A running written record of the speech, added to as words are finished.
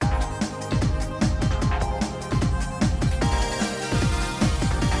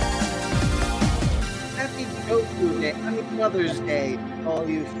Mother's Day, all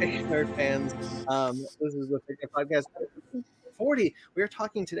you fake nerd fans. This is the Fake Nerd Podcast 40. We are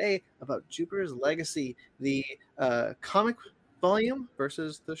talking today about Jupiter's Legacy, the comic volume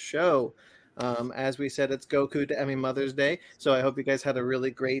versus the show. As we said, it's Mother's Day, so I hope you guys had a really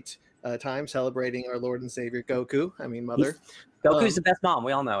great time celebrating our Lord and Savior Goku. Mother. Goku's the best mom.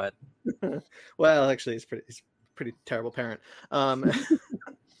 We all know it. Well, actually, he's pretty terrible parent.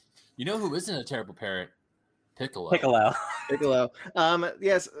 You know who isn't a terrible parent? Piccolo.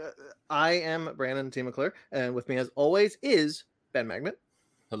 Yes, I am Brandon T. McClure, and with me, as always, is Ben Magnet.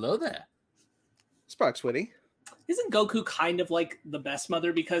 Hello there. Sparks Witty. Isn't Goku kind of like the best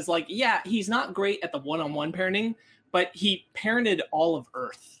mother? Because, he's not great at the one-on-one parenting, but he parented all of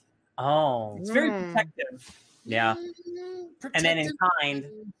Earth. Oh. It's very protective. Yeah. And then in kind,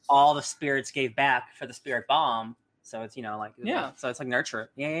 all the spirits gave back for the spirit bomb. So it's, so it's like nurture.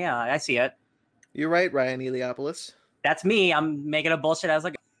 Yeah, I see it. You're right, Ryan Eliopoulos. That's me. I'm making a bullshit as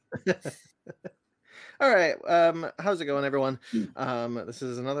I go. All right. How's it going, everyone? This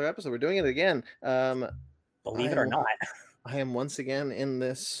is another episode. We're doing it again. Believe it or not. I am once again in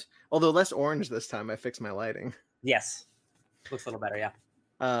this, although less orange this time. I fixed my lighting. Yes. Looks a little better, yeah.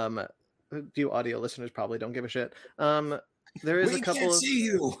 You audio listeners probably don't give a shit. There's a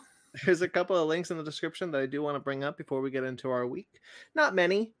couple of links in the description that I do want to bring up before we get into our week. Not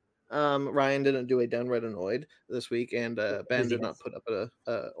many. Ryan didn't do a downright annoyed this week, and Ben did not put up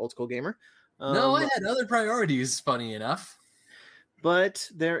a old school gamer. No, I had other priorities, funny enough. But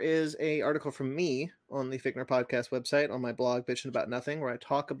there is a article from me on the Fake Nerd Podcast website on my blog, Bitchin' About Nothing, where I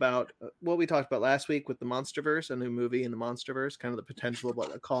talk about what we talked about last week with the Monsterverse, a new movie in the Monsterverse, kind of the potential of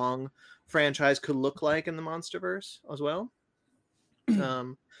what a Kong franchise could look like in the Monsterverse as well.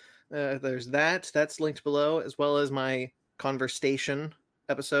 There's that's linked below, as well as my conversation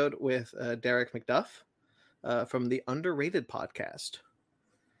episode with Derek McDuff from the Underrated podcast.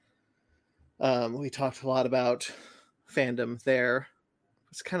 We talked a lot about fandom there.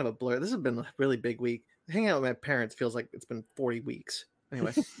 It's kind of a blur. This has been a really big week. Hanging out with my parents feels like it's been 40 weeks.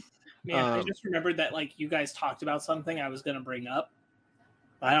 Anyway. Man, I just remembered that you guys talked about something I was going to bring up.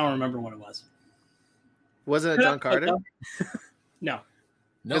 I don't remember what it was. Wasn't it John Carter? No.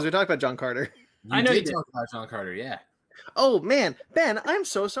 Because we talked about John Carter. I know you did talk about John Carter, yeah. Oh, man. Ben, I'm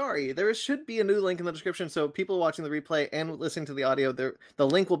so sorry. There should be a new link in the description, so people watching the replay and listening to the audio, the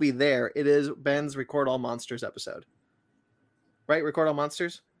link will be there. It is Ben's Record All Monsters episode. Right? Record All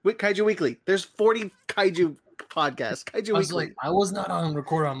Monsters? Kaiju Weekly. There's 40 Kaiju podcasts. Kaiju Weekly. I was not on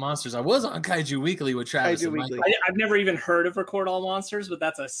Record All Monsters. I was on Kaiju Weekly with Travis and Michael. I've never even heard of Record All Monsters, but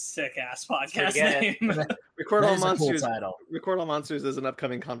that's a sick-ass podcast name. Record All Monsters. Cool, Record All Monsters is an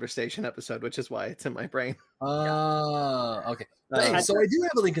upcoming conversation episode, which is why it's in my brain. Okay. So I do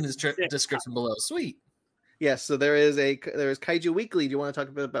have a link in the description below. Sweet. Yes, so there is Kaiju Weekly. Do you want to talk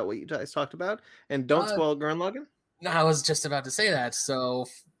a bit about what you guys talked about? And don't spoil Gurren Lagann? No, I was just about to say that. So,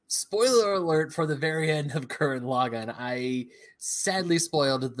 spoiler alert for the very end of Gurren Lagann. I sadly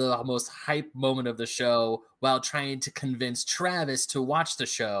spoiled the most hype moment of the show while trying to convince Travis to watch the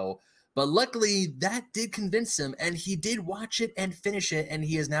show. But luckily, that did convince him, and he did watch it and finish it, and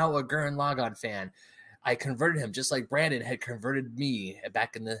he is now a Gurren Lagann fan. I converted him just like Brandon had converted me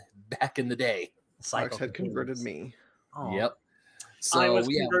back in the day. Sparks had converted me. Oh. Yep. So I was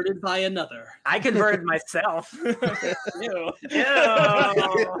converted by another. I converted myself. Ew.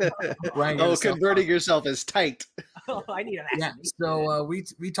 Converting yourself is tight. Oh, I need an action. Yeah. So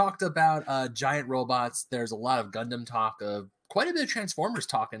we talked about giant robots. There's a lot of Gundam talk, quite a bit of Transformers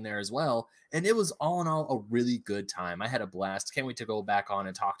talk in there as well. And it was all in all a really good time. I had a blast. Can't wait to go back on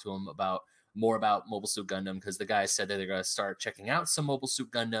and talk to him more about Mobile Suit Gundam, because the guys said that they're going to start checking out some Mobile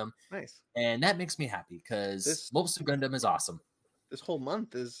Suit Gundam. Nice. And that makes me happy because Mobile Suit Gundam is awesome. This whole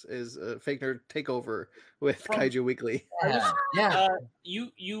month is a Fake Nerd takeover with Kaiju Weekly. Yeah.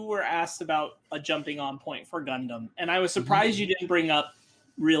 You were asked about a jumping on point for Gundam, and I was surprised you didn't bring up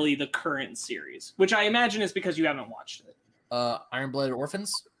really the current series, which I imagine is because you haven't watched it. Iron Blooded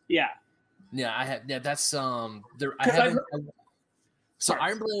Orphans? Yeah. Yeah, I have. Yeah, that's So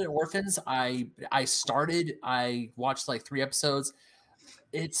Iron Blooded Orphans, I watched like 3 episodes.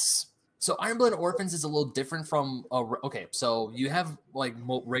 So Iron Blooded Orphans is a little different from so you have like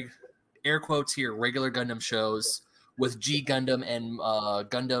air quotes here, regular Gundam shows with G Gundam and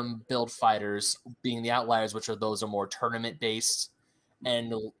Gundam Build Fighters being the outliers, which are more tournament based,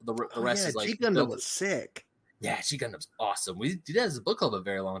 and the rest is like G Gundam was sick. Yeah, G Gundam's awesome. We did that as a book club a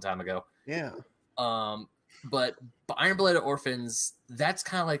very long time ago. Yeah. But Iron Blooded Orphans, that's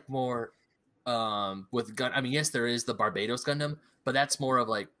kind of like more with gun. I mean, yes, there is the Barbados Gundam, but that's more of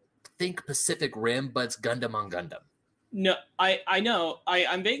like think Pacific Rim, but it's Gundam on Gundam. No, I know.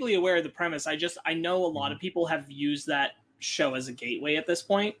 I'm vaguely aware of the premise. I know a lot of people have used that show as a gateway at this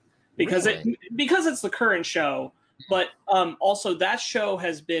point because because it's the current show, but also that show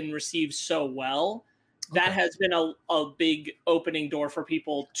has been received so well that has been a big opening door for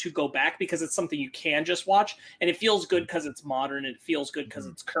people to go back because it's something you can just watch and it feels good because it's modern and it feels good because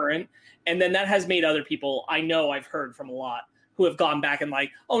it's current. And then that has made other people, I know I've heard from a lot who have gone back and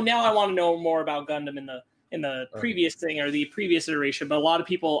like, oh, now I want to know more about Gundam in the previous thing or the previous iteration. But a lot of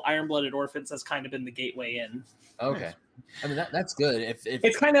people, Iron Blooded Orphans has kind of been the gateway in. Okay. I mean, that's good. If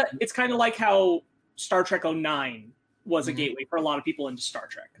it's kind of like how Star Trek 09 was a gateway for a lot of people into Star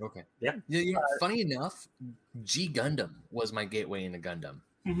Trek. Okay. Yeah. You know, funny enough, G Gundam was my gateway into Gundam.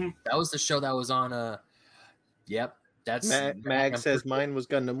 That was the show that was on. Yep. That's Mag says mine was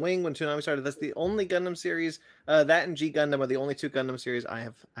Gundam Wing when Toonami started. That's the only Gundam series. That and G Gundam are the only two Gundam series I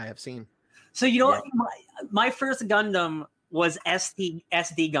have seen. So you know what? My first Gundam was SD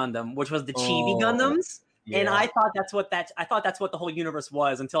Gundam, which was the Chibi Gundams. Yeah. And I thought that's what the whole universe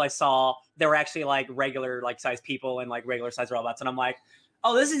was until I saw there were actually like regular like size people and like regular size robots, and I'm like,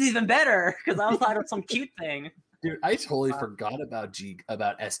 oh, this is even better because I was thought it was some cute thing. Dude, I totally forgot about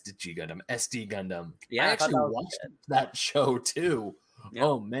SD Gundam. Yeah, I actually watched that show too. Yeah.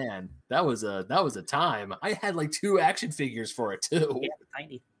 Oh man, that was a time. I had like 2 action figures for it too. Yeah,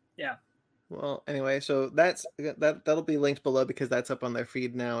 tiny. Yeah. Well, anyway, so that'll be linked below because that's up on their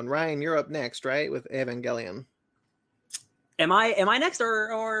feed now. And Ryan, you're up next, right, with Evangelion? Am I next,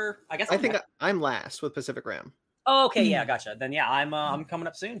 or I guess I think I'm last with Pacific Rim. Oh, okay, yeah, gotcha. Then yeah, I'm coming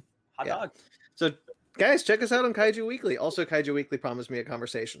up soon. Hot dog. So guys, check us out on Kaiju Weekly. Also, Kaiju Weekly promised me a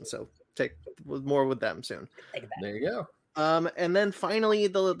conversation, so take more with them soon. There you go. And then finally,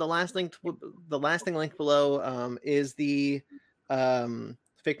 the last thing linked below is the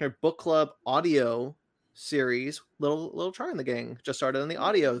Fake Nerd Book Club audio series. Little Char in the Gang just started on the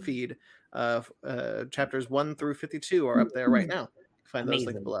audio feed. Chapters 1 through 52 are up there right now. Find those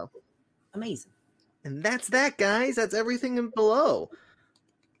linked below. Amazing. And that's that, guys. That's everything in below.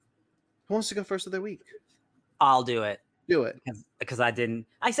 Who wants to go first of their week? I'll do it. Do it. Because I didn't.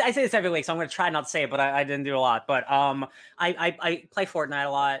 I say this every week, so I'm going to try not to say it, but I didn't do a lot. But I play Fortnite a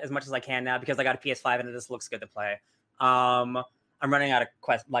lot, as much as I can now, because I got a PS5 and it just looks good to play. I'm running out of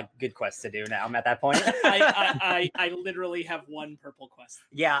good quests to do now. I'm at that point. I literally have 1 purple quest.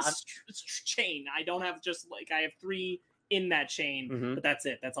 Yeah, it's chain. I don't have I have 3 in that chain, but that's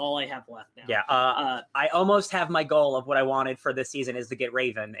it. That's all I have left now. Yeah, I almost have my goal of what I wanted for this season is to get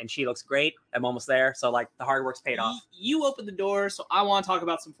Raven, and she looks great. I'm almost there, so like the hard work's paid off. You opened the door, so I want to talk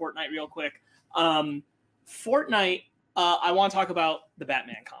about some Fortnite real quick. Fortnite. I want to talk about the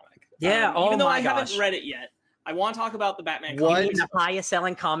Batman comic. Yeah, even though I haven't read it yet. I want to talk about the Batman comic. The highest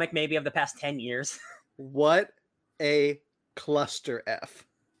selling comic maybe of the past 10 years. What a cluster F.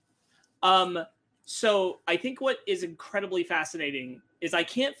 So I think what is incredibly fascinating is I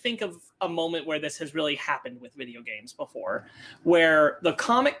can't think of a moment where this has really happened with video games before, where the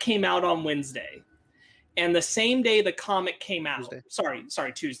comic came out on Wednesday, and the same day the comic came out,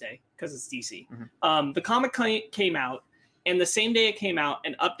 Tuesday, because it's DC. The comic came out, and the same day it came out,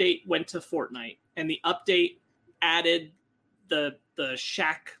 an update went to Fortnite, and the update added the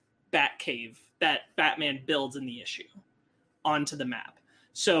shack bat cave that Batman builds in the issue onto the map.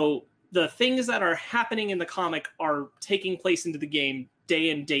 So the things that are happening in the comic are taking place into the game day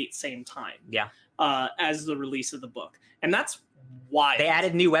and date same time. Yeah. As the release of the book. And that's wild. They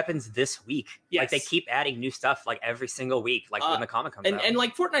added new weapons this week. Yes. Like they keep adding new stuff like every single week, like when the comic comes out. And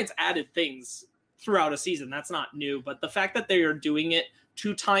like Fortnite's added things throughout a season. That's not new, but the fact that they are doing it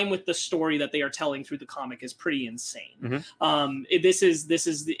to time with the story that they are telling through the comic is pretty insane. This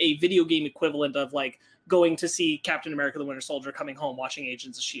is a video game equivalent of like going to see Captain America: The Winter Soldier, coming home, watching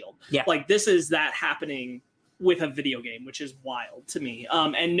Agents of S.H.I.E.L.D. Yeah. Like this is that happening with a video game, which is wild to me.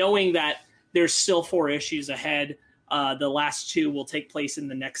 And knowing that there's still 4 issues ahead, the last 2 will take place in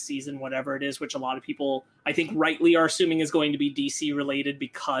the next season, whatever it is, which a lot of people, I think, rightly are assuming is going to be DC related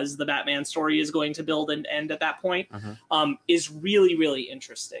because the Batman story is going to build and end at that point, is really, really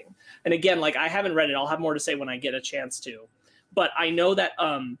interesting. And again, like I haven't read it. I'll have more to say when I get a chance to. But I know that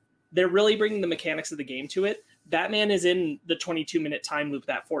they're really bringing the mechanics of the game to it. Batman is in the 22-minute time loop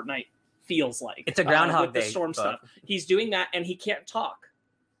that Fortnite feels like. It's a Groundhog Day. With the storm stuff. He's doing that, and he can't talk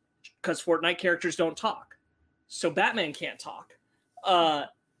because Fortnite characters don't talk. So Batman can't talk.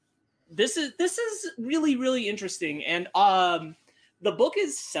 This is really, really interesting. And the book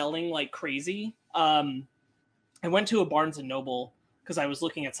is selling like crazy. I went to a Barnes & Noble because I was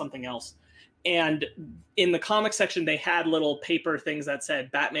looking at something else. And in the comic section, they had little paper things that said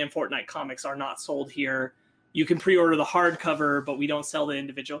Batman Fortnite comics are not sold here. you can pre-order the hardcover, but we don't sell the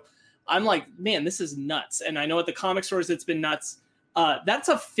individual. I'm like, man, this is nuts. And I know at the comic stores it's been nuts. That's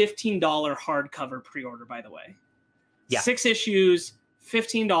a $15 hardcover pre-order, by the way. Yeah. 6 issues,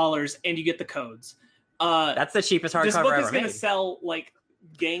 $15, and you get the codes. That's the cheapest hardcover this book ever is going to made. sell like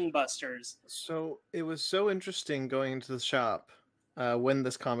gangbusters. So it was so interesting going into the shop when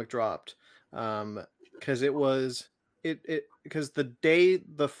this comic dropped, because because the day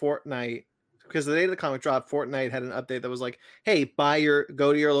the comic dropped, Fortnite had an update that was like, hey,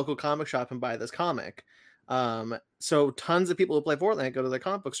 go to your local comic shop and buy this comic. So tons of people who play Fortnite go to the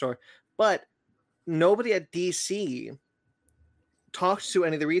comic book store, but nobody at DC talked to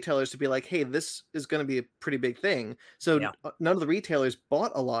any of the retailers to be like, hey, this is going to be a pretty big thing. So none of the retailers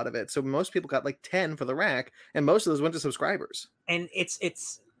bought a lot of it. So most people got like 10 for the rack, and most of those went to subscribers. And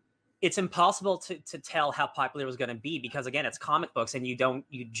it's impossible to tell how popular it was going to be, because again, it's comic books, and you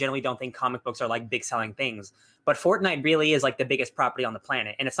generally don't think comic books are like big selling things. But Fortnite really is like the biggest property on the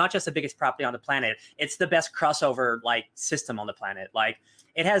planet, and it's not just the biggest property on the planet; it's the best crossover like system on the planet. Like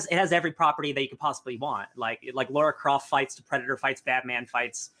it has every property that you could possibly want. Like Lara Croft fights the Predator, fights Batman,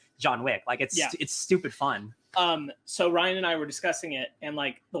 fights John Wick. Like it's stupid fun. So Ryan and I were discussing it, and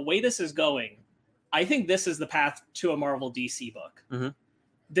like the way this is going, I think this is the path to a Marvel DC book. Mm-hmm.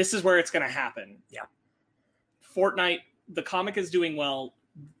 This is where it's going to happen. Yeah. Fortnite, the comic is doing well.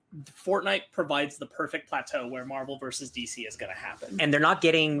 Fortnite provides the perfect plateau where Marvel versus DC is going to happen. And they're not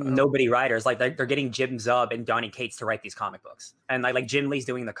getting nobody writers. Like they're getting Jim Zub and Donny Cates to write these comic books. And like Jim Lee's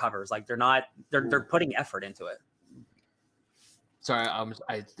doing the covers. Like they're putting effort into it. Sorry,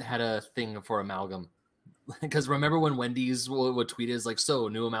 I had a thing for Amalgam. Because remember when Wendy's would tweet is like, so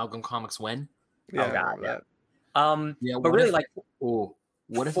new Amalgam comics when? Yeah, oh God, yeah. But really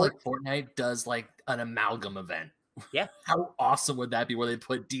what if like Fortnite does like an Amalgam event? Yeah. How awesome would that be, where they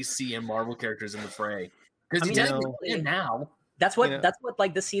put DC and Marvel characters in the fray? Because now. That's what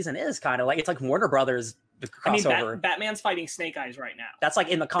like this season is kind of like. It's like Warner Brothers crossover. I mean, Batman's fighting Snake Eyes right now. That's like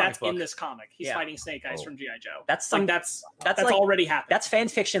in the comic book. In this comic. He's fighting Snake Eyes from G.I. Joe. That's like like that's like, already happened. That's fan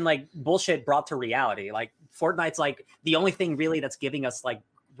fiction like bullshit brought to reality. Like Fortnite's like the only thing really that's giving us like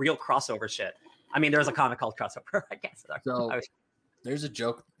real crossover shit. I mean, there's a comic called Crossover, I guess. So there's a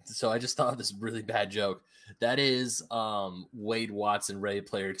joke. So I just thought of this really bad joke. That is Wade Watson Ready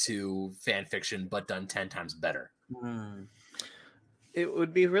Player 2 fan fiction, but done 10 times better. It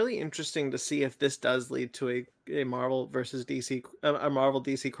would be really interesting to see if this does lead to a Marvel versus DC, a Marvel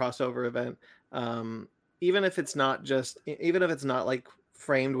DC crossover event. Even if it's not like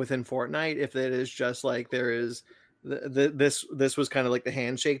framed within Fortnite, if it is just like there is this was kind of like the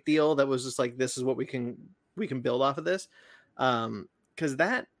handshake deal that was just like, this is what we can build off of this. Because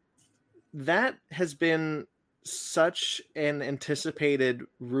that has been such an anticipated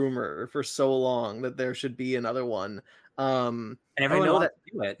rumor for so long that there should be another one. And everyone wants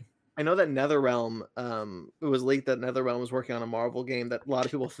to do it. I know that NetherRealm, it was leaked that NetherRealm was working on a Marvel game that a lot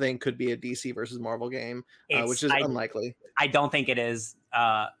of people think could be a DC versus Marvel game, which is unlikely. I don't think it is.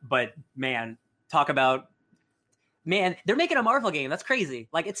 But man, they're making a Marvel game. That's crazy.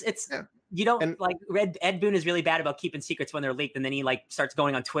 Like it's you don't like Ed Boon is really bad about keeping secrets when they're leaked, and then he like starts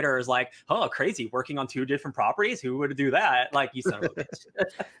going on Twitter is like, oh, crazy, working on 2 different properties. Who would do that? Like, you son of a bitch.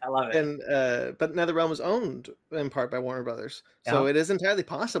 I love it. And but NetherRealm was owned in part by Warner Brothers, so it is entirely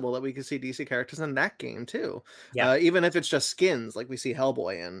possible that we could see DC characters in that game too. Yeah. Even if it's just skins, like we see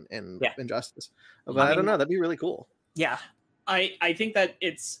Hellboy and Injustice. But I don't know. That'd be really cool. Yeah, I think that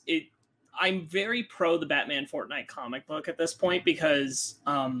I'm very pro the Batman Fortnite comic book at this point, because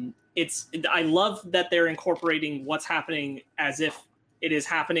I love that they're incorporating what's happening as if it is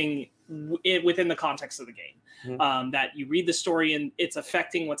happening within the context of the game. Mm-hmm. That you read the story and it's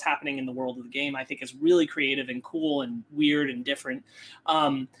affecting what's happening in the world of the game, I think is really creative and cool and weird and different.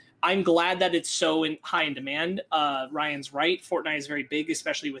 I'm glad that it's so high in demand. Ryan's right. Fortnite is very big,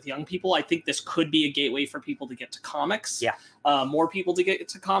 especially with young people. I think this could be a gateway for people to get to comics. Yeah. More people to get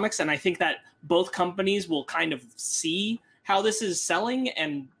to comics. And I think that both companies will kind of see how this is selling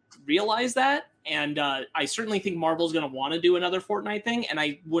and realize that. And I certainly think Marvel's going to want to do another Fortnite thing. And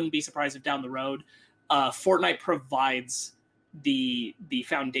I wouldn't be surprised if down the road, Fortnite provides the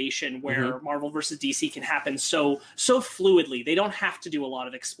foundation where Marvel versus DC can happen so fluidly. They don't have to do a lot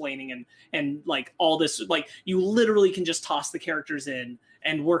of explaining and like all this, like you literally can just toss the characters in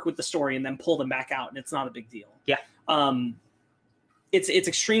and work with the story and then pull them back out, and it's not a big deal. Yeah. It's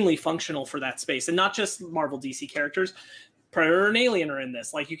extremely functional for that space, and not just Marvel DC characters. Predator and Alien are in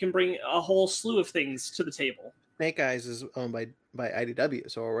this. Like, you can bring a whole slew of things to the table. Snake Eyes is owned by IDW,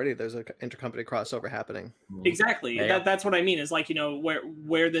 so already there's an intercompany crossover happening. Exactly. Yeah. That's what I mean. Is like, you know,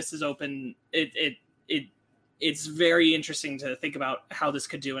 where this is open, it it's very interesting to think about how this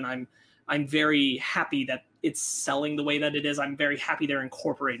could do, and I'm very happy that it's selling the way that it is. I'm very happy they're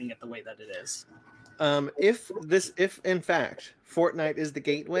incorporating it the way that it is. If in fact Fortnite is the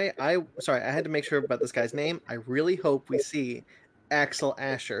gateway, I had to make sure about this guy's name. I really hope we see Axel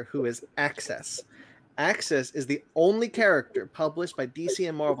Asher, who is Access. Access is the only character published by DC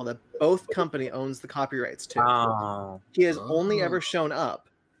and Marvel that both company owns the copyrights to. Oh. He has only ever shown up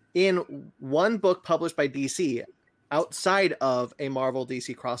in one book published by DC outside of a Marvel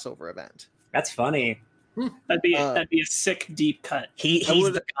DC crossover event. That's funny. That'd be a sick deep cut. He's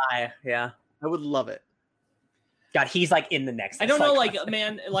the guy. Yeah. I would love it. God, he's like in the next. I don't know, like,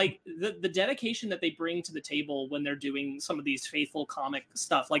 man, like the dedication that they bring to the table when they're doing some of these faithful comic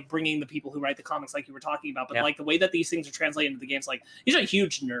stuff, like bringing the people who write the comics, like you were talking about, but like the way that these things are translated into the games, like these are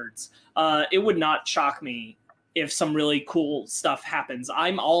huge nerds. It would not shock me if some really cool stuff happens.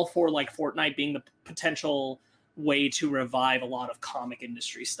 I'm all for like Fortnite being the potential way to revive a lot of comic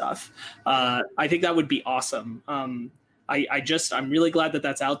industry stuff. I think that would be awesome. I'm really glad that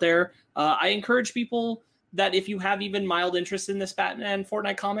that's out there. I encourage people that if you have even mild interest in this Batman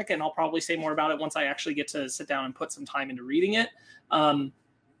Fortnite comic, and I'll probably say more about it once I actually get to sit down and put some time into reading it,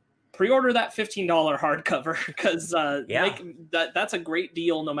 pre-order that $15 hardcover, because that's a great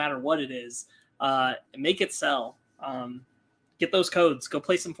deal no matter what it is. Make it sell. Get those codes. Go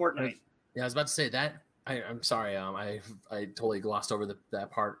play some Fortnite. Yeah, I was about to say that. I'm sorry. I totally glossed over that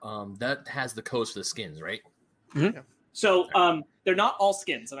part. That has the codes for the skins, right? Mm-hmm. Yeah. So they're not all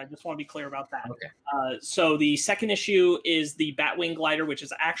skins, and I just want to be clear about that. Okay. So the second issue is the Batwing glider, which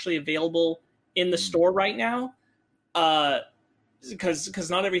is actually available in the store right now. Because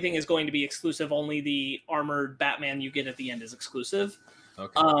not everything is going to be exclusive. Only the armored Batman you get at the end is exclusive.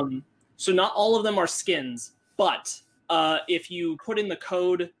 Okay. So not all of them are skins, but if you put in the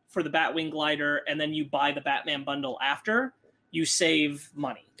code for the Batwing glider and then you buy the Batman bundle after, you save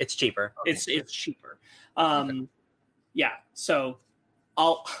money. It's cheaper. It's cheaper. Yeah, so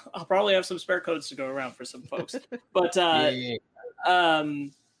I'll probably have some spare codes to go around for some folks. But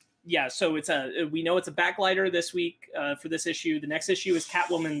yeah, so we know it's a Backglider this week for this issue. The next issue is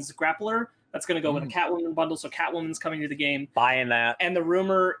Catwoman's Grappler. That's going to go with a Catwoman bundle, so Catwoman's coming to the game. Buying that. And the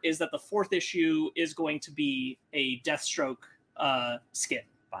rumor is that the fourth issue is going to be a Deathstroke skin.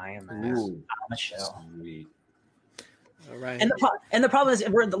 Buying that. Ooh, on the show. Sweet. All right. And the problem is,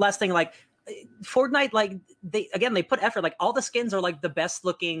 we're the last thing, like Fortnite, like they put effort. Like all the skins are like the best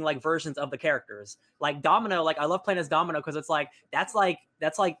looking like versions of the characters. Like Domino, like I love playing as Domino because it's like that's like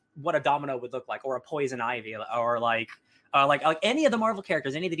what a Domino would look like, or a Poison Ivy, or like any of the Marvel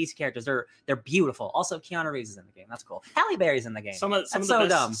characters, any of the DC characters. They're beautiful. Also, Keanu Reeves is in the game. That's cool. Halle Berry's in the game. Some of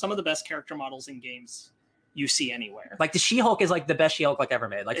the best character models in games you see anywhere. Like the She-Hulk is like the best She-Hulk like ever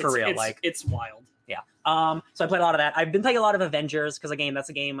made. Like for real. Like it's wild. Yeah. So I played a lot of that. I've been playing a lot of Avengers because again, that's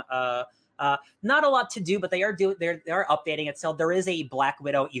a game. Not a lot to do, but they are updating it. So there is a Black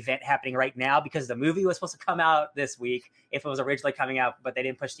Widow event happening right now because the movie was supposed to come out this week if it was originally coming out, but they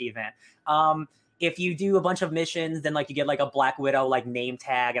didn't push the event. If you do a bunch of missions, then like you get like a Black Widow like name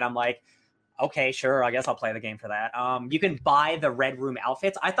tag, and I'm like, okay, sure, I guess I'll play the game for that. You can buy the Red Room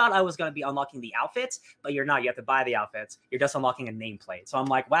outfits. I thought I was going to be unlocking the outfits, but you're not. You have to buy the outfits. You're just unlocking a nameplate. So I'm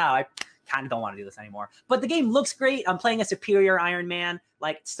like, wow, I kind of don't want to do this anymore. But the game looks great. I'm playing a superior Iron Man.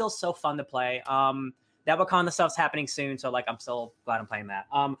 Like, it's still so fun to play. That Wakanda stuff's happening soon, so like I'm still glad I'm playing that.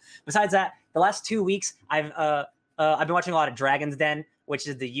 Besides that, the last 2 weeks I've been watching a lot of Dragon's Den, which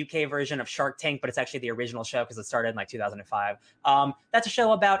is the UK version of Shark Tank, but it's actually the original show because it started in like 2005. That's a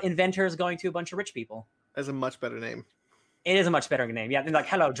show about inventors going to a bunch of rich people. That's a much better name. It is a much better name. Yeah, like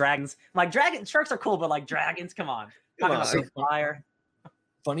hello dragons. I'm like sharks are cool, but like dragons, come on. Fire.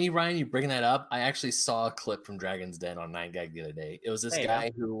 Funny, Ryan, you bringing that up. I actually saw a clip from Dragon's Den on 9gag the other day. It was this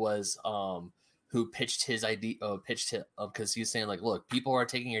guy who was who pitched his idea, because he was saying like, look, people are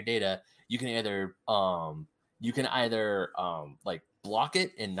taking your data. You can either like block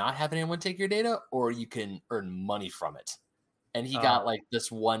it and not have anyone take your data, or you can earn money from it. And he got like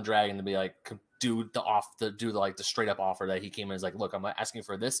this one dragon to be like do the straight up offer that he came in. Is like, look, I'm asking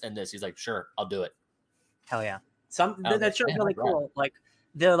for this and this. He's like, sure, I'll do it. Hell yeah. That show's really cool. Like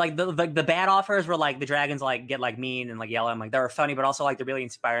the bad offers were like the dragons like get like mean and like yell and like they're funny, but also like the really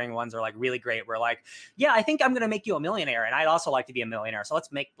inspiring ones are like really great. We're like, yeah, I think I'm gonna make you a millionaire, and I'd also like to be a millionaire. So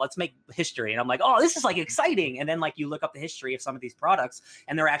let's make history. And I'm like, oh, this is like exciting. And then like you look up the history of some of these products,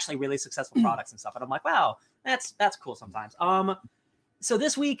 and they're actually really successful products and stuff. And I'm like, wow, that's cool sometimes. So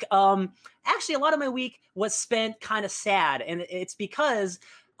this week, actually a lot of my week was spent kind of sad, and it's because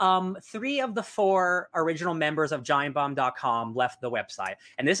 3 of the 4 original members of GiantBomb.com left the website.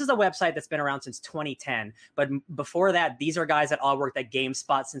 And this is a website that's been around since 2010. But before that, these are guys that all worked at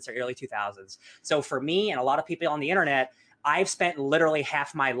GameSpot since the early 2000s. So for me and a lot of people on the internet, I've spent literally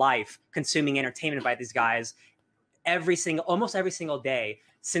half my life consuming entertainment by these guys almost every single day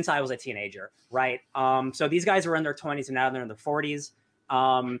since I was a teenager, right? So these guys were in their 20s and now they're in their 40s.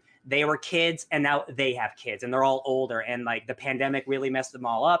 They were kids and now they have kids and they're all older, and like the pandemic really messed them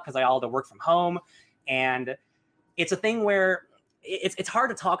all up because they all had to work from home. And it's a thing where it's hard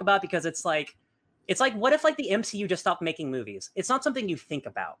to talk about because it's like what if like the MCU just stopped making movies? It's not something you think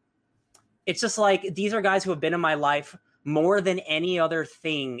about. It's just like these are guys who have been in my life more than any other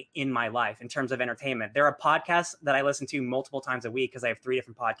thing in my life in terms of entertainment. There are podcasts that I listen to multiple times a week because I have 3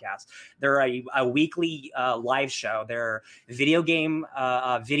 different podcasts. There are a weekly live show. There are video game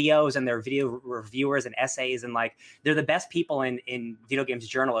videos, and there are video reviewers and essays, and like they're the best people in video games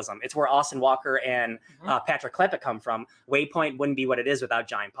journalism. It's where Austin Walker and Patrick Klepek come from. Waypoint wouldn't be what it is without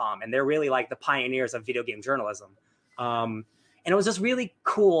Giant Bomb, and they're really like the pioneers of video game journalism. And it was just really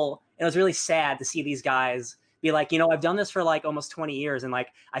cool. It was really sad to see these guys be like, I've done this for like almost 20 years. And like,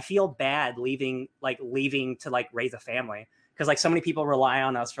 I feel bad leaving to like raise a family. Cause like so many people rely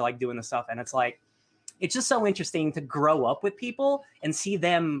on us for like doing this stuff. And it's like, it's just so interesting to grow up with people and see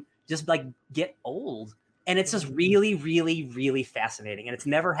them just like get old. And it's just really, really, really fascinating. And it's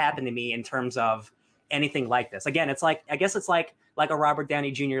never happened to me in terms of anything like this. Again, it's like, I guess it's like a Robert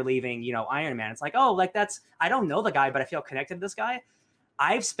Downey Jr. leaving, Iron Man. It's like, oh, like I don't know the guy, but I feel connected to this guy.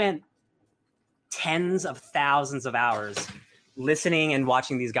 I've spent tens of thousands of hours listening and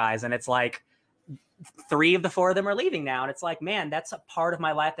watching these guys, and it's like 3 of the 4 of them are leaving now, and it's like, man, that's a part of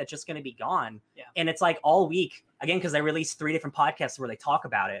my life that's just going to be gone. And it's like all week again because they released 3 different podcasts where they talk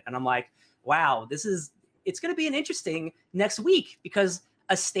about it, and I'm like, wow, it's going to be an interesting next week because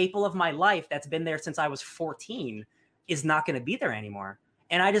a staple of my life that's been there since I was 14 is not going to be there anymore.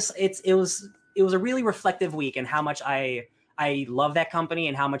 And it was a really reflective week, and how much I love that company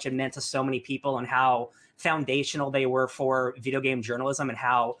and how much it meant to so many people and how foundational they were for video game journalism and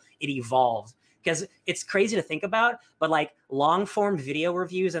how it evolved. Because it's crazy to think about, but like long form video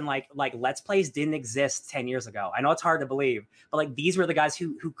reviews and like Let's Plays didn't exist 10 years ago. I know it's hard to believe, but like these were the guys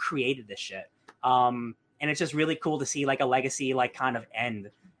who created this shit. And it's just really cool to see like a legacy like kind of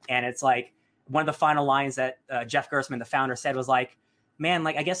end. And it's like one of the final lines that Jeff Gerstmann, the founder, said was like, man,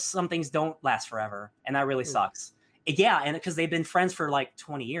 like I guess some things don't last forever. And that really sucks. Yeah, and because they've been friends for like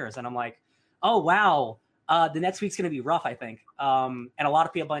 20 years, and I'm like, oh wow, the next week's gonna be rough, I think. And a lot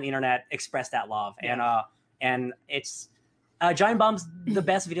of people on the internet express that love, and it's Giant Bomb's the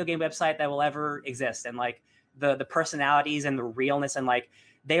best video game website that will ever exist, and like the personalities and the realness, and like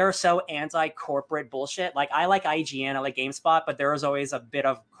they are so anti-corporate bullshit. Like I like IGN, I like GameSpot, but there is always a bit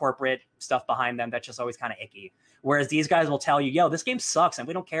of corporate stuff behind them that's just always kind of icky. Whereas these guys will tell you, yo, this game sucks, and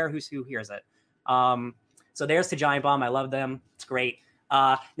we don't care who hears it. So there's to Giant Bomb. I love them. It's great.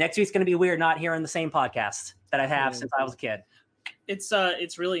 Next week's going to be weird not hearing the same podcast that I have since I was a kid. It's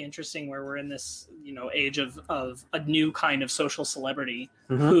really interesting where we're in this, age of a new kind of social celebrity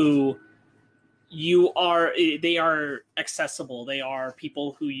who they are accessible. They are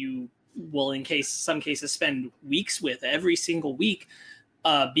people who you will, some cases, spend weeks with every single week,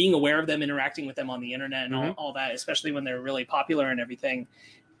 being aware of them, interacting with them on the internet and all that, especially when they're really popular and everything.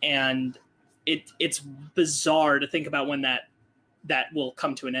 And it's bizarre to think about when that will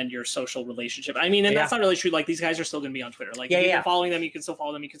come to an end, your social relationship. I mean, and that's not really true. Like these guys are still going to be on Twitter. Like if you're following them, you can still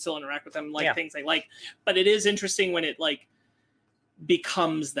follow them. You can still interact with them, things they like. But it is interesting when it like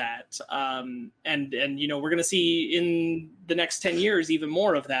becomes that. And we're going to see in the next 10 years even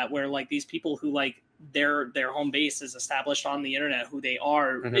more of that, where like these people who like their home base is established on the internet, who they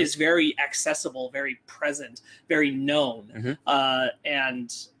are is very accessible, very present, very known,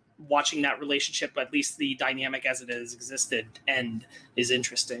 and watching that relationship, at least the dynamic as it has existed, end is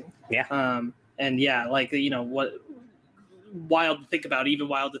interesting. What wild to think about,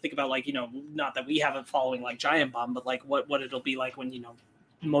 like, not that we have a following like Giant Bomb, but like what it'll be like when,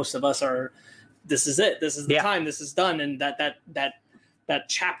 most of us are, this is it, this is the time, this is done. And that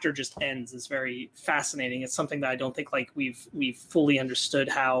chapter just ends is very fascinating. It's something that I don't think like we've fully understood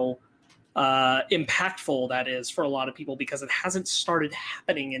how impactful that is for a lot of people, because it hasn't started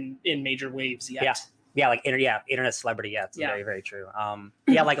happening in major waves yet. Internet celebrity. It's very, very true.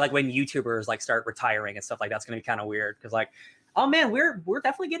 Like when YouTubers like start retiring and stuff like that's going to be kind of weird, because like, oh man, we're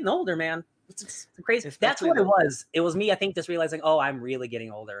definitely getting older, man. It's crazy. That's what it was. It was me, I think, just realizing, oh, I'm really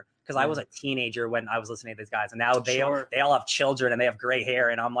getting older, because I was a teenager when I was listening to these guys, and now they all have children and they have gray hair,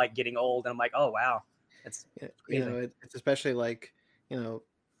 and I'm like getting old, and I'm like, oh wow, it's crazy. It's especially like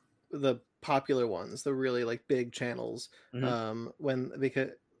the popular ones, the really like big channels. Because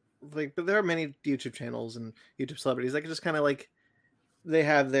like, but there are many YouTube channels and YouTube celebrities that just kind of like they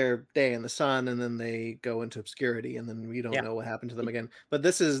have their day in the sun and then they go into obscurity and then we don't know what happened to them again. But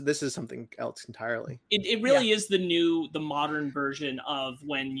this is something else entirely. It really is the modern version of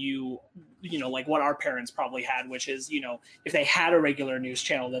when you know, like what our parents probably had, which is, you know, if they had a regular news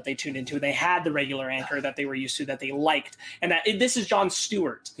channel that they tuned into, they had the regular anchor that they were used to, that they liked. And this is Jon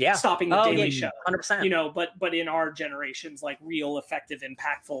Stewart stopping the Daily Show. 100%. You know, but in our generations, like real effective,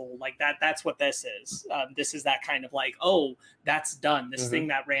 impactful, like that's what this is. This is that kind of like, oh, that's done. This thing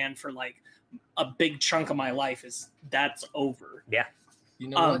that ran for like a big chunk of my life that's over. Yeah. You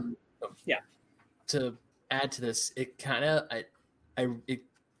know what? Yeah. To add to this, it kind of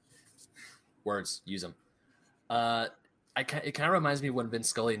words, use them. It kind of reminds me when Vince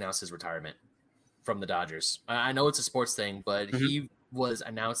Scully announced his retirement from the Dodgers. I know it's a sports thing, but he was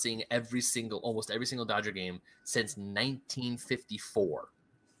announcing almost every single Dodger game since 1954.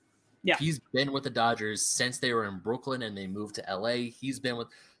 Yeah, he's been with the Dodgers since they were in Brooklyn and they moved to LA. He's been with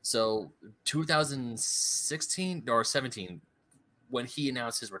 2016 or 17 when he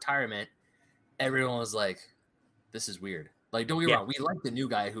announced his retirement. Everyone was like, "This is weird." Like, don't get me wrong, we like the new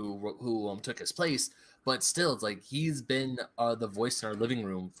guy who took his place, but still, it's like he's been the voice in our living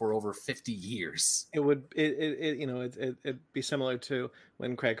room for over 50 years. It'd be similar to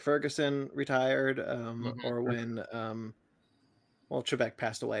when Craig Ferguson retired, or when Trebek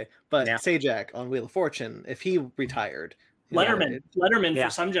passed away, but Sajak on Wheel of Fortune, if he retired. Letterman for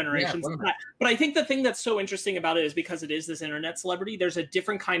some generations. But I think the thing that's so interesting about it is because it is this internet celebrity, there's a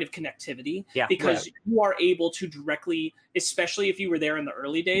different kind of connectivity because you are able to directly, especially if you were there in the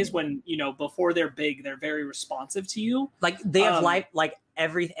early days when, you know, before they're big, they're very responsive to you. Like they have like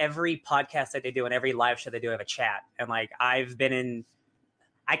every podcast that they do and every live show they do have a chat. And like I've been in,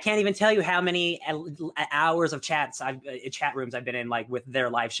 I can't even tell you how many hours of chat rooms I've been in, like with their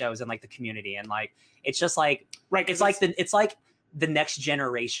live shows and like the community, and like it's just like it's like the next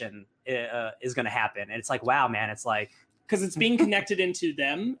generation is going to happen, and it's like, wow, man, it's like because it's being connected into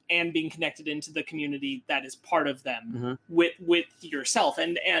them and being connected into the community that is part of them with yourself,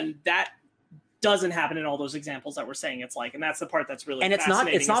 and that doesn't happen in all those examples that we're saying. It's like, and that's the part that's really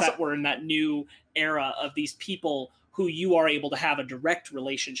fascinating. It's not that we're in that new era of these people who you are able to have a direct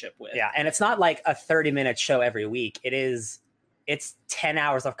relationship with. Yeah, and it's not like a 30-minute show every week. It's 10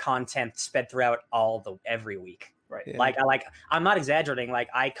 hours of content spread throughout every week. Right. Yeah. Like I'm not exaggerating. Like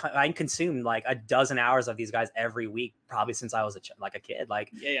I consumed like a dozen hours of these guys every week, probably since I was a kid.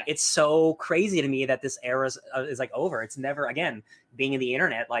 Like it's so crazy to me that this era is like over. It's never, again, being in the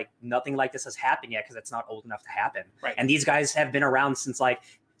internet, like nothing like this has happened yet because it's not old enough to happen. Right. And these guys have been around since like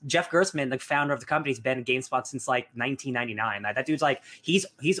Jeff Gerstmann, the founder of the company, has been in GameSpot since like 1999. That dude's like, he's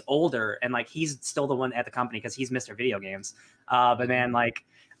older and like he's still the one at the company because he's Mr. Video Games. But man, like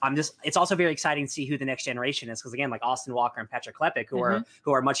it's also very exciting to see who the next generation is, because again, like Austin Walker and Patrick Klepek, who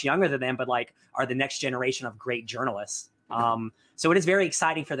are much younger than them, but like are the next generation of great journalists. So it is very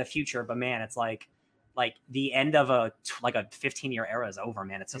exciting for the future. But man, it's like the end of a 15-year era is over,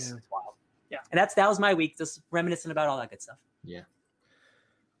 man. It's just it's wild. Yeah, and that was my week, just reminiscing about all that good stuff. Yeah.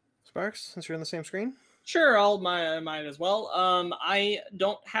 Sparks, since you're on the same screen? Sure, I'll mine as well. I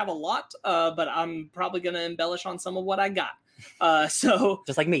don't have a lot, but I'm probably going to embellish on some of what I got. So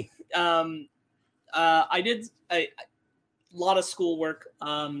just like me. I did a lot of schoolwork.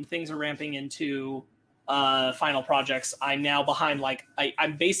 Things are ramping into final projects. I'm now behind.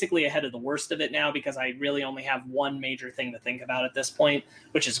 I'm basically ahead of the worst of it now because I really only have one major thing to think about at this point,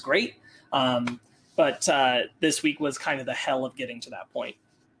 which is great. But this week was kind of the hell of getting to that point.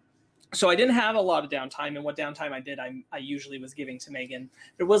 So I didn't have a lot of downtime, and what downtime I did, I usually was giving to Megan.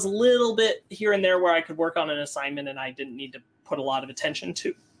 There was a little bit here and there where I could work on an assignment, and I didn't need to put a lot of attention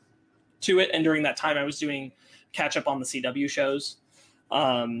to it. And during that time, I was doing catch up on the CW shows.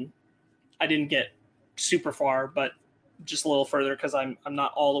 I didn't get super far, but just a little further because I'm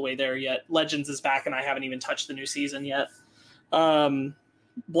not all the way there yet. Legends is back, and I haven't even touched the new season yet.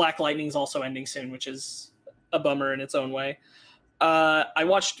 Black Lightning's also ending soon, which is a bummer in its own way. I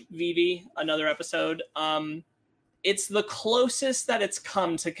watched Vivi, another episode. It's the closest that it's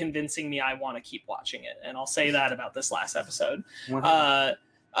come to convincing me I want to keep watching it. And I'll say that about this last episode.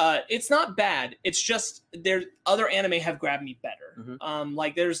 It's not bad. It's just other anime have grabbed me better.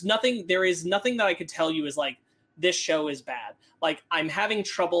 There is nothing that I could tell you is like, this show is bad. Like, I'm having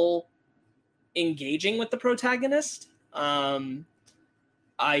trouble engaging with the protagonist.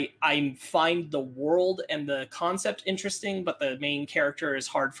 I find the world and the concept interesting, but the main character is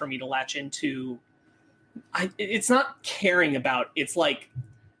hard for me to latch into. It's not caring about. It's like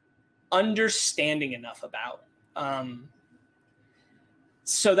understanding enough about.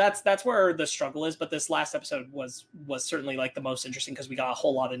 So that's where the struggle is. But this last episode was certainly like the most interesting because we got a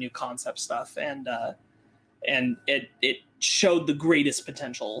whole lot of new concept stuff, and it showed the greatest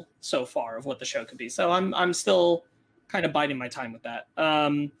potential so far of what the show could be. So I'm still kind of biding my time with that.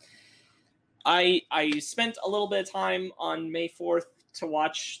 I spent a little bit of time on May 4th to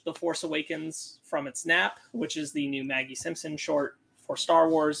watch The Force Awakens from its nap, which is the new Maggie Simpson short for Star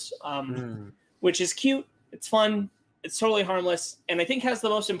Wars, which is cute. It's fun. It's totally harmless, and I think has the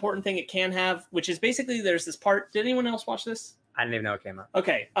most important thing it can have, which is basically there's this part. Did anyone else watch this? I didn't even know it came out.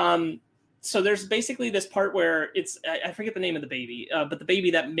 Okay. So there's basically this part where it's I forget the name of the baby, but the baby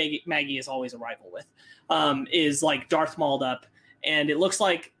that Maggie is always a rival with is like Darth Mauled up, and it looks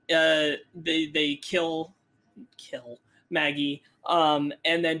like they kill Maggie, and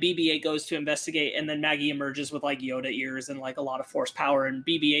then BB-8 goes to investigate, and then Maggie emerges with like Yoda ears and like a lot of force power, and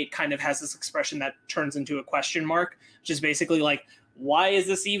BB-8 kind of has this expression that turns into a question mark, which is basically like, why is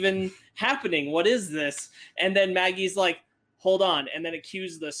this even happening? What is this? And then Maggie's like, hold on, and then it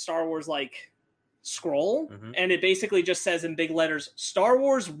cues the Star Wars like scroll, and it basically just says in big letters, Star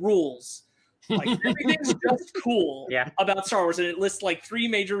Wars rules. Like everything's just cool about Star Wars, and it lists like 3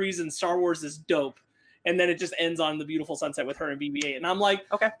 major reasons Star Wars is dope. And then it just ends on the beautiful sunset with her and BB-8. And I'm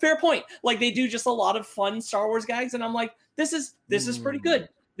like, okay, fair point. Like they do just a lot of fun Star Wars gags. And I'm like, this is pretty good.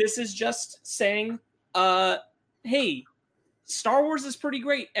 This is just saying, hey, Star Wars is pretty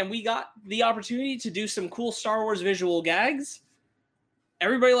great. And we got the opportunity to do some cool Star Wars visual gags.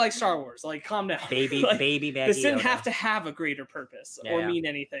 Everybody likes Star Wars. Like, calm down. Baby, like, baby, this didn't have to have a greater purpose or mean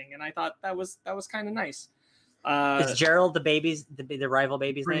anything. And I thought that was kind of nice. Is Gerald the rival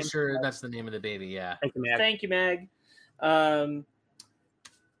baby's pretty name? Sure, that's the name of the baby. Yeah. Thank you, Mag. I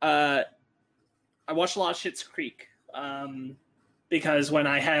watched a lot of Schitt's Creek because when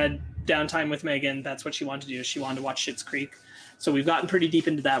I had downtime with Megan, that's what she wanted to do. She wanted to watch Schitt's Creek, so we've gotten pretty deep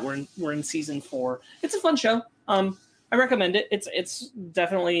into that. We're in season 4. It's a fun show. I recommend it. It's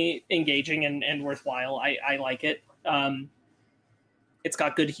definitely engaging and worthwhile. I like it. It's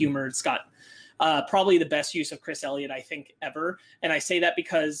got good humor. It's got probably the best use of Chris Elliott, I think, ever. And I say that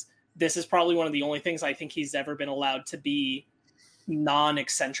because this is probably one of the only things I think he's ever been allowed to be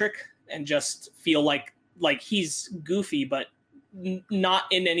non-eccentric and just feel like he's goofy, but not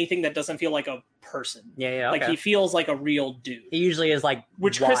in anything that doesn't feel like a person. Okay. Like he feels like a real dude. He usually is like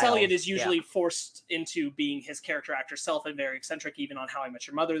Which wild. Chris Elliott is usually forced into being his character actor self and very eccentric, even on How I Met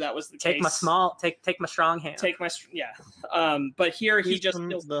Your Mother. That was the case. Take my strong hand. But here He's he just from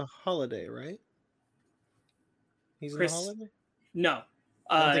feels The Holiday, right? He's Chris- in The Holiday? no.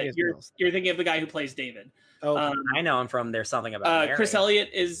 I think it's You're thinking of the guy who plays David. Oh, I know him from There's Something About Mary. Chris Elliott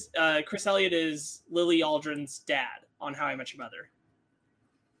is Lily Aldrin's dad on How I Met Your Mother.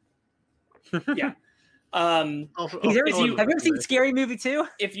 Yeah. Have you ever seen Scary Movie 2?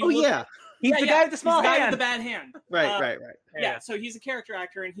 If you he's the guy with the small he's the guy hand. with the bad hand. right. Yeah, so he's a character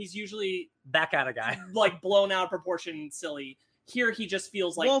actor, and he's usually That kind of guy. like blown out of proportion, silly. Here, he just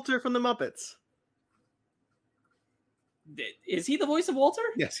feels like Walter from the Muppets. Is he the voice of Walter?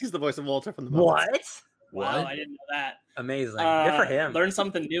 Yes, he's the voice of Walter from the Muppets. Wow, I didn't know that. Amazing. Good for him. Learn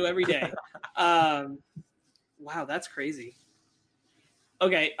something new every day. Wow, that's crazy.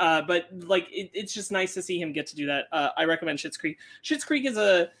 Okay, but like it's just nice to see him get to do that. I recommend Schitt's Creek. Schitt's Creek is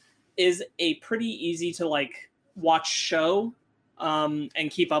a pretty easy to like watch show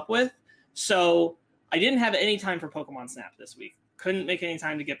and keep up with. So I didn't have any time for Pokemon Snap this week. Couldn't make any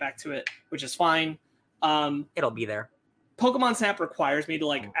time to get back to it, which is fine. It'll be there. Pokemon Snap requires me to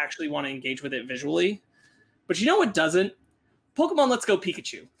like actually want to engage with it visually. But you know what doesn't? Pokemon Let's Go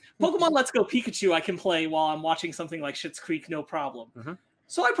Pikachu. Pokemon Let's Go Pikachu I can play while I'm watching something like Schitt's Creek, no problem. Mm-hmm.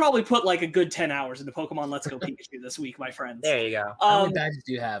 So I probably put like a good 10 hours into Pokemon Let's Go Pikachu this week, my friends. There you go. How many badges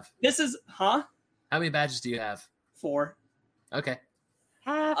do you have? This is, How many badges do you have? 4. Okay.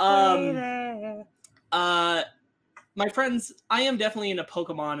 My friends, I am definitely in a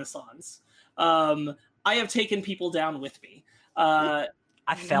Pokemon-assance. I have taken people down with me.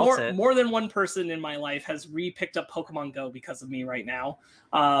 I felt it. More than one person in my life has re-picked up Pokemon Go because of me right now.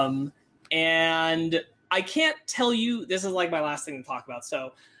 And I can't tell you, this is like my last thing to talk about.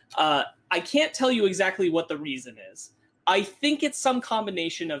 So I can't tell you exactly what the reason is. I think it's some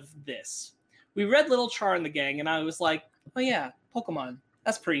combination of this. We read Little Char and the Gang, and I was like, oh yeah, Pokemon.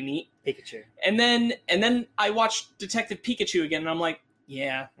 That's pretty neat. Pikachu. And then I watched Detective Pikachu again, and I'm like,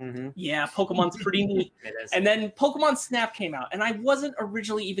 yeah, Pokemon's pretty neat. It is. And then Pokemon Snap came out, and I wasn't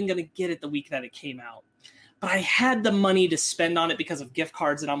originally even going to get it the week that it came out. But I had the money to spend on it because of gift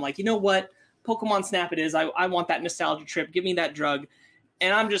cards, and I'm like, you know what? Pokemon Snap it is. I want that nostalgia trip. Give me that drug.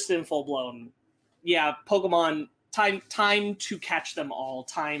 and I'm just in full blown, yeah, Pokemon. Time to catch them all.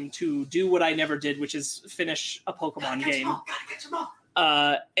 Time to do what I never did, which is finish a Pokemon game. Gotta catch them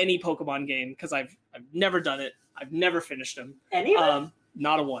all. Any Pokemon game, because I've never done it. I've never finished them. Any of them?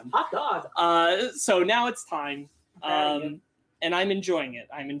 Not a one. Hot dog. So now it's time. Very And I'm enjoying it.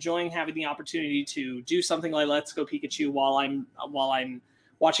 I'm enjoying having the opportunity to do something like Let's Go Pikachu while I'm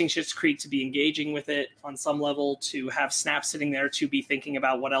watching Schitt's Creek, to be engaging with it on some level, to have Snap sitting there, to be thinking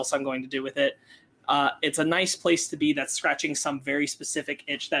about what else I'm going to do with it. It's a nice place to be that's scratching some very specific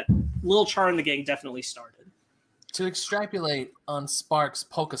itch that Lil Char and the gang definitely started. To extrapolate on Spark's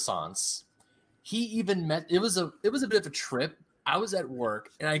Pokesance, he even met. It was a bit of a trip. I was at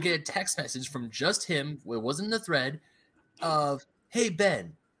work and I get a text message from just him. It wasn't in the thread of, "Hey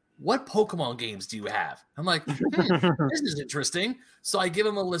Ben, what Pokemon games do you have?" I'm like, this is interesting. So I give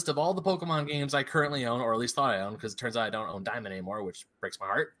him a list of all the Pokemon games I currently own, or at least thought I own, because it turns out I don't own Diamond anymore, which breaks my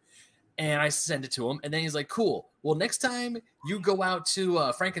heart. And I send it to him, and then he's like, "Cool. Well, next time you go out to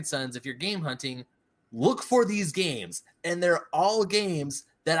Frankensons, if you're game hunting, look for these games." And they're all games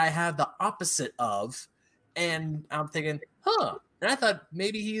that I have the opposite of. And I'm thinking, huh. And I thought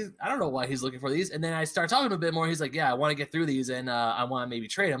maybe I don't know why he's looking for these. And then I start talking a bit more. He's like, "Yeah, I want to get through these, and I want to maybe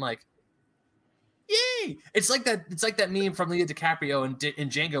trade." I'm like, yay. It's like that meme from Leo DiCaprio in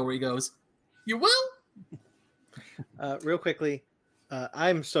Django where he goes, "You will?" Real quickly,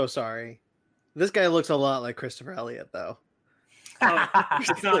 I'm so sorry. This guy looks a lot like Christopher Elliott, though.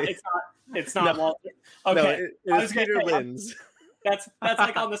 It's not. No. Okay, No, it is Peter Linz. That's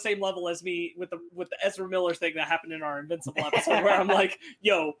like on the same level as me with the Ezra Miller thing that happened in our Invincible episode, where I'm like,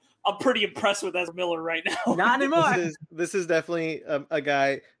 "Yo, I'm pretty impressed with Ezra Miller right now." Not anymore. This is definitely a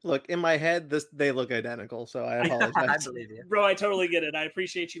guy. Look, in my head, they look identical, so I apologize. I believe you. Bro, I totally get it. I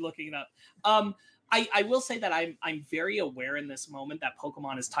appreciate you looking it up. I will say that I'm very aware in this moment that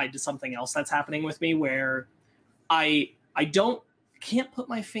Pokemon is tied to something else that's happening with me, where I can't put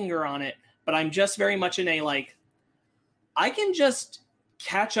my finger on it, but I'm just very much in a like, I can just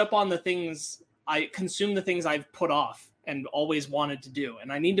catch up on the things consume the things I've put off and always wanted to do,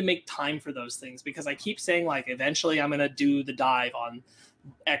 and I need to make time for those things, because I keep saying like eventually I'm gonna do the dive on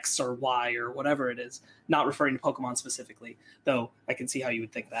X or Y or whatever it is, not referring to Pokemon specifically, though I can see how you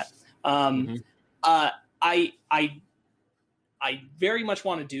would think that. I very much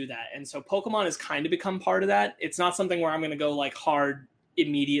want to do that, and so Pokemon has kind of become part of that. It's not something where I'm going to go like hard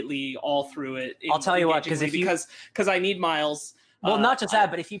immediately all through it. I'll tell you what, because I need Miles. Well, not just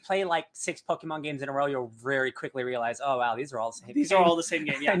that, but if you play like 6 Pokemon games in a row, you'll very quickly realize, oh wow, these are all the same. These are all the same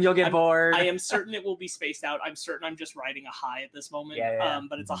game, yeah. And you'll get bored. I am certain it will be spaced out. I'm certain I'm just riding a high at this moment. Yeah.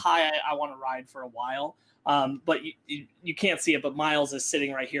 But it's a high I want to ride for a while. But you can't see it, but Miles is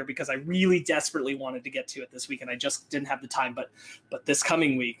sitting right here because I really desperately wanted to get to it this week, and I just didn't have the time. But this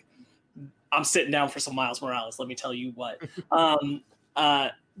coming week, I'm sitting down for some Miles Morales. Let me tell you what.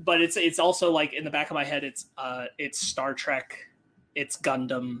 But it's also like in the back of my head, it's Star Trek, it's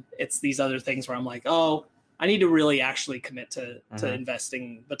Gundam, it's these other things where I'm like, oh, I need to really actually commit to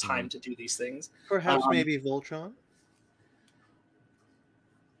investing the time to do these things. Perhaps maybe Voltron.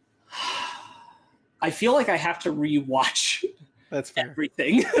 I feel like I have to rewatch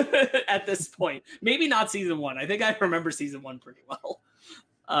everything at this point. Maybe not season 1. I think I remember season 1 pretty well.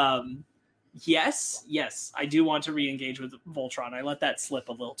 Yes, I do want to re-engage with Voltron. I let that slip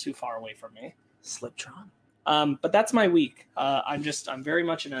a little too far away from me. Sliptron. But that's my week. I'm very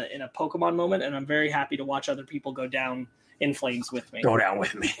much in a Pokemon moment, and I'm very happy to watch other people go down in flames with me. Go down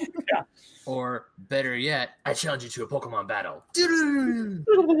with me. Yeah. Or better yet, I challenge you to a Pokemon battle.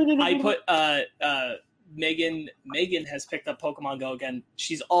 I put Megan has picked up Pokemon Go again.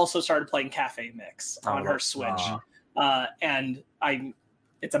 She's also started playing Cafe Mix on her Switch. And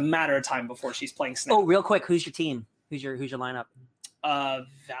it's a matter of time before she's playing Snap. Oh, real quick, who's your team? Who's your lineup?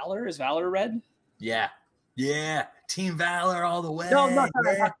 Valor, is Valor red? Yeah. Team Valor all the way. No,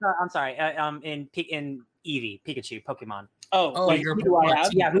 I'm sorry. In Eevee, Pikachu, Pokemon. Oh, you're who do I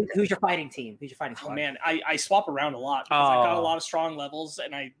have? Yeah, who's your fighting team? Who's your fighting squad? Oh man, I swap around a lot because I got a lot of strong levels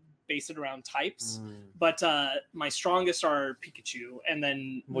and I base it around types. But my strongest are Pikachu, and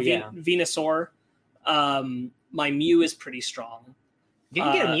then Venusaur. My Mew is pretty strong. Did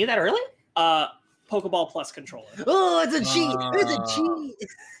you get a Mew that early? Pokeball Plus controller. Oh, it's a cheat! It's a cheat.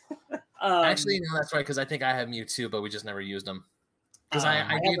 Actually, no, that's right, because I think I have Mew too, but we just never used them. Because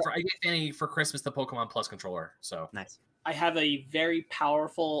I gave Fanny for Christmas the Pokemon Plus controller. So nice. I have a very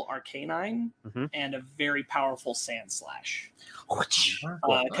powerful Arcanine and a very powerful Sandslash.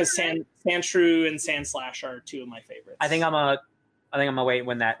 Because Sandshrew and Sandslash are two of my favorites. I think I'm a I think I'm gonna wait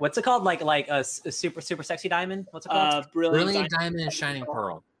when that. What's it called? Like a super sexy diamond. What's it called? Brilliant Diamond and Shining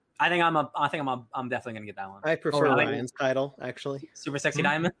Pearl. I think I'm definitely gonna get that one. I prefer I Ryan's title actually. Super sexy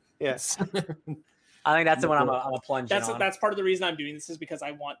diamond. Yes. I think that's the one I'm a plunge. That's part of the reason I'm doing this is because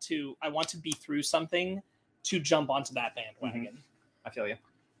I want to be through something to jump onto that bandwagon. I feel you.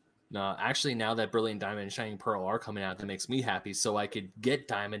 No, actually, now that Brilliant Diamond and Shining Pearl are coming out, that makes me happy. So I could get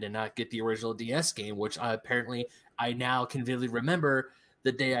Diamond and not get the original DS game, which I now can vividly remember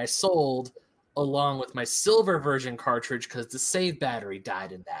the day I sold, along with my silver version cartridge, because the save battery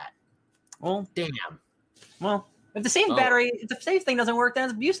died in that. Well, damn. Well, if the save thing doesn't work, then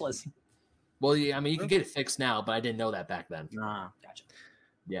it's useless. Well, yeah, I mean, you can get it fixed now, but I didn't know that back then. Gotcha.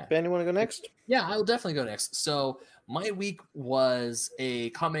 Yeah. Ben, you want to go next? Yeah, I will definitely go next. So my week was a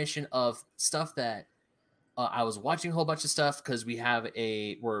combination of stuff that I was watching a whole bunch of stuff because we have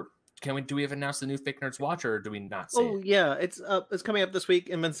do we have announced the new Fake Nerds Watch, or do we not say it? Yeah, it's coming up this week.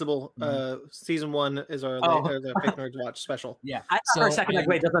 Invincible season 1 is the Fake Nerds Watch special. Yeah, I thought for a second,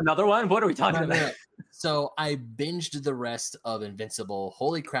 wait, there's another one? What are we talking about? So I binged the rest of Invincible.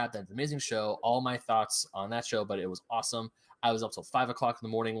 Holy crap, that's an amazing show. All my thoughts on that show, but it was awesome. I was up till 5 o'clock in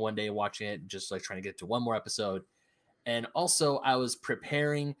the morning one day watching it, just like trying to get to one more episode. And also I was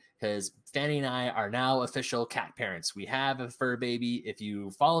preparing because Fanny and I are now official cat parents. We have a fur baby. If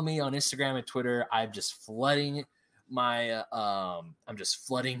you follow me on Instagram and Twitter, I'm just flooding my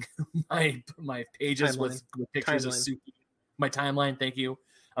my pages with pictures of Suki. My timeline, thank you.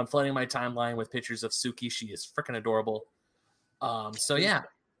 I'm flooding my timeline with pictures of Suki. She is freaking adorable. So yeah.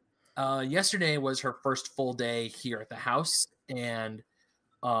 Yesterday was her first full day here at the house, and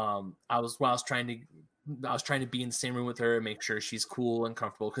I was trying to be in the same room with her and make sure she's cool and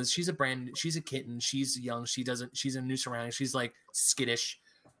comfortable because she's a kitten, she's young, she's in new surroundings, she's like skittish.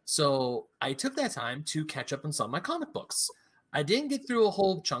 So I took that time to catch up on some of my comic books. I didn't get through a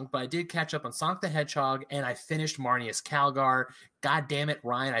whole chunk, but I did catch up on Sonic the Hedgehog, and I finished Marnius Calgar. God damn it,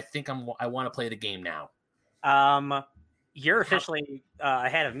 Ryan! I think I want to play the game now. You're officially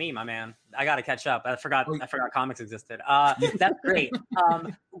ahead of me, my man. I got to catch up. I forgot comics existed. That's great.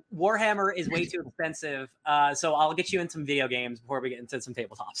 Warhammer is way too expensive, so I'll get you in some video games before we get into some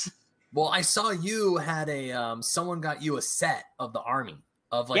tabletops. Well, I saw you had someone got you a set of the army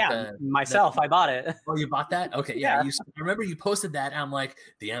of like myself. I bought it. Oh, you bought that? Okay, yeah. I remember you posted that, and I'm like,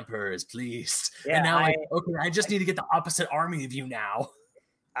 the Emperor is pleased. Yeah, and now I just need to get the opposite army of you now.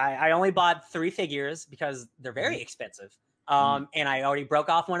 I only bought 3 figures because they're very expensive. And I already broke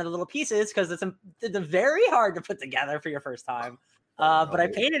off one of the little pieces because it's very hard to put together for your first time. But I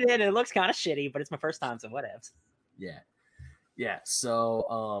painted it and it looks kind of shitty, but it's my first time, so whatevs. Yeah. Yeah.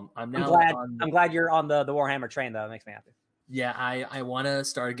 So I'm glad you're on the Warhammer train though. It makes me happy. Yeah, I want to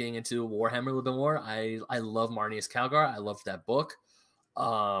start getting into Warhammer a little bit more. I love Marnius Calgar. I love that book.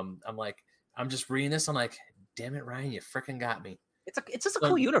 I'm just reading this. I'm like, damn it, Ryan, you freaking got me. It's just a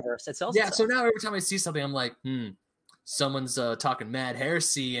cool universe. So now every time I see something, I'm like, someone's talking mad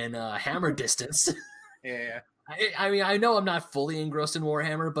heresy and hammer distance. Yeah. I mean, I know I'm not fully engrossed in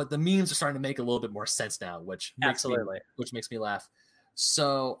Warhammer, but the memes are starting to make a little bit more sense now, which makes me laugh.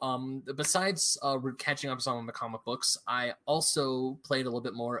 So, besides catching up on some of my comic books, I also played a little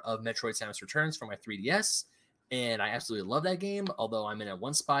bit more of Metroid: Samus Returns for my 3DS. And I absolutely love that game, although I'm in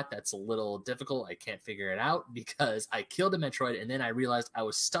one spot that's a little difficult. I can't figure it out because I killed a Metroid, and then I realized I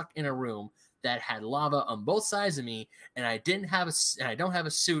was stuck in a room that had lava on both sides of me, and I don't have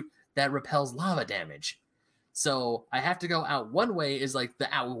a suit that repels lava damage. So I have to go out one way is like the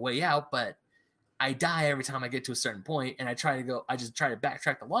way out, but I die every time I get to a certain point, and I just try to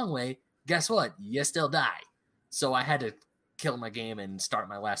backtrack the long way. Guess what? You still die. So I had to kill my game and start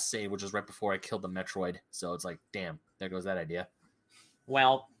my last save, which was right before I killed the Metroid. So it's like, damn, there goes that idea.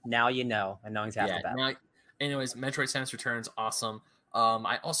 Well, now you know, and knowing's half the battle. Anyways, Metroid: Samus Returns, awesome.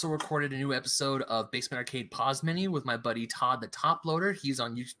 I also recorded a new episode of Basement Arcade Pause Menu with my buddy Todd the Top Loader. He's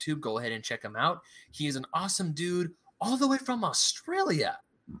on YouTube. Go ahead and check him out. He is an awesome dude all the way from Australia.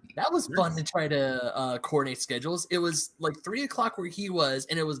 That was fun to try to coordinate schedules. It was like 3 o'clock where he was,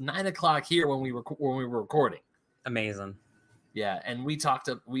 and it was 9 o'clock here when we were recording. Amazing. Yeah, and we talked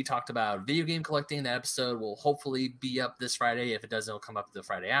about video game collecting. That episode will hopefully be up this Friday. If it doesn't, it'll come up the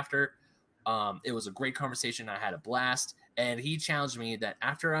Friday after. It was a great conversation. I had a blast. And he challenged me that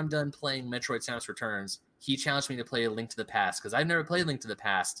after I'm done playing Metroid: Samus Returns, he challenged me to play A Link to the Past, because I've never played Link to the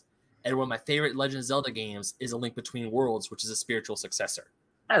Past. And one of my favorite Legend of Zelda games is A Link Between Worlds, which is a spiritual successor.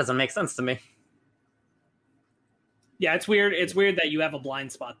 That doesn't make sense to me. Yeah, it's weird. It's weird that you have a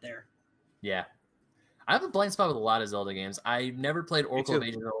blind spot there. Yeah. I have a blind spot with a lot of Zelda games. I never played Oracle of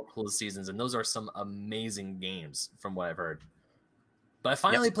Ages or Oracle of Seasons, and those are some amazing games from what I've heard. But I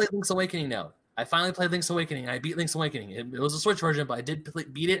finally played Link's Awakening now. I finally played Link's Awakening. I beat Link's Awakening. It was a Switch version, but I did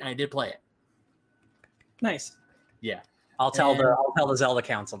beat it and I did play it. Nice. Yeah. I'll tell the Zelda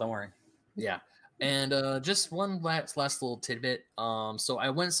Council. Don't worry. Yeah. And just one last little tidbit. So I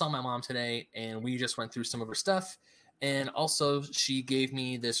went and saw my mom today, and we just went through some of her stuff. And also, she gave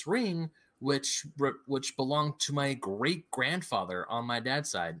me this ring, which belonged to my great-grandfather on my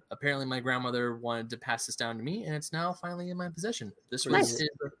dad's side. Apparently, my grandmother wanted to pass this down to me, and it's now finally in my possession. This was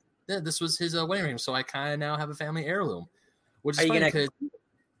his wedding ring, so I kind of now have a family heirloom. Which is funny because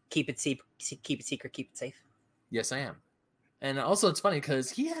keep it secret, keep it safe. Yes, I am. And also, it's funny because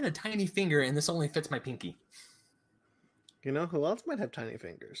he had a tiny finger, and this only fits my pinky. You know who else might have tiny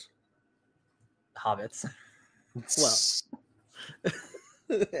fingers? Hobbits. Well,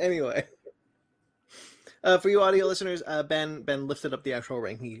 anyway, for you audio listeners, Ben lifted up the actual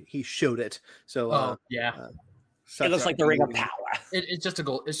ring. He showed it. So yeah, it looks like the ring of power. It's just a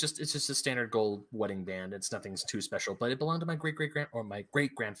gold. It's just a standard gold wedding band. It's nothing too special. But it belonged to my great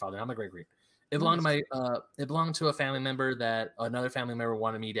grandfather, not my great. It belonged to it belonged to a family member that another family member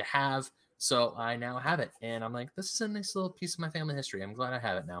wanted me to have. So I now have it, and I'm like, this is a nice little piece of my family history. I'm glad I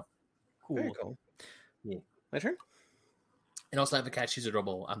have it now. Cool. Very cool. Yeah. My turn. And also, I have a cat. She's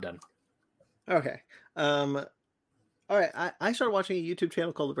adorable. I'm done. Okay. All right. I started watching a YouTube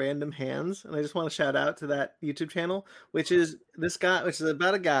channel called Random Hands, and I just want to shout out to that YouTube channel, which is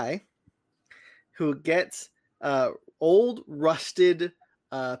about a guy who gets old rusted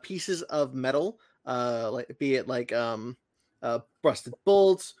pieces of metal, be it rusted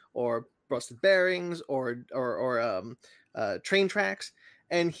bolts or rusted bearings or train tracks,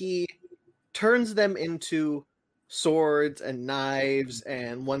 and he turns them into swords and knives,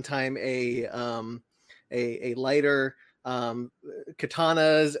 and one time a lighter,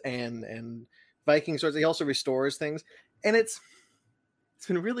 katanas and Viking swords. He also restores things, and it's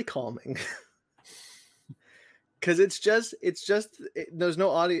been really calming. Because there's no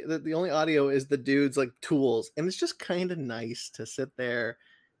audio. The only audio is the dude's like tools, and it's just kind of nice to sit there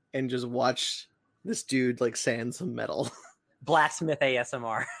and just watch this dude like sand some metal. Blacksmith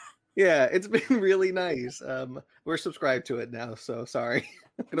ASMR. Yeah, it's been really nice. We're subscribed to it now, so sorry.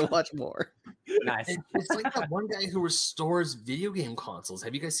 I'm gonna watch more. Nice. It's like that one guy who restores video game consoles.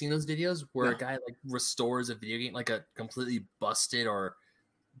 Have you guys seen those videos where a guy like restores a video game, like a completely busted or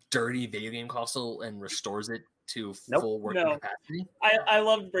dirty video game console, and restores it to full working capacity? I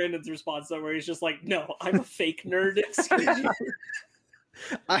loved Brandon's response though, where he's just like, "No, I'm a fake nerd." Excuse you.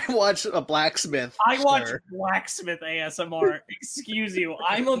 I watch a blacksmith. I watch blacksmith ASMR. Excuse you,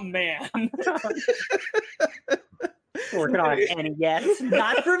 I'm a man. Working on it, and yes,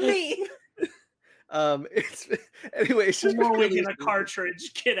 not for me. It's just more really a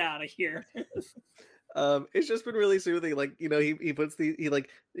cartridge. Get out of here. It's just been really soothing. Like, you know, he puts he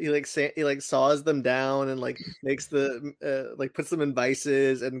saws them down and like makes the like puts them in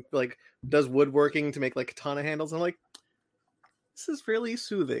vices and like does woodworking to make like katana handles. I'm like, this is really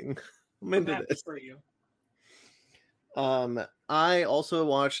soothing. I'm into this. For you. I also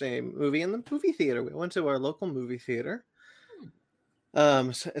watched a movie in the movie theater. We went to our local movie theater.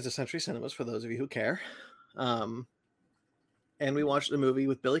 It's a Century Cinemas for those of you who care. And we watched a movie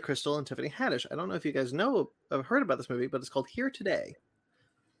with Billy Crystal and Tiffany Haddish. I don't know if you guys have heard about this movie, but it's called Here Today.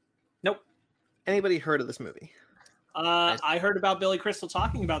 Nope. Anybody heard of this movie? I heard about Billy Crystal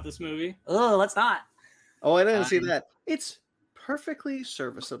talking about this movie. Oh, let's not. Oh, I didn't see that. It's perfectly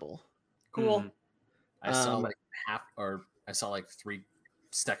serviceable. Cool. I saw I saw like 3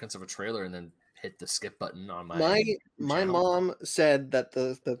 seconds of a trailer and then hit the skip button on my mom said that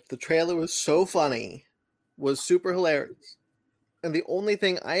the trailer was so funny, was super hilarious. And the only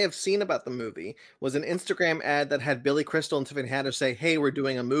thing I have seen about the movie was an Instagram ad that had Billy Crystal and Tiffany Haddish say, "Hey, we're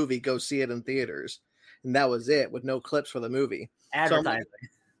doing a movie. Go see it in theaters." And that was it, with no clips for the movie. Advertising. So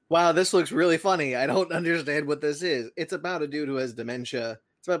wow, this looks really funny. I don't understand what this is. It's about a dude who has dementia.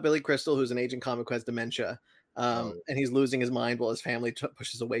 It's about Billy Crystal, who's an aging comic who has dementia. And he's losing his mind while his family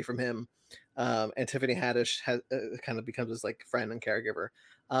pushes away from him. And Tiffany Haddish kind of becomes his like friend and caregiver.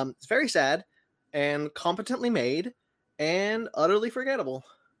 It's very sad and competently made and utterly forgettable.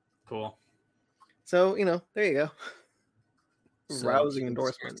 Cool. So, you know, there you go. So, rousing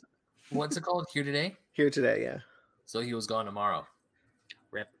endorsement. What's it called? Here Today? Here Today, yeah. So he was gone tomorrow.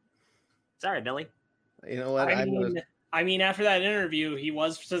 Rip. Sorry, Billy. You know what? I mean, after that interview, he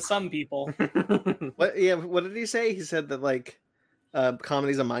was to some people. What did he say? He said that like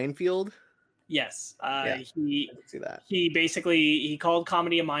comedy's a minefield. Yes. I can see that. He called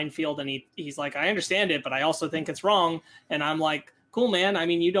comedy a minefield, and he's like, I understand it, but I also think it's wrong. And I'm like, cool, man. I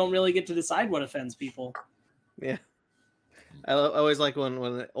mean, you don't really get to decide what offends people. Yeah. I always like when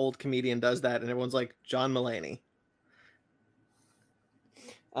an old comedian does that and everyone's like, John Mulaney.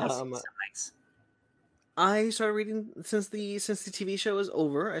 That's so nice. I started reading since the TV show is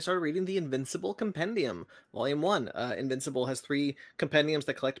over. I started reading the Invincible Compendium, Volume 1. Invincible has 3 compendiums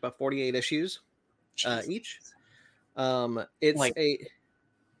that collect about 48 issues each. It's like a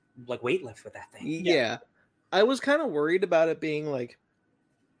weightlift with that thing. Yeah. I was kind of worried about it being like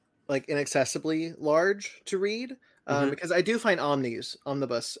inaccessibly large to read because I do find omnibus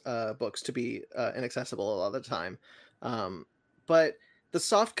books to be inaccessible a lot of the time. But the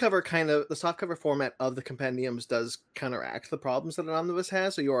softcover format of the compendiums does counteract the problems that an omnibus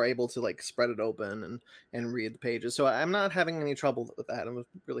has, so you are able to like spread it open and read the pages. So I'm not having any trouble with that. I'm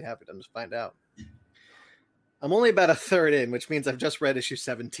really happy to just find out. I'm only about a third in, which means I've just read issue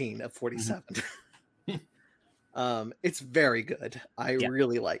 17 of 47. It's very good. I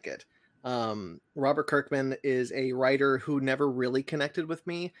really like it. Robert Kirkman is a writer who never really connected with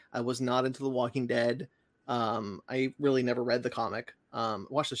me. I was not into The Walking Dead. I really never read the comic.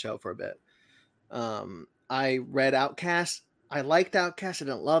 Watched the show for a bit. I read Outcast. I liked Outcast. I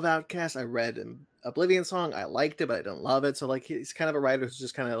didn't love Outcast. I read Oblivion Song. I liked it, but I didn't love it. So like he's kind of a writer who's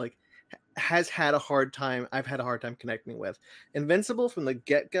just kind of like has had a hard time. I've had a hard time connecting with Invincible from the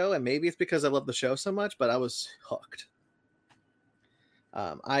get-go, and maybe it's because I love the show so much, but I was hooked.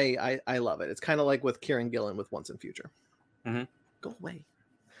 I love it. It's kind of like with Kieran Gillen with Once and Future. Go away.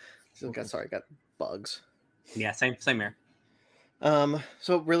 Sorry, got bugs. Yeah, same here.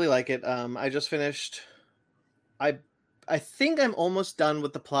 So really like it. I just finished. I think I'm almost done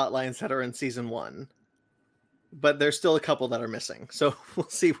with the plot lines that are in season 1, but there's still a couple that are missing. So we'll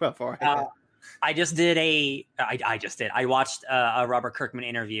see how far I get. I watched a Robert Kirkman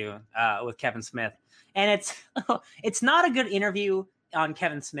interview with Kevin Smith, and it's not a good interview on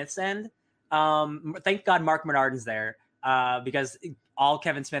Kevin Smith's end. Thank God Mark Menardin's there because all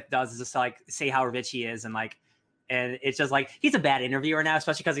Kevin Smith does is just like say how rich he is and it's just like he's a bad interviewer now,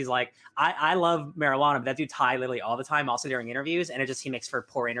 especially because he's like I love marijuana, but that dude's high literally all the time, also during interviews, and he makes for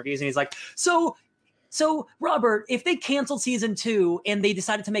poor interviews. And he's like, so Robert, if they canceled season 2 and they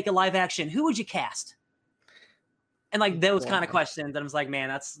decided to make a live action, who would you cast? And like those kind of questions, and I was like, man,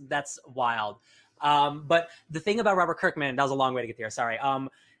 that's wild. But the thing about Robert Kirkman, that was a long way to get there. Sorry.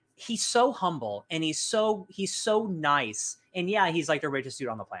 He's so humble and he's so nice. And yeah, he's like the richest dude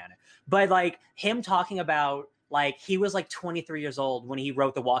on the planet. But like him talking about like he was like 23 years old when he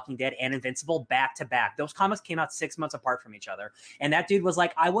wrote The Walking Dead and Invincible back to back. Those comics came out 6 months apart from each other. And that dude was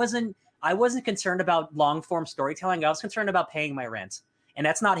like, I wasn't concerned about long form storytelling. I was concerned about paying my rent. And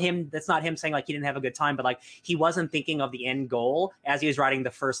that's not him saying like he didn't have a good time, but like he wasn't thinking of the end goal as he was writing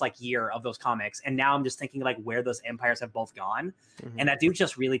the first like year of those comics. And now I'm just thinking like where those empires have both gone. And that dude's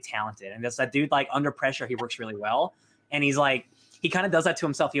just really talented. And that dude, like under pressure, he works really well. And he's like, he kind of does that to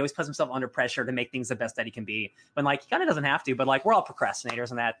himself. He always puts himself under pressure to make things the best that he can be. But like he kind of doesn't have to, but like we're all procrastinators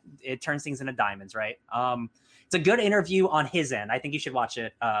and that it turns things into diamonds, right? It's a good interview on his end. I think you should watch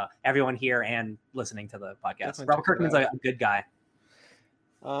it, everyone here and listening to the podcast. Definitely Robert Kirkman's a good guy.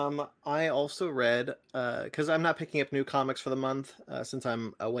 I also read because I'm not picking up new comics for the month since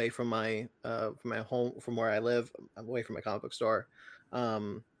I'm away from my home, from where I live. I'm away from my comic book store,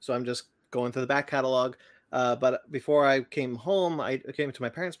 so I'm just going through the back catalog. But before I came home, I came to my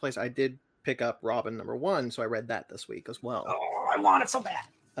parents' place. I did pick up Robin #1, so I read that this week as well. Oh, I want it so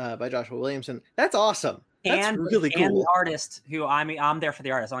bad. By Joshua Williamson. That's awesome. That's really cool. And the artist who I'm there for the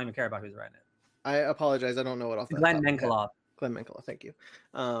artist. I don't even care about who's writing it. I apologize. I don't know what off. Glenn Menkeloff. Glenn Menkeloff, thank you.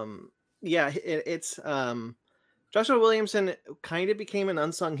 It's Joshua Williamson kind of became an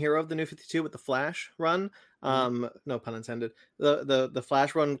unsung hero of the New 52 with the Flash run. No pun intended. The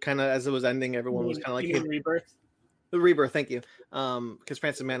Flash run kind of as it was ending, everyone was kind of like hey, Rebirth. The Rebirth, thank you. Because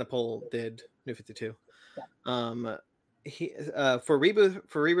Francis Manapul did New 52. He for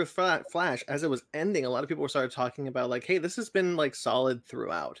Rebirth Flash, as it was ending, a lot of people started talking about like, hey, this has been like solid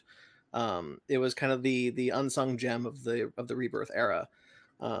throughout. It was kind of the unsung gem of the Rebirth era.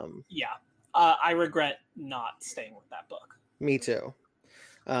 I regret not staying with that book. Me too.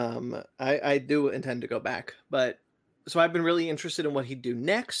 I do intend to go back, but so I've been really interested in what he'd do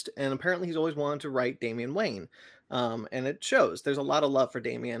next, and apparently he's always wanted to write Damian Wayne, and it shows. There's a lot of love for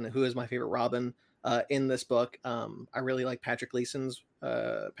Damian, who is my favorite Robin in this book. I really like Patrick Gleason's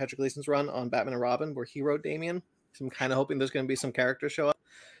run on Batman and Robin, where he wrote Damian. So I'm kind of hoping there's going to be some characters show up,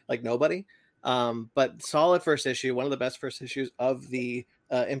 like nobody. But solid first issue, one of the best first issues of the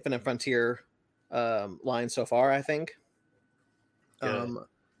Infinite Frontier line so far, I think.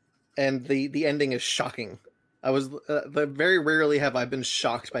 And the ending is shocking. I was very rarely have I been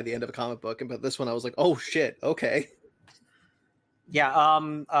shocked by the end of a comic book, but this one I was like, oh shit, okay. Yeah,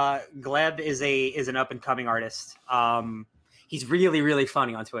 Gleb is an up and coming artist. He's really, really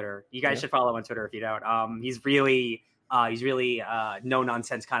funny on Twitter. You guys should follow him on Twitter if you don't. He's really no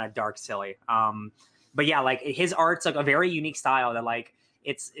nonsense, kind of dark, silly. But yeah, like his art's like a very unique style that like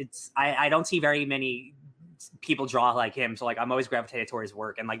I don't see very many people draw like him. So like I'm always gravitated toward his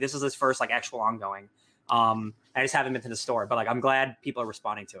work, and like this is his first like actual ongoing. I just haven't been to the store, but like I'm glad people are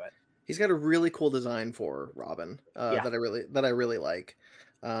responding to it. He's got a really cool design for Robin that I really like.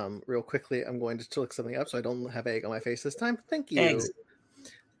 Real quickly, I'm going to look something up so I don't have egg on my face this time. Thank you. Eggs.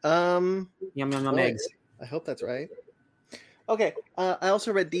 Yum yum yum eggs. I hope that's right. Okay. I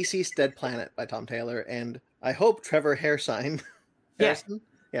also read DC's Dead Planet by Tom Taylor, and I hope Trevor Hairsine. Harrison?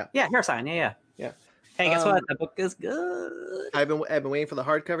 Yeah, Hairsine. Yeah. Hey, guess what? The book is good. I've been waiting for the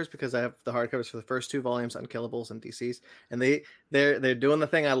hardcovers because I have the hardcovers for the first 2 volumes, Unkillables and DC's, and they're doing the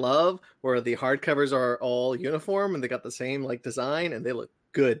thing I love, where the hardcovers are all uniform and they got the same like design and they look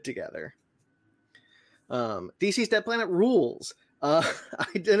good together. DC's Dead Planet rules. I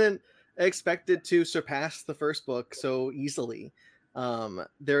didn't expect it to surpass the first book so easily.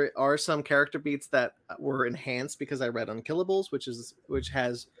 There are some character beats that were enhanced because I read Unkillables, which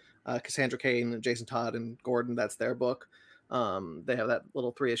has Cassandra Cain and Jason Todd and Gordon. That's their book. They have that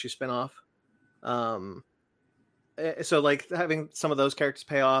little 3-issue spinoff. So like having some of those characters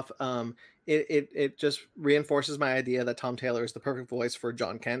pay off, it just reinforces my idea that Tom Taylor is the perfect voice for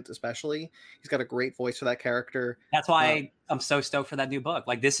John Kent, especially. He's got a great voice for that character. That's why I'm so stoked for that new book.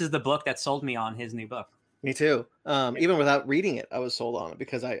 Like this is the book that sold me on his new book. Me too. Even without reading it, I was sold on it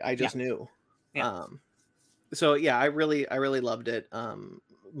because I just knew. Yeah. So yeah, I really loved it.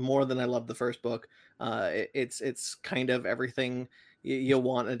 More than I loved the first book. It's kind of everything you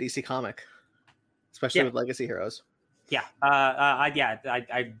want in a DC comic, especially with legacy heroes. Yeah.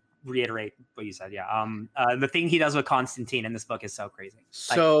 I reiterate what you said. Yeah. The thing he does with Constantine in this book is so crazy.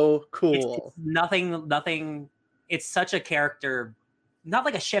 So cool. It's nothing. It's such a character, not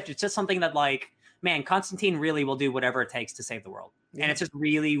like a shift. It's just something that like, man, Constantine really will do whatever it takes to save the world. Yeah. And it's just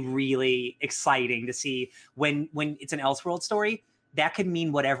really, really exciting to see when it's an Elseworld story, that could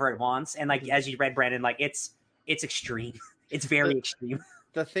mean whatever it wants. And like, as you read, Brandon, like it's extreme. It's very extreme.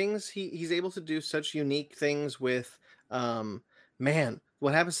 The things he's able to do such unique things with, man,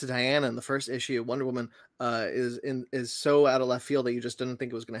 what happens to Diana in the first issue of Wonder Woman is so out of left field that you just didn't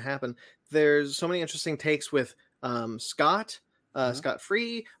think it was going to happen. There's so many interesting takes with Scott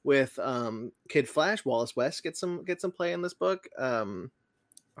Free, with Kid Flash. Wallace West gets some play in this book.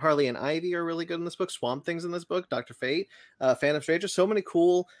 Harley and Ivy are really good in this book. Swamp Thing's in this book. Dr. Fate, Phantom Stranger. So many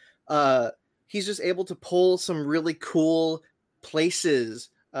cool. He's just able to pull some really cool places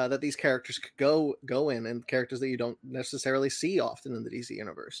that these characters could go in, and characters that you don't necessarily see often in the DC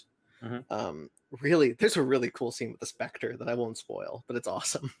universe. Really, there's a really cool scene with the Spectre that I won't spoil, but it's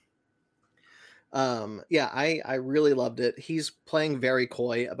awesome. I really loved it. He's playing very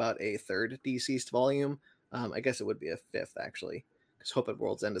coy about a 3rd DCeased volume. I guess it would be a 5th actually, because Hope at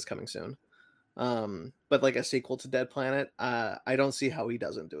World's End is coming soon. But like a sequel to Dead Planet, I don't see how he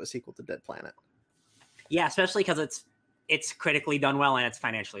doesn't do a sequel to Dead Planet. Yeah, especially because it's critically done well and it's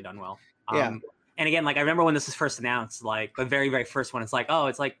financially done well. Yeah. And again, like I remember when this was first announced, like the very, very first one, it's like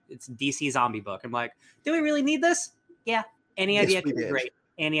it's DC zombie book. I'm like, do we really need this? Yeah. Any idea can be great.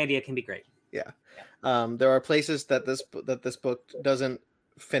 Any idea can be great. Yeah. There are places that this book doesn't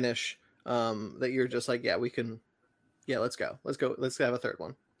finish, that you're just like, yeah, we can, yeah, let's go. Let's have a 3rd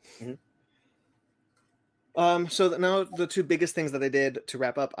one. So now the 2 biggest things that I did to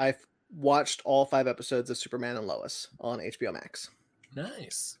wrap up, I've watched all 5 episodes of Superman and Lois on HBO Max.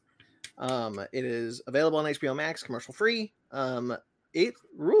 Nice. It is available on HBO Max, commercial free. It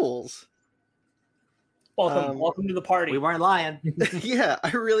rules. Welcome to the party. We weren't lying. Yeah,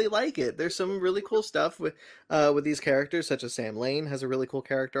 I really like it. There's some really cool stuff with these characters, such as Sam Lane has a really cool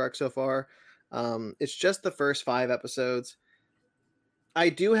character arc so far. It's just the first 5 episodes. I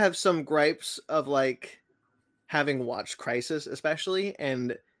do have some gripes of like having watched Crisis, especially,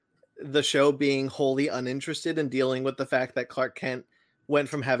 and the show being wholly uninterested in dealing with the fact that Clark Kent went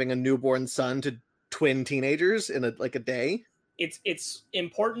from having a newborn son to twin teenagers in a day. It's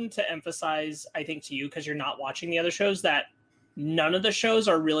important to emphasize, I think, to you, because you're not watching the other shows, that none of the shows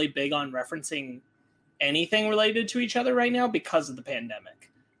are really big on referencing anything related to each other right now because of the pandemic.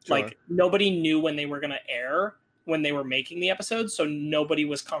 Sure. Like nobody knew when they were going to air when they were making the episodes, so nobody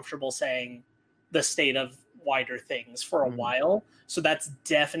was comfortable saying the state of wider things for a while. So that's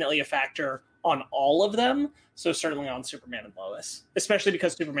definitely a factor on all of them. So certainly on Superman and Lois, especially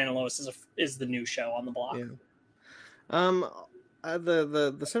because Superman and Lois is the new show on the block. Yeah.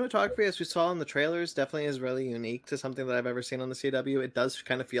 The cinematography, as we saw in the trailers, definitely is really unique to something that I've ever seen on the CW. It does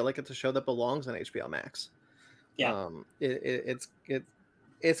kind of feel like it's a show that belongs on HBO Max. Yeah.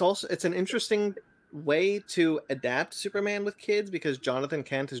 It's also an interesting way to adapt Superman with kids, because Jonathan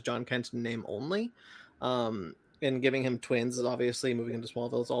Kent is John Kent's name only, and giving him twins is obviously, moving into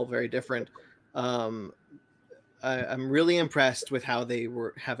Smallville, is all very different. I'm really impressed with how they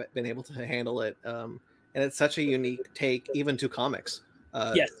have been able to handle it, and it's such a unique take, even to comics.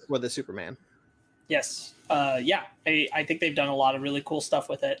 Yes. For the Superman. Yes. Yeah. I think they've done a lot of really cool stuff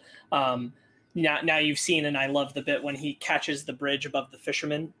with it. Now you've seen, and I love the bit when he catches the bridge above the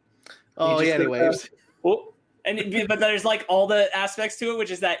fisherman. Oh yeah, anyways. But there's like all the aspects to it, which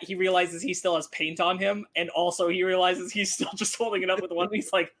is that he realizes he still has paint on him, and also he realizes he's still just holding it up with one.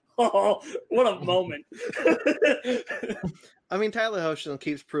 He's like, oh, what a moment. I mean, Tyler Hoechlin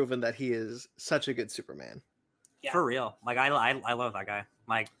keeps proving that he is such a good Superman. Yeah. For real. Like, I love that guy.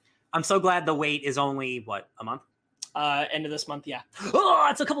 Like, I'm so glad the wait is only, what, a month? End of this month, yeah. Oh,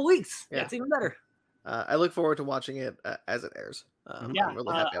 it's a couple weeks. Yeah. It's even better. I look forward to watching it as it airs. I'm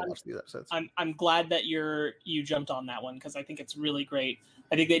really happy I watched these episodes. I'm glad that you jumped on that one, because I think it's really great.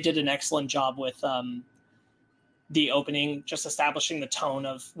 I think they did an excellent job with the opening, just establishing the tone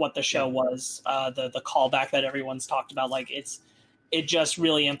of what the show was, the callback that everyone's talked about. Like, it just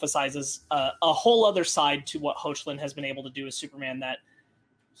really emphasizes a whole other side to what Hoechlin has been able to do as Superman, that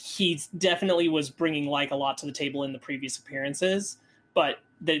he definitely was bringing like a lot to the table in the previous appearances, but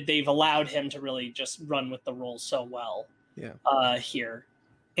they've allowed him to really just run with the role so well. Yeah. Here.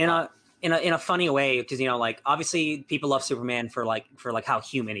 In a funny way, because, you know, like, obviously people love Superman for how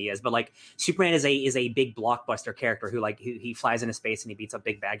human he is, but like, Superman is a big blockbuster character who he flies into space and he beats up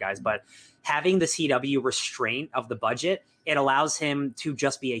big bad guys. But having the CW restraint of the budget, it allows him to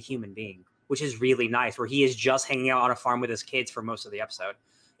just be a human being, which is really nice, where he is just hanging out on a farm with his kids for most of the episode.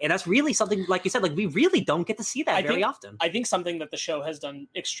 And that's really something, like you said, like, we really don't get to see that very often. I think something that the show has done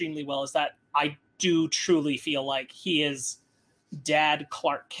extremely well is that I do truly feel like he is Dad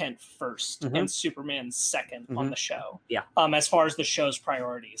Clark Kent first and Superman second on the show. Yeah. As far as the show's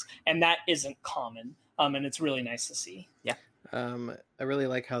priorities, and that isn't common. And it's really nice to see. Yeah. I really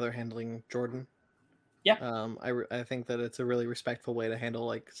like how they're handling Jordan. Yeah. I think that it's a really respectful way to handle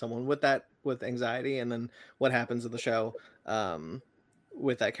like someone with anxiety, and then what happens in the show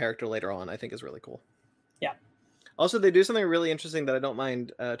with that character later on, I think is really cool. Yeah. Also, they do something really interesting that I don't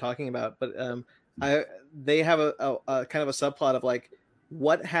mind talking about, but they have a kind of a subplot of like,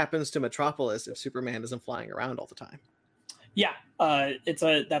 what happens to Metropolis if Superman isn't flying around all the time? Yeah, that's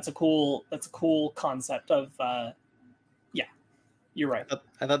a cool concept of yeah, you're right.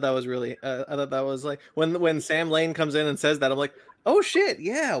 I thought that was really I thought that was like when Sam Lane comes in and says that, I'm like, oh shit,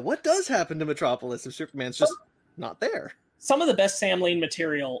 yeah, what does happen to Metropolis if Superman's just not there? Some of the best Sam Lane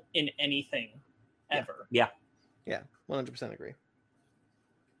material in anything ever. Yeah. 100% agree.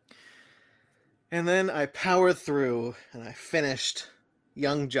 And then I powered through and I finished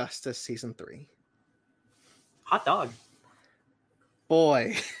Young Justice season 3. Hot dog.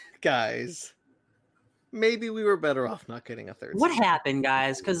 Boy, guys, maybe we were better off not getting a third What season. happened,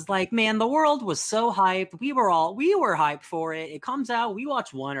 guys? Because, like, man, the world was so hyped. We were hyped for it. It comes out. We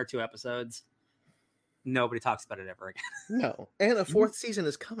watch 1 or 2 episodes. Nobody talks about it ever again. No, and a 4th season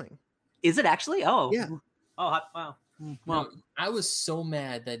is coming. Is it actually? Oh, yeah. Oh, wow. Well, I was so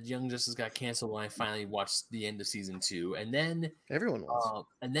mad that Young Justice got canceled when I finally watched the end of season 2, and then everyone was.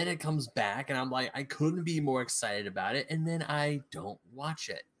 And then it comes back, and I'm like, I couldn't be more excited about it. And then I don't watch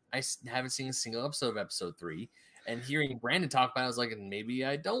it. I haven't seen a single episode of episode 3. And hearing Brandon talk about it, I was like, maybe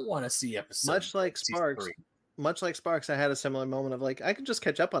I don't want to see episode. Much like Sparks, I had a similar moment of like, I could just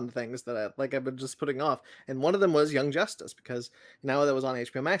catch up on things that I've been just putting off. And one of them was Young Justice, because now that it was on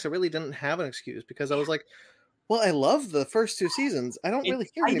HBO Max, I really didn't have an excuse, because I was like, well, I love the first 2 seasons. I don't really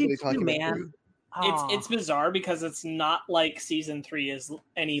hear anybody talking about it. It's bizarre, because it's not like season 3 is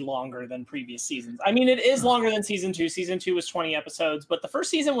any longer than previous seasons. I mean, it is longer than season 2. Season 2 was 20 episodes, but the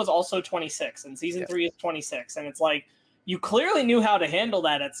first season was also 26, and season 3 is 26. And it's like, you clearly knew how to handle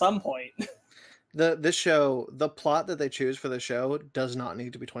that at some point. This show, the plot that they choose for the show does not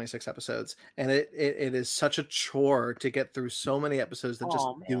need to be 26 episodes. And it is such a chore to get through so many episodes that just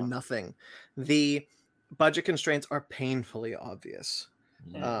do nothing. The budget constraints are painfully obvious.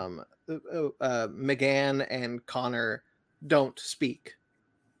 McGann and Connor don't speak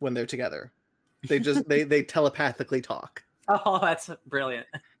when they're together. They just they telepathically talk. Oh, that's brilliant.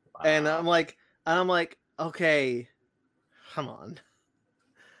 And I'm like, okay, come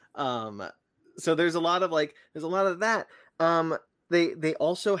on. So there's a lot of that. they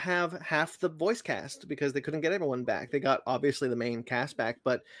also have half the voice cast because they couldn't get everyone back. They got obviously the main cast back,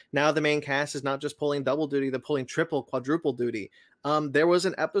 but now the main cast is not just pulling double duty; they're pulling triple, quadruple duty. There was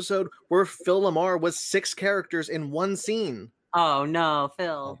an episode where Phil LaMarr was 6 characters in one scene. Oh no,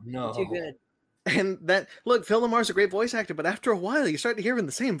 Phil! Oh, no. Too good. And that look, Phil LaMarr's a great voice actor, but after a while, you start to hear him in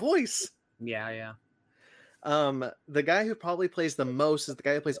the same voice. Yeah. The guy who probably plays the most is the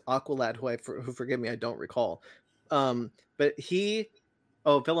guy who plays Aqualad, who forgive me, I don't recall. But Phil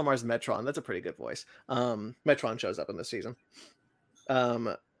LaMarr's Metron. That's a pretty good voice. Metron shows up in this season.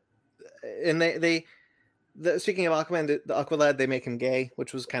 And speaking of Aquaman, the Aqualad, they make him gay,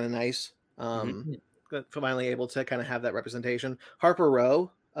 which was kind of nice. Finally able to kind of have that representation. Harper Row,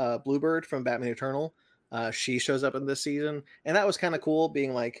 Bluebird from Batman Eternal, she shows up in this season, and that was kind of cool.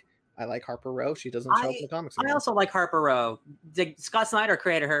 Being like, I like Harper Row. She doesn't show up in the comics anymore. I also like Harper Row. Scott Snyder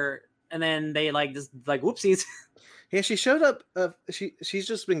created her, and then they just whoopsies. Yeah, she showed up. She's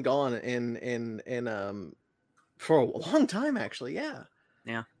just been gone in for a long time, actually. Yeah.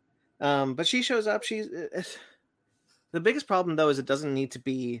 But she shows up. The biggest problem though is it doesn't need to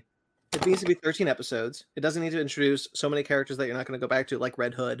be. It needs to be 13 episodes. It doesn't need to introduce so many characters that you're not going to go back to, like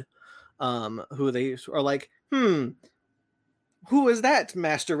Red Hood, who they are like, who is that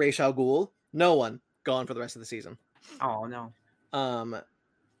Master Ra's al Ghul? No one. Gone for the rest of the season. Oh no.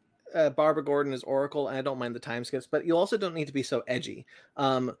 Barbara Gordon is Oracle, and I don't mind the time skips, but you also don't need to be so edgy.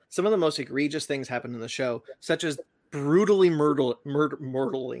 Some of the most egregious things happen in the show, such as brutally murdering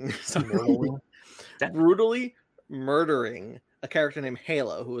a character named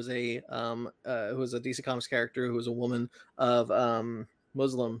Halo, who was a DC Comics character who was a woman of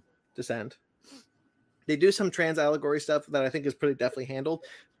Muslim descent. They do some trans allegory stuff that I think is pretty deftly handled,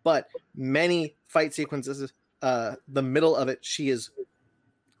 but many fight sequences, the middle of it, she is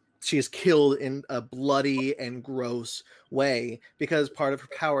killed in a bloody and gross way because part of her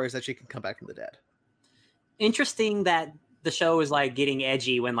power is that she can come back from the dead. Interesting that the show is getting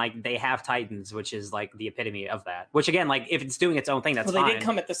edgy when they have Titans, which is the epitome of that. Which again, if it's doing its own thing, that's fine. They did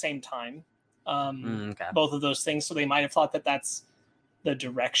come at the same time. Okay. Both of those things, so they might have thought that that's the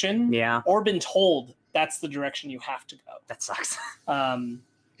direction. Yeah. Or been told that's the direction you have to go. That sucks.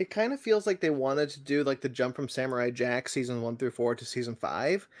 It kind of feels like they wanted to do the jump from Samurai Jack season 1 through 4 to season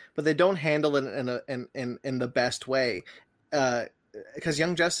 5, but they don't handle it in the best way. Because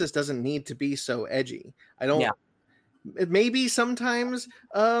Young Justice doesn't need to be so edgy. Maybe sometimes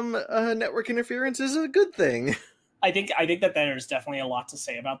network interference is a good thing. I think that there's definitely a lot to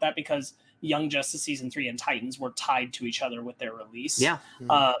say about that because Young Justice season 3 and Titans were tied to each other with their release. Yeah.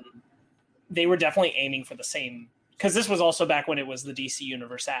 They were definitely aiming for the same, because this was also back when it was the DC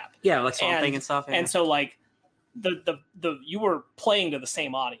Universe app. Yeah, Swamp Thing and stuff. Yeah. And so the you were playing to the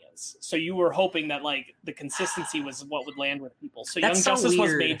same audience, so you were hoping that the consistency was what would land with people. So Young Justice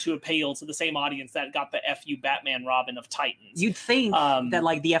was made to appeal to the same audience that got the FU Batman Robin of Titans. You'd think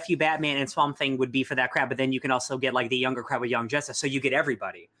that the FU Batman and Swamp Thing would be for that crowd, but then you can also get the younger crowd with Young Justice, so you get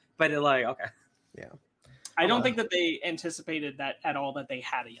everybody. But okay, yeah. I don't think that they anticipated that at all, that they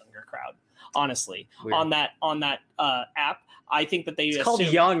had a younger crowd. Honestly, Weird. on that app, I think that it's called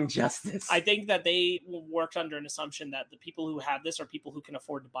Young Justice. I think that they worked under an assumption that the people who have this are people who can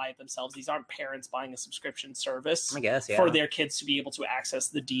afford to buy it themselves. These aren't parents buying a subscription service, I guess, for their kids to be able to access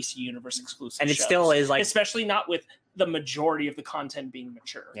the DC Universe exclusive. And it shows. still is especially not with the majority of the content being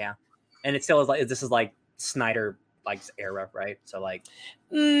mature. Yeah, and it still is this is Snyder era, right? So I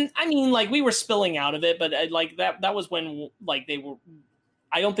mean, we were spilling out of it, but that was when they were.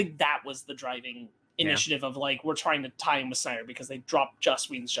 I don't think that was the driving initiative of we're trying to tie in with Snyder, because they dropped Joss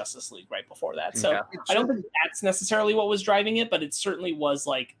Whedon's Justice League right before that. So I don't think that's necessarily what was driving it, but it certainly was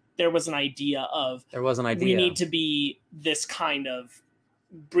there was an idea of we need to be this kind of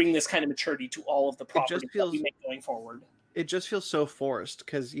bring this kind of maturity to all of the properties that we make going forward. It just feels so forced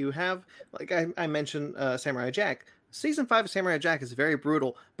because you have I mentioned Samurai Jack. Season 5 of Samurai Jack is very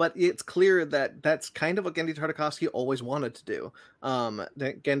brutal, but it's clear that that's kind of what Genndy Tartakovsky always wanted to do.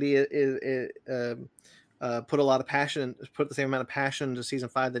 That Genndy put a lot of passion, put the same amount of passion to season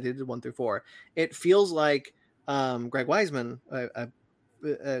 5 that he did 1 through 4. It feels like Greg Weisman, I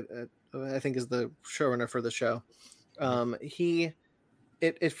think, is the showrunner for the show.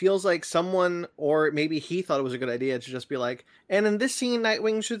 It feels like someone, or maybe he thought it was a good idea to just be and in this scene,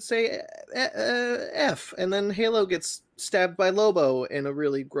 Nightwing should say F, and then Halo gets stabbed by Lobo in a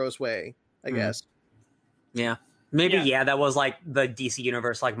really gross way, I guess. Yeah. Maybe, that was the DC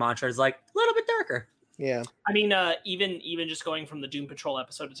Universe mantra is a little bit darker. Yeah. I mean, even just going from the Doom Patrol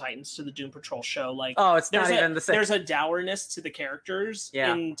episode of Titans to the Doom Patrol show, like, Oh, it's not even the same. There's a dourness to the characters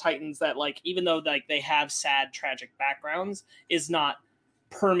in Titans that, like, even though like they have sad, tragic backgrounds, is not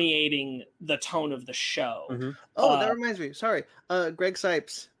permeating the tone of the show. Mhm. Oh, that reminds me. Sorry, Greg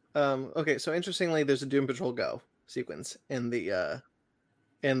Sipes. Okay, so interestingly, there's a Doom Patrol Go sequence in the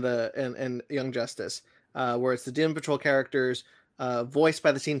in Young Justice, where it's the Doom Patrol characters, voiced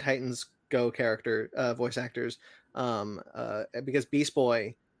by the Teen Titans Go character voice actors, because Beast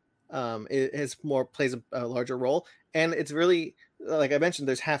Boy plays a larger role, and it's really, like I mentioned,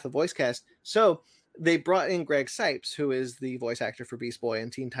 there's half the voice cast, so they brought in Greg Sipes, who is the voice actor for Beast Boy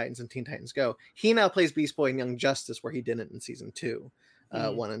and Teen Titans Go. He now plays Beast Boy in Young Justice, where he didn't in season 2,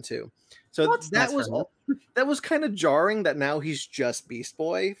 1 and 2. So that was kind of jarring that now he's just Beast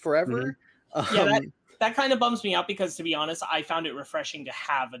Boy forever. Yeah, that kind of bums me out, because, to be honest, I found it refreshing to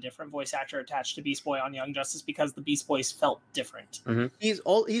have a different voice actor attached to Beast Boy on Young Justice, because the Beast Boys felt different.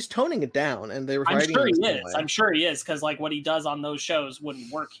 He's toning it down, and they were I'm sure he is, because like what he does on those shows wouldn't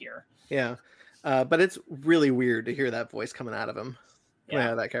work here. Yeah. But it's really weird to hear that voice coming out of him, coming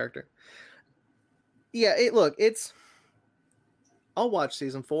out of that character. Yeah, I'll watch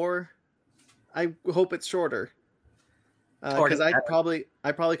season 4. I hope it's shorter, because I probably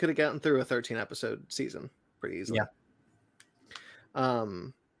could have gotten through a 13 episode season pretty easily. Yeah, I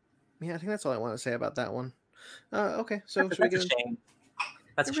think that's all I want to say about that one. Okay, so that's a shame.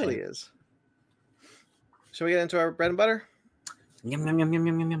 That's it really is. Shall we get into our bread and butter? Yum yum yum yum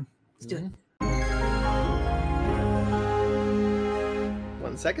yum yum yum. Let's do it.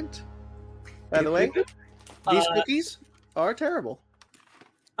 1 second. By the way, these cookies are terrible.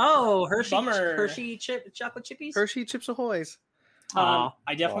 Oh, Hershey chocolate chippies. Hershey Chips Ahoy's. I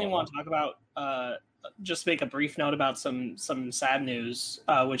definitely want to talk about. Just make a brief note about some sad news,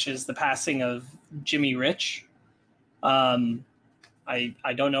 which is the passing of Jimmy Rich. I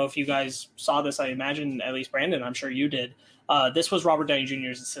don't know if you guys saw this. I imagine at least Brandon. I'm sure you did. This was Robert Downey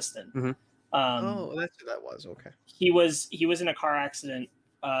Jr.'s assistant. Mm-hmm. That's who that was. Okay. He was in a car accident.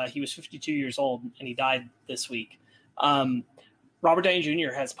 He was 52 years old, and he died this week. Robert Downey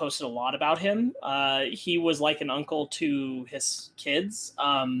Jr. has posted a lot about him. He was like an uncle to his kids.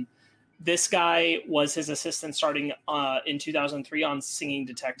 This guy was his assistant starting in 2003 on Singing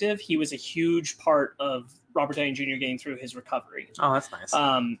Detective. He was a huge part of Robert Downey Jr. getting through his recovery. Oh, that's nice.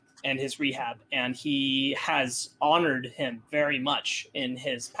 And his rehab. And he has honored him very much in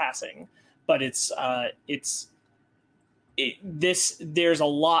his passing. But there's a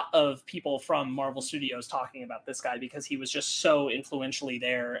lot of people from Marvel Studios talking about this guy, because he was just so influentially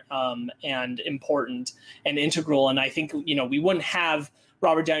there, and important and integral. And I think, we wouldn't have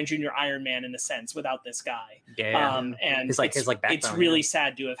Robert Downey Jr. Iron Man in a sense without this guy. Yeah. And it's really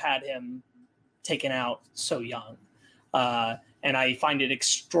sad to have had him taken out so young. And I find it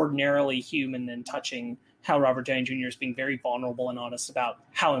extraordinarily human and touching how Robert Downey Jr. is being very vulnerable and honest about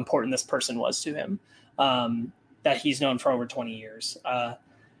how important this person was to him, that he's known for over 20 years.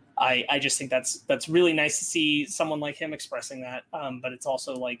 I just think that's really nice to see someone like him expressing that. But it's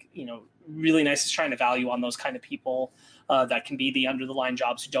also really nice to shine a value on those kind of people that can be the under the line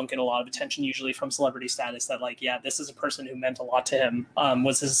jobs who don't get a lot of attention usually from celebrity status, that this is a person who meant a lot to him,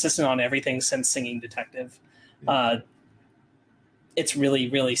 was his assistant on everything since Singing Detective. It's really,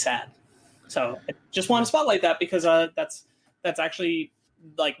 really sad. So I just want to spotlight that, because that's actually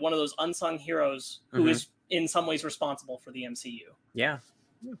like one of those unsung heroes who is in some ways responsible for the MCU. Yeah.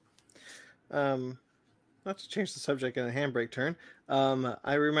 Not to change the subject in a handbrake turn.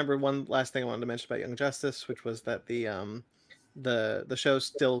 I remember one last thing I wanted to mention about Young Justice, which was that the show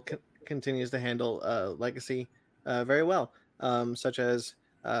still continues to handle legacy very well, such as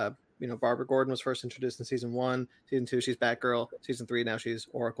Barbara Gordon was first introduced in season 1. Season 2, she's Batgirl. Season 3, now she's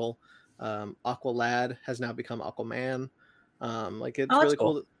Oracle. Aqualad has now become Aquaman. It's really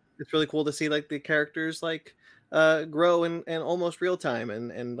cool. It's really cool to see the characters grow in almost real time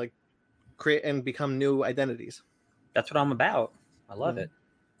and create and become new identities. That's what I'm about. I love it.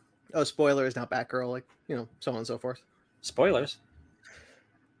 Oh, spoiler is now Batgirl, so on and so forth. Spoilers.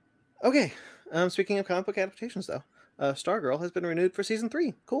 Okay. Speaking of comic book adaptations, though, Stargirl has been renewed for season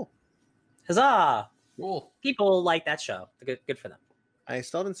 3. Cool. Huzzah! Cool. People like that show. Good for them. I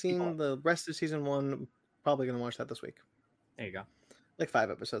still haven't seen the rest of season 1. Probably going to watch that this week. There you go.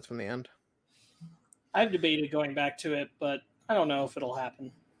 5 episodes from the end. I've debated going back to it, but I don't know if it'll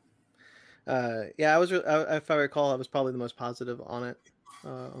happen. Yeah, if I recall, I was probably the most positive on it,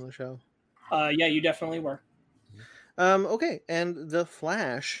 on the show. Yeah, you definitely were. Okay, and The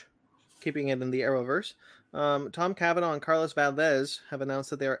Flash, keeping it in the Arrowverse, Tom Cavanaugh and Carlos Valdez have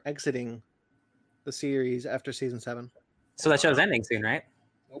announced that they are exiting the series after season 7. So that show's ending soon, right?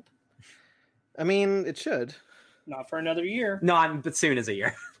 Nope. I mean, it should. Not for another year. No, but soon is a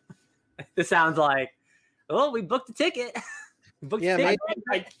year. This sounds like, oh, we booked a ticket. Yeah,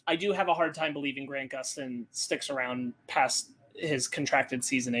 I do have a hard time believing Grant Gustin sticks around past his contracted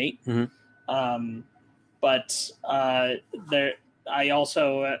season 8. But there, I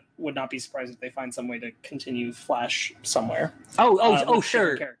also would not be surprised if they find some way to continue Flash somewhere.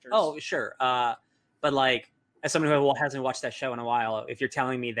 Sure. But like, as someone who hasn't watched that show in a while, if you're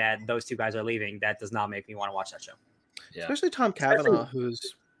telling me that those two guys are leaving, that does not make me want to watch that show. Yeah. Especially Tom Cavanaugh,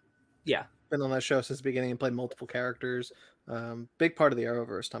 who's yeah been on that show since the beginning and played multiple characters. Big part of the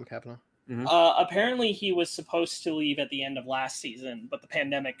Arrowverse, Tom Cavanaugh. Apparently, he was supposed to leave at the end of last season, but the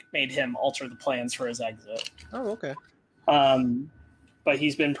pandemic made him alter the plans for his exit. Oh, okay. But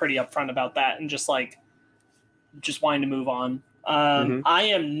he's been pretty upfront about that and just wanting to move on. I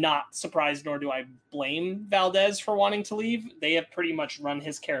am not surprised, nor do I blame Valdez for wanting to leave. They have pretty much run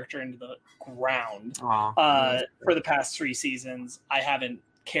his character into the ground for the past 3 seasons. I haven't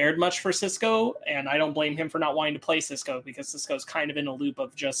cared much for Cisco, and I don't blame him for not wanting to play Cisco, because Cisco's kind of in a loop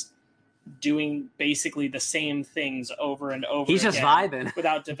of just doing basically the same things over and over. He's just vibing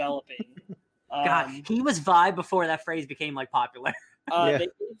without developing. God, he was vibe before that phrase became like popular.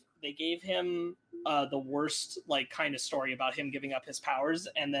 They gave him the worst kind of story about him giving up his powers,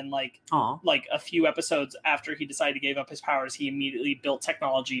 and then a few episodes after he decided to give up his powers, he immediately built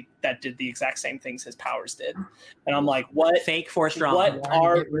technology that did the exact same things his powers did. And I'm like, what? Fake Force drama. What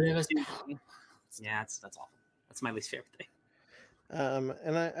are Yeah, that's awful. That's my least favorite thing.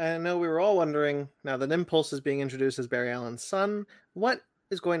 And I know we were all wondering, now that Impulse is being introduced as Barry Allen's son, what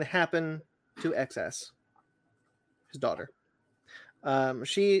is going to happen to XS, his daughter?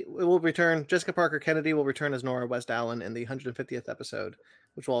 She will return. Jessica Parker Kennedy will return as Nora West Allen in the 150th episode,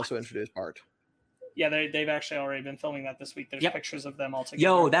 which will also introduce Bart. Yeah, they've actually already been filming that this week. There's pictures of them all together.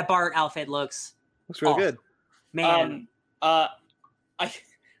 Yo, that Bart outfit looks real good. Man. I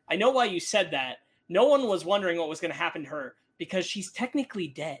know why you said that. No one was wondering what was going to happen to her, because she's technically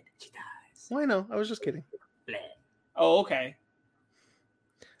dead. She dies. Well, I know. I was just kidding. Bleh. Oh, okay.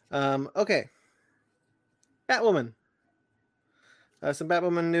 Okay. Batwoman. Some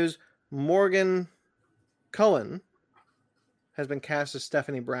Batwoman news. Morgan Cohen has been cast as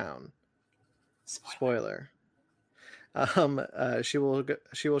Stephanie Brown. Spoiler. She will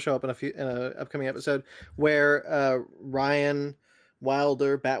show up in an upcoming episode where Ryan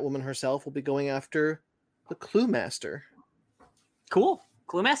Wilder, Batwoman herself, will be going after the Clue Master. Cool.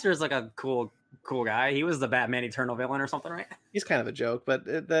 Clue Master is like a cool guy. He was the Batman Eternal villain or something, right? He's kind of a joke, but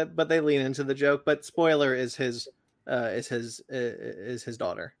they lean into the joke. But spoiler is his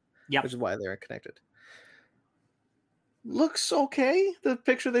daughter. Yeah, which is why they're connected. Looks okay. The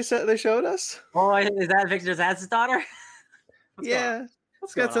picture they showed us. Oh, is that Victor's his daughter? Yeah,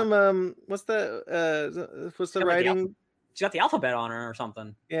 it's got some. What's the writing? She got the alphabet on her or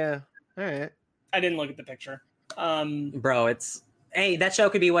something. Yeah. All right. I didn't look at the picture. Bro, that show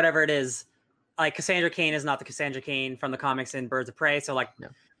could be whatever it is. Like Cassandra Cain is not the Cassandra Cain from the comics in Birds of Prey. So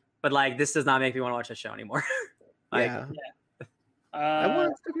but this does not make me want to watch that show anymore. Yeah. I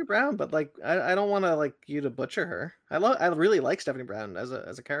want Stephanie Brown, but I don't want to you to butcher her. I really like Stephanie Brown as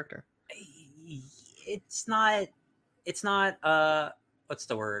a character. It's not what's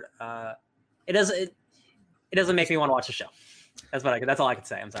the word? It doesn't make me want to watch the show. That's all I could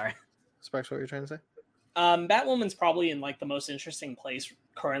say. I'm sorry. Sparks, what were you trying to say? Batwoman's probably in the most interesting place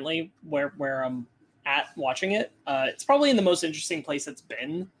currently where I'm at watching it. It's probably in the most interesting place it's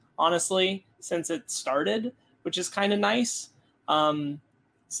been, honestly, since it started, which is kind of nice.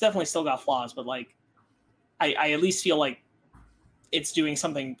 It's definitely still got flaws, but I at least feel like it's doing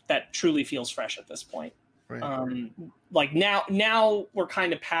something that truly feels fresh at this point. Right. Now we're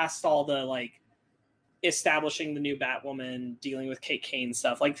kind of past all the establishing the new Batwoman, dealing with Kate Kane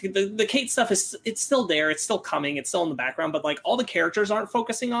stuff. The Kate stuff it's still there, it's still coming, it's still in the background, but all the characters aren't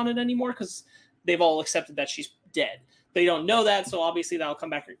focusing on it anymore because they've all accepted that she's dead. They don't know that, so obviously that'll come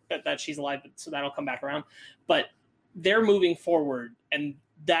back, that she's alive, so that'll come back around. But they're moving forward, and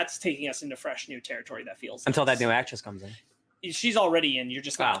that's taking us into fresh new territory that feels until that new actress comes in. She's already in. You're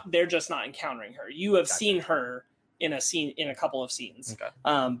just they're just not encountering her. You have seen her in a couple of scenes,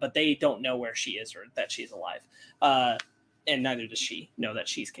 but they don't know where she is or that she's alive, and neither does she know that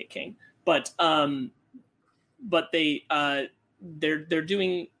she's Kate Kane. But they're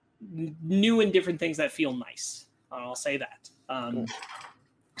doing new and different things that feel nice. I'll say that.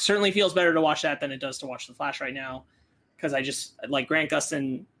 Certainly feels better to watch that than it does to watch The Flash right now, because I just like Grant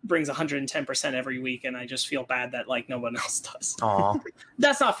Gustin brings 110% every week, and I just feel bad that like no one else does. Aw.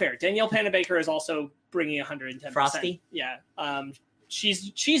 That's not fair. Danielle Panabaker is also bringing 110%. Frosty? Yeah.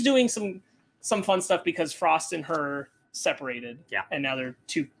 She's doing some fun stuff because Frost and her separated. Yeah. And now they're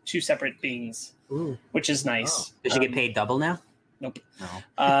two separate beings, Ooh. which is nice. Does she get paid double now? Nope.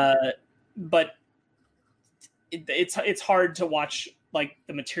 No. But it's hard to watch like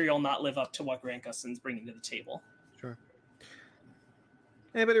the material not live up to what Grant Gustin's bringing to the table. Sure.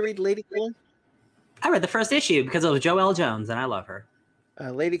 Anybody read Lady Killer? I read the first issue because it was Joelle Jones, and I love her.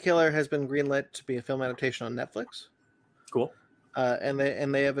 Lady Killer has been greenlit to be a film adaptation on Netflix. Cool. And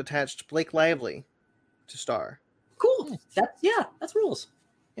they have attached Blake Lively to star. Cool. That's rules.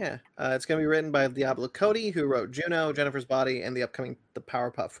 Yeah, it's going to be written by Diablo Cody, who wrote Juno, Jennifer's Body, and the upcoming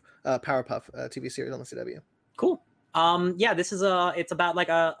Powerpuff TV series on the CW. Cool. This is it's about like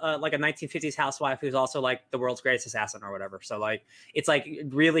a 1950s housewife who's also like the world's greatest assassin or whatever. So like it's like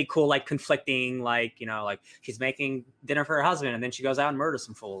really cool, like conflicting, like, you know, like she's making dinner for her husband and then she goes out and murders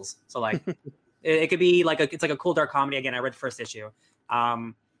some fools. So like it could be like it's like a cool dark comedy. Again, I read the first issue.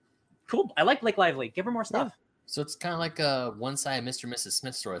 Cool. I like Blake Lively. Give her more stuff. Yeah. So it's kind of like a one-side Mr. and Mrs.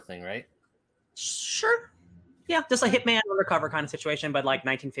 Smith sort of thing, right? Sure. Yeah, just a hitman undercover kind of situation, but like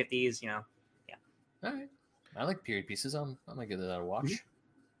 1950s, you know. Yeah. All right. I like period pieces. I'm gonna give that a watch.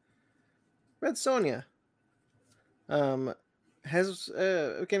 Red Sonja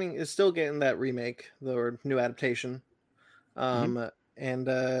is still getting that remake, or new adaptation, and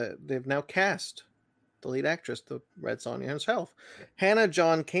they've now cast the lead actress, the Red Sonja herself, Hannah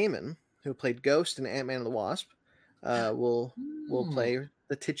John Kamen, who played Ghost in Ant-Man and the Wasp, will play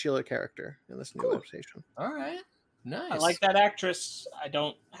the titular character in this new adaptation. All right. Nice. I like that actress. I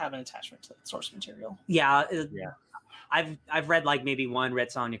don't have an attachment to that source material. Yeah. I've read like maybe one Red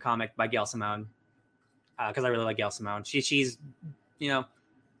Sonja comic by Gail Simone because I really like Gail Simone. She's you know,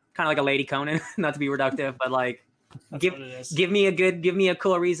 kind of like a Lady Conan, not to be reductive, but like give me a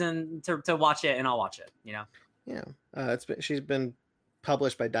cool reason to watch it and I'll watch it. You know. Yeah. She's been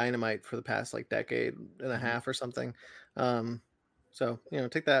published by Dynamite for the past like decade and a half or something. So you know,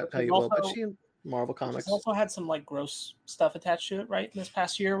 take that how you will. But she Marvel Comics it's also had some like gross stuff attached to it, right? This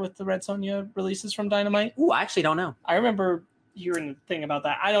past year with the Red Sonja releases from Dynamite. Ooh, I actually don't know. I remember hearing the thing about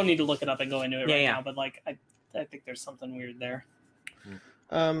that. I don't need to look it up and go into it now, but like I think there's something weird there.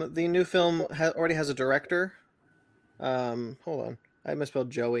 The new film already has a director. Hold on, I misspelled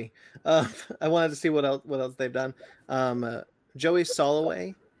Joey. I wanted to see what else they've done. Joey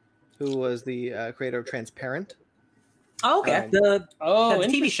Soloway, who was the creator of Transparent. Oh, okay. The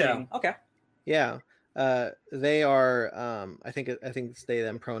TV show. Okay. Yeah. They are. I think it's they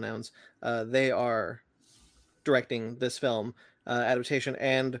them pronouns. They are directing this film adaptation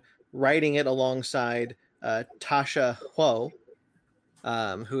and writing it alongside Tasha Huo,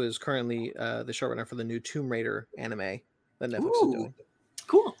 who is currently the showrunner for the new Tomb Raider anime that Netflix is doing.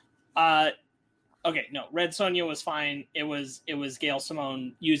 Cool. Okay, no, Red Sonja was fine. It was Gail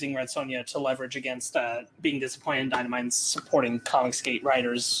Simone using Red Sonja to leverage against being disappointed in Dynamite and supporting Comicsgate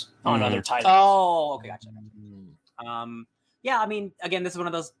writers on other titles. Oh, okay, gotcha. Yeah, I mean, again, this is one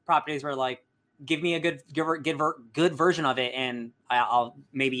of those properties where like, give me a good version of it, and I'll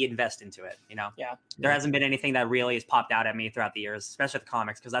maybe invest into it. You know, there hasn't been anything that really has popped out at me throughout the years, especially the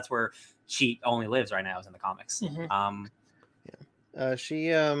comics, because that's where she only lives right now, is in the comics.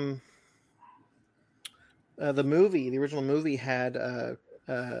 The original movie had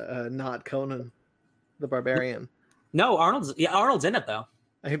not Conan the Barbarian. No, Arnold's in it though.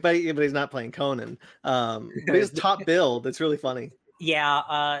 But he's not playing Conan. But he's top billed. It's really funny.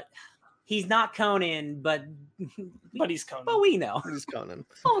 Yeah, he's not Conan, but he's Conan. But we know. He's Conan.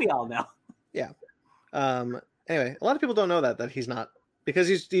 Oh, we all know. Yeah. Anyway, a lot of people don't know that he's not, because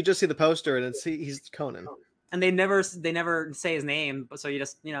you just see the poster and he's Conan. And they never say his name, so you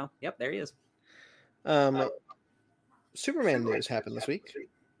just yep, there he is. Superman news happened this week.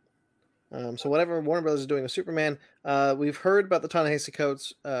 So whatever Warner Bros. Is doing with Superman, we've heard about the Ta-Nehisi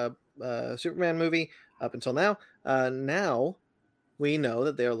Coates Superman movie up until now. Now we know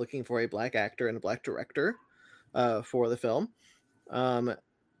that they are looking for a black actor and a black director for the film.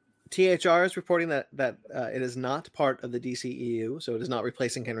 THR is reporting that it is not part of the DCEU, so it is not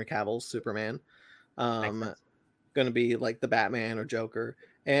replacing Henry Cavill's Superman. Going to be like the Batman or Joker.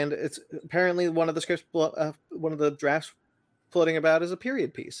 And it's apparently one of the scripts, one of the drafts floating about is a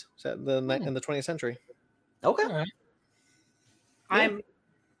period piece set in the 20th century. Okay. All right. I don't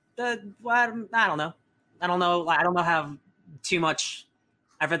know. I don't know. Have too much.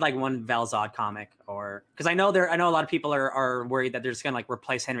 I've read like one Val Zod comic, or because I know a lot of people are worried that they're just gonna like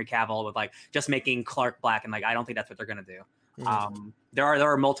replace Henry Cavill with like just making Clark black, and like I don't think that's what they're gonna do. There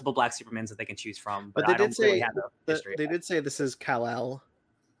are multiple black Supermans that they can choose from, but they I don't did say really have the history. they did say this is Kal-El,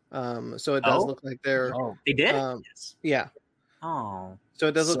 so it does look like they're they did. yes. Yeah. Oh, so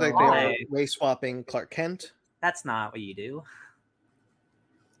it does look like they are race swapping Clark Kent. That's not what you do.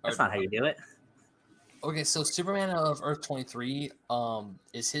 That's not how you do it. Okay, so Superman of Earth 23,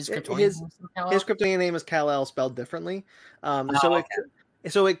 is his Kryptonian his Kryptonian name is Kal-El spelled differently.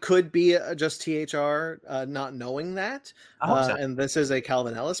 So it could be just THR not knowing that. And this is a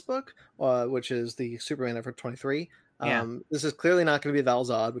Calvin Ellis book, which is the Superman of Earth 23. This is clearly not going to be Val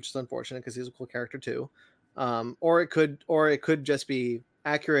Zod, which is unfortunate because he's a cool character too. Or it could just be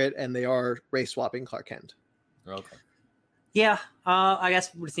accurate and they are race swapping Clark Kent. Okay. Yeah, I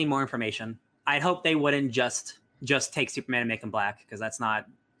guess we'd see more information. I'd hope they wouldn't just take Superman and make him black, because that's not.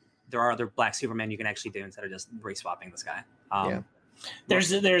 There are other black Supermen you can actually do instead of just race swapping this guy. There's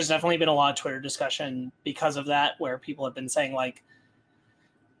definitely been a lot of Twitter discussion because of that, where people have been saying like,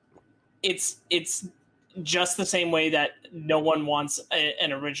 it's just the same way that no one wants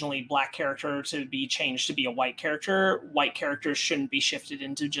an originally black character to be changed to be a white character. White characters shouldn't be shifted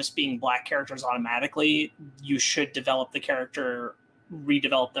into just being black characters automatically. You should develop the character,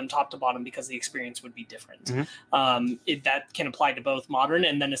 redevelop them top to bottom, because the experience would be different. That can apply to both modern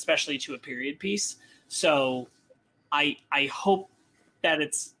and then especially to a period piece. So I hope that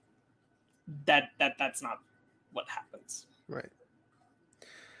that's not what happens. Right.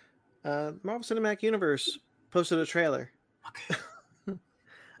 Marvel Cinematic Universe posted a trailer.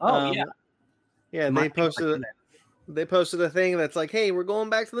 Okay. Yeah, they posted a thing that's like, hey, we're going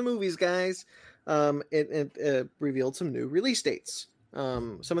back to the movies, guys. It revealed some new release dates.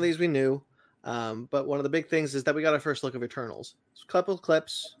 Some of these we knew, but one of the big things is that we got our first look of Eternals. It's a couple of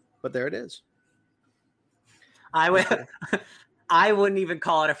clips, but there it is. I wouldn't even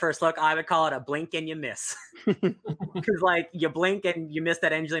call it a first look. I would call it a blink and you miss. Because like you blink and you miss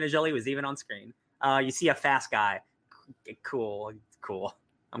that Angelina Jolie was even on screen. You see a fast guy. Cool.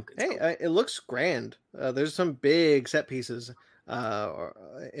 It looks grand. There's some big set pieces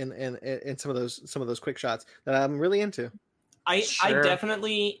in some of those quick shots that I'm really into. I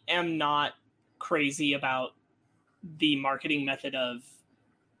definitely am not crazy about the marketing method of.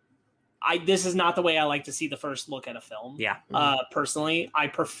 This is not the way I like to see the first look at a film. Yeah. Personally, I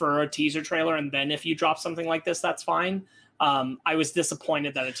prefer a teaser trailer, and then if you drop something like this, that's fine. I was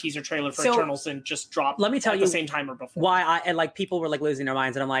disappointed that a teaser trailer for Eternals didn't just drop. Let me tell you the same time or before. Why people were like losing their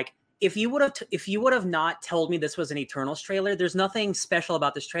minds, and I'm like, if you would have not told me this was an Eternals trailer, there's nothing special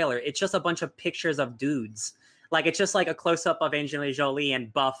about this trailer. It's just a bunch of pictures of dudes. Like it's just like a close up of Angelina Jolie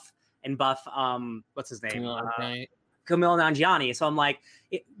and Buff. What's his name? Kumail Nanjiani. So I'm like,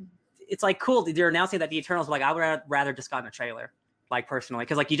 it's like cool. They're announcing that the Eternals. Like I would rather just gotten a trailer, like personally,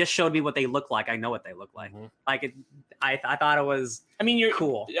 because like you just showed me what they look like. I know what they look like. Like I thought it was. I mean, you're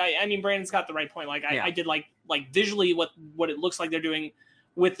cool. I mean, Brandon's got the right point. Like I did like visually what it looks like they're doing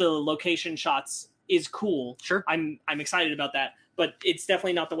with the location shots is cool. Sure, I'm excited about that, but it's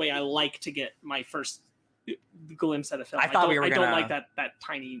definitely not the way I like to get my first glimpse at a film. I don't like that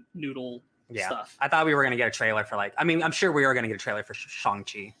tiny noodle stuff. I thought we were gonna get a trailer for like. I mean, I'm sure we were gonna get a trailer for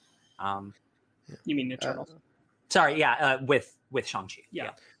Shang-Chi. You mean Eternals? Sorry, with Shang-Chi.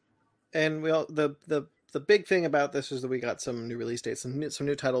 Yeah. And we all the big thing about this is that we got some new release dates, some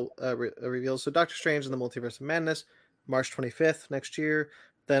new title reveals. So Doctor Strange and the Multiverse of Madness, March 25th next year,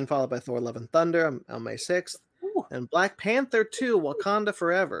 then followed by Thor: Love and Thunder on May 6th, and Black Panther 2: Wakanda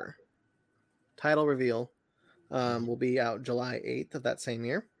Forever title reveal will be out July 8th of that same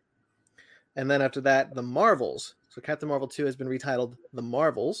year. And then after that, the Marvels. So Captain Marvel 2 has been retitled The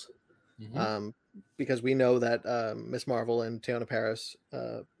Marvels. Because we know that Miss Marvel and Teyonah Parris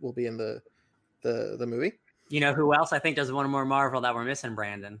will be in the movie. You know who else I think there's one more Marvel that we're missing,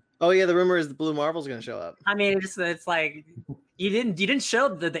 Brandon? Oh yeah, the rumor is the Blue Marvel's going to show up. I mean, it's like you didn't show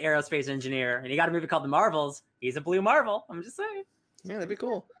the aerospace engineer, and you got a movie called The Marvels. He's a Blue Marvel. I'm just saying. Yeah, that'd be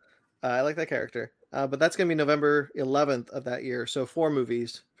cool. I like that character. But that's going to be November 11th of that year. So 4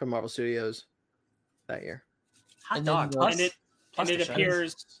 movies from Marvel Studios that year. Hot dog. And it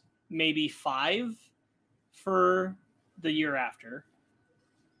appears maybe 5 for the year after.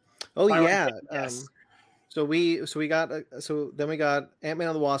 Oh yeah. So we got then we got Ant-Man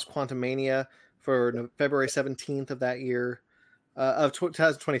and the Wasp: Quantumania for February 17th of that year, of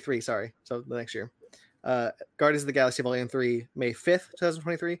 2023. Sorry, so the next year. Guardians of the Galaxy Volume 3, May 5th,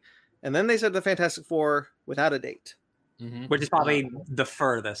 2023, and then they said the Fantastic Four without a date, which is probably the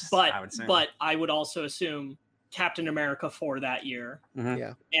furthest. But I would say. But I would also assume Captain America 4 that year. Mhm.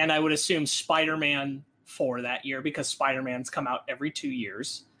 Yeah. And I would assume Spider-Man 4 that year because Spider-Man's come out every 2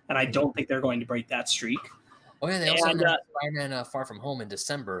 years. And I don't think they're going to break that streak. Oh yeah, they also And, announced Spider-Man Far From Home in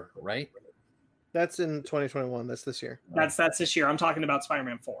December, right? That's in 2021. That's this year. That's this year. I'm talking about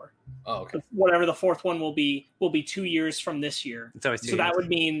Spider-Man 4. Oh, okay. Whatever the fourth one will be 2 years from this year. It's always 2 So that years. would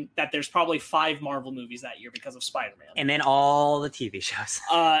mean that there's probably 5 Marvel movies that year because of Spider-Man. And then all the TV shows.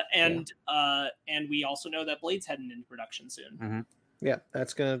 And we also know that Blade's heading into production soon. Yeah,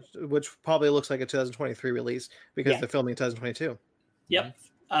 that's which probably looks like a 2023 release because Yeah. they're filming 2022. Yep.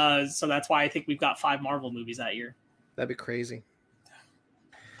 So that's why I think we've got 5 Marvel movies that year. That'd be crazy.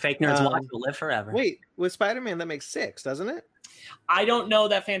 Fake nerds watch will live forever. Wait, with Spider-Man, that makes 6, doesn't it? I don't know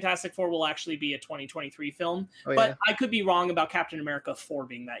that Fantastic Four will actually be a 2023 film, Oh, but yeah. I could be wrong about Captain America 4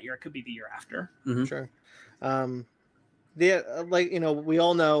 being that year. It could be the year after. Sure. We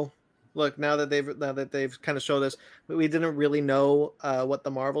all know. Look, now that they've kind of showed us, we didn't really know what the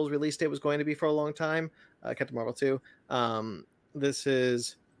Marvel's release date was going to be for a long time. Captain Marvel 2. This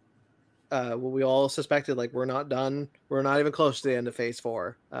is what we all suspected. Like, we're not done. We're not even close to the end of Phase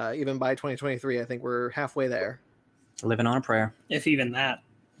 4. Even by 2023, I think we're halfway there. Living on a prayer. If even that.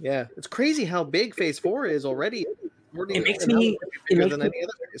 Yeah, it's crazy how big Phase 4 is already. It makes me bigger than any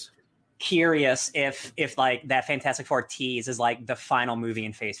other phase. curious if like that Fantastic Four tease is like the final movie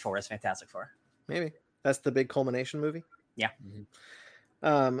in Phase 4 is Fantastic Four. Maybe that's the big culmination movie. Yeah.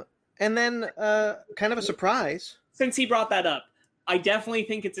 And then kind of a surprise. Since he brought that up, I definitely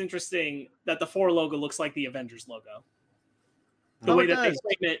think it's interesting that the 4 logo looks like the Avengers logo. The way that they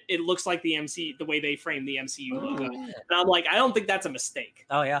frame it, it looks like the way they frame the MCU logo. And I'm like, I don't think that's a mistake.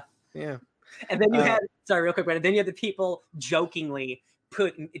 Oh yeah. Yeah. And then you had real quick, but then you had the people jokingly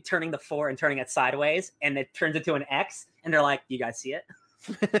turning the 4 and turning it sideways, and it turns into an X, and they're like, "You guys see it?"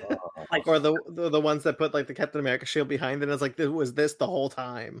 Like, or the ones that put like the Captain America shield behind it. And it's like, was this the whole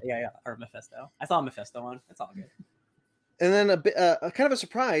time? Yeah, or Mephisto. I saw a Mephisto one. It's all good. And then a kind of a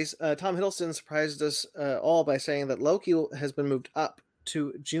surprise. Tom Hiddleston surprised us all by saying that Loki has been moved up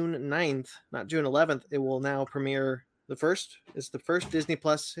to June 9th, not June 11th. It will now premiere the first Disney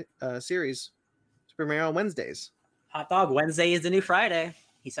Plus series to premiere on Wednesdays. Hot dog. Wednesday is the new Friday.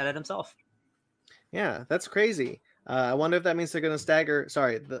 He said it himself. Yeah, that's crazy. I wonder if that means they're going to stagger.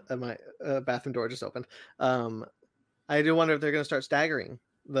 Sorry, my bathroom door just opened. I do wonder if they're going to start staggering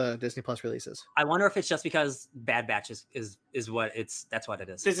the Disney Plus releases. I wonder if it's just because Bad Batch is what that's what it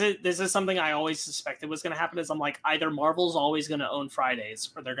is. This is something I always suspected was going to happen. Is I'm like, either Marvel's always going to own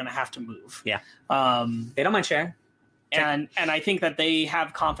Fridays, or they're going to have to move. Yeah. They don't mind sharing. And I think that they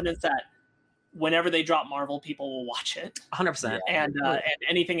have confidence that whenever they drop Marvel, people will watch it. 100%. And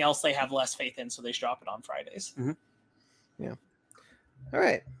anything else they have less faith in, so they drop it on Fridays. Mm-hmm. Yeah. All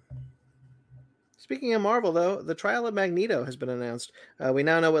right. Speaking of Marvel, though, the trial of Magneto has been announced. We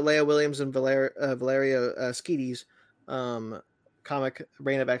now know what Leah Williams and Valerio Schiti's comic,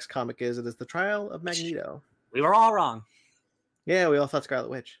 Reign of X comic is. It is the trial of Magneto. We were all wrong. Yeah, we all thought Scarlet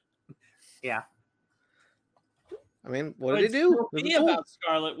Witch. Yeah. I mean, what did he do? Be about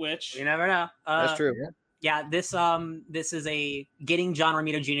Scarlet Witch. You never know. That's true. Yeah, this is a getting John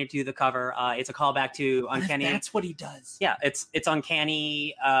Romita Jr. to do the cover. It's a callback to Uncanny. That's what he does. Yeah, it's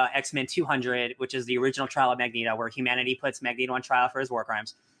Uncanny X-Men 200, which is the original trial of Magneto, where humanity puts Magneto on trial for his war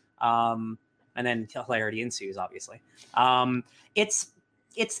crimes, and then hilarity ensues. Obviously,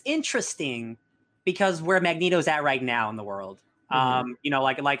 it's interesting because where Magneto's at right now in the world.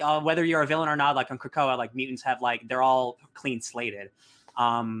 Whether you're a villain or not, like on Krakoa, like mutants have they're all clean slated.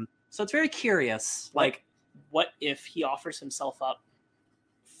 So it's very curious. Like, what if he offers himself up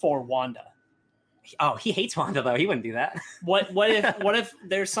for Wanda? Oh, he hates Wanda though. He wouldn't do that. What if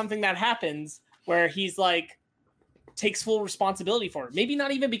there's something that happens where he's like takes full responsibility for her? Maybe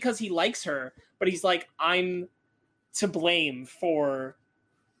not even because he likes her, but he's like, I'm to blame for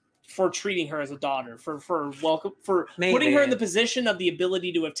treating her as a daughter, for putting her in the position of the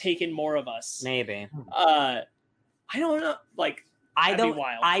ability to have taken more of us. Maybe. I don't know. Like,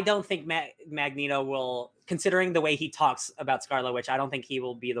 I don't think Magneto will, considering the way he talks about Scarlet Witch, I don't think he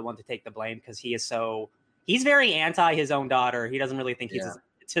will be the one to take the blame because he's very anti his own daughter. He doesn't really think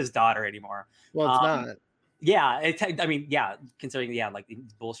it's his daughter anymore. Well, it's not. Yeah, considering like the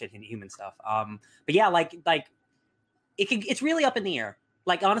bullshit human stuff. But yeah, like it's really up in the air.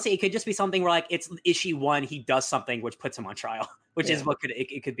 Like, honestly, it could just be something where like is she one, he does something which puts him on trial, which is what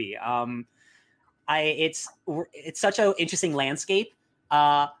it could be. It's such an interesting landscape.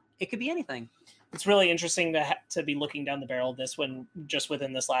 It could be anything. it's really interesting to be looking down the barrel of this when just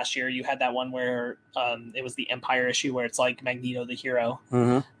within this last year you had that one where it was the Empire issue where it's like Magneto the hero,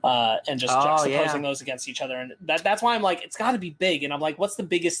 and just juxtaposing those against each other, and that's why I'm like, it's got to be big, and I'm like, what's the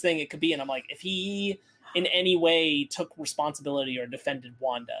biggest thing it could be? And I'm like, if he in any way took responsibility or defended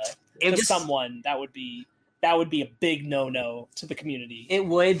Wanda to someone, that would be a big no to the community. It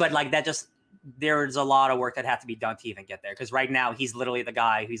would, but like that just. There's a lot of work that had to be done to even get there. Because right now he's literally the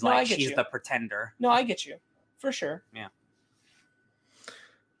guy who's she's the pretender. No, I get you. For sure. Yeah.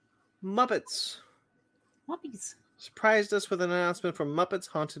 Muppets surprised us with an announcement from Muppets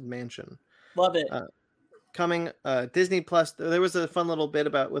Haunted Mansion. Love it. Coming Disney Plus. There was a fun little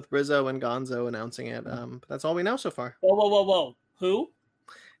bit with Rizzo and Gonzo announcing it. But that's all we know so far. Whoa. Who?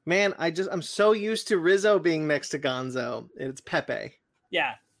 Man, I'm so used to Rizzo being next to Gonzo. It's Pepe.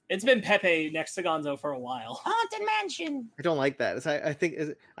 Yeah. It's been Pepe next to Gonzo for a while. Haunted Mansion. I don't like that.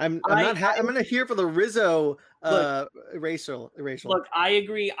 I'm gonna hear for the Rizzo racial. Look, I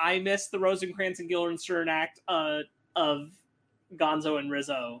agree. I miss the Rosencrantz and Guildenstern act of Gonzo and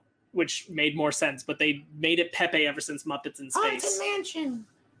Rizzo, which made more sense. But they made it Pepe ever since Muppets in Space. Haunted Mansion.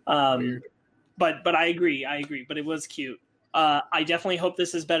 But I agree. But it was cute. I definitely hope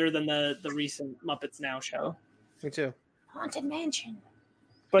this is better than the recent Muppets Now show. Me too. Haunted Mansion.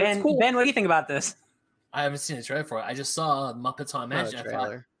 But it's cool. Ben, what do you think about this? I haven't seen a trailer for it. I just saw Muppets Haunted Mansion.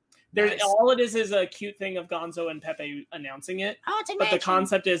 Trailer. Nice. All it is a cute thing of Gonzo and Pepe announcing it. But the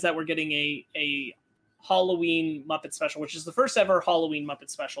concept is that we're getting a Halloween Muppet special, which is the first ever Halloween Muppet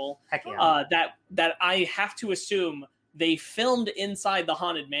special. Heck yeah. That I have to assume they filmed inside the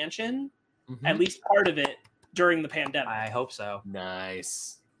Haunted Mansion, at least part of it, during the pandemic. I hope so.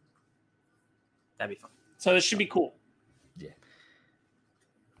 Nice. That'd be fun. So this should be cool. Yeah.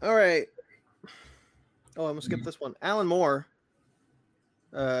 All right. Oh, I'm gonna skip this one. Alan Moore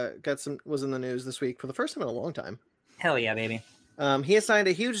was in the news this week for the first time in a long time. Hell yeah, baby. He has signed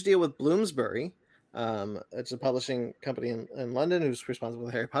a huge deal with Bloomsbury. It's a publishing company in London who's responsible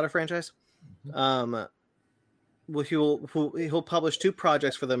for the Harry Potter franchise. He'll publish 2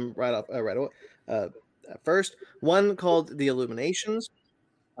 projects for them right away. First, one called The Illuminations,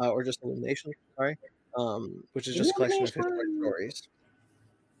 or just Illumination, sorry, which is just a collection of 50 stories.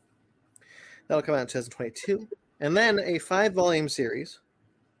 That'll come out in 2022. And then a 5-volume series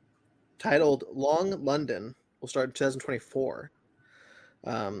titled Long London will start in 2024.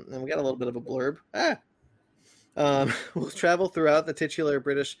 And we got a little bit of a blurb. We'll travel throughout the titular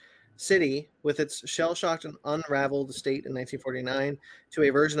British city with its shell-shocked and unraveled estate in 1949 to a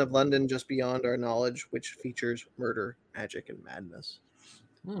version of London just beyond our knowledge, which features murder, magic, and madness.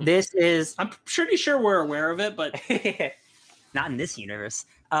 This is... I'm pretty sure we're aware of it, but... Not in this universe.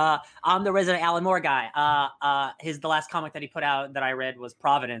 I'm the resident Alan Moore guy. The last comic that he put out that I read was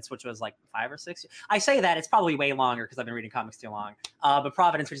Providence, which was like 5 or 6. I say that it's probably way longer because I've been reading comics too long. But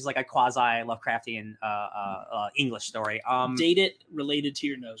Providence, which is like a quasi Lovecraftian English story. Date it related to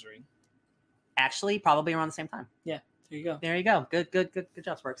your nose ring. Actually, probably around the same time. Yeah, there you go. There you go. Good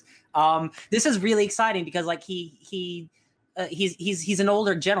job, Sparks. This is really exciting because like he's an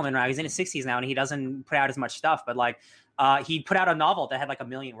older gentleman now. He's in his 60s now, and he doesn't put out as much stuff. But like. He put out a novel that had like 1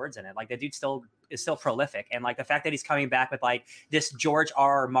 million words in it. Like the dude is still prolific, and like the fact that he's coming back with like this George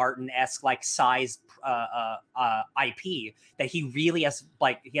R. Martin-esque like sized IP that he really has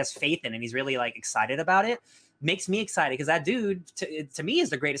faith in, and he's really like excited about it, makes me excited because that dude to me is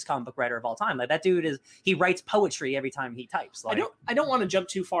the greatest comic book writer of all time. Like that dude he writes poetry every time he types. Like, I don't want to jump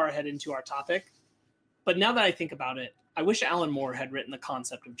too far ahead into our topic, but now that I think about it, I wish Alan Moore had written the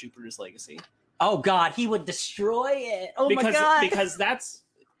concept of Jupiter's Legacy. Oh God, he would destroy it. Oh my God. Because that's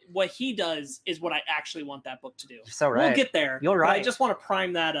what he does is what I actually want that book to do. You're so right. We'll get there. You're right. I just want to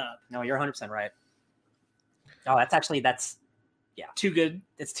prime that up. No, you're 100% right. Oh, that's too good.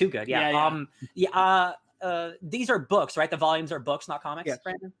 It's too good. Yeah. These are books, right? The volumes are books, not comics, yeah.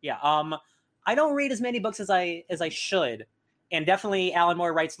 Brandon? Yeah. I don't read as many books as I should. And definitely Alan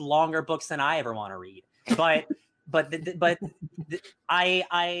Moore writes longer books than I ever want to read. But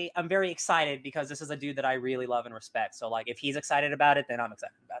I'm very excited because this is a dude that I really love and respect. So like if he's excited about it, then I'm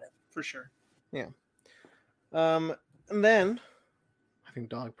excited about it. For sure. Yeah. And then having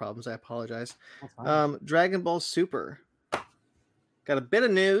dog problems, I apologize. Dragon Ball Super. Got a bit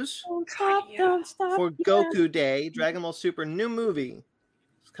of news for Goku Day. Dragon Ball Super new movie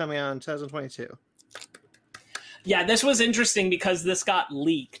is coming out in 2022. Yeah, this was interesting because this got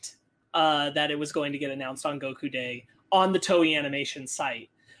leaked. That it was going to get announced on Goku Day on the Toei Animation site.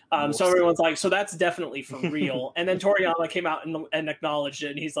 So everyone's like, so that's definitely for real. And then Toriyama came out and acknowledged it,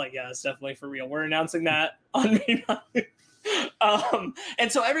 and he's like, yeah, it's definitely for real. We're announcing that on May 9th.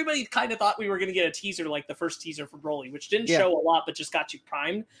 And so everybody kind of thought we were going to get a teaser, like the first teaser for Broly, which didn't show a lot, but just got you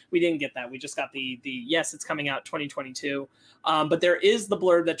primed. We didn't get that. We just got the yes, it's coming out 2022. But there is the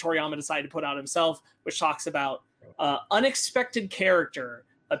blurb that Toriyama decided to put out himself, which talks about unexpected character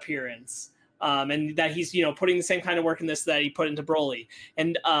appearance. And that he's, putting the same kind of work in this that he put into Broly.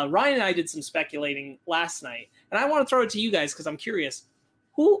 And Ryan and I did some speculating last night, and I want to throw it to you guys because I'm curious.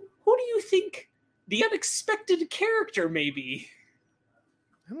 Who do you think the unexpected character may be?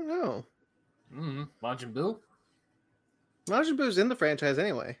 I don't know. Majin Buu? Majin Buu's in the franchise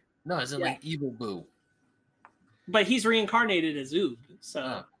anyway. No, it's like Evil Buu. But he's reincarnated as Oob,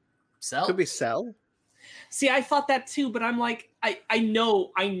 so Cell? Could be Cell. See, I thought that too, but I'm like, I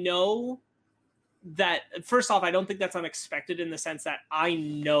know that, first off, I don't think that's unexpected in the sense that I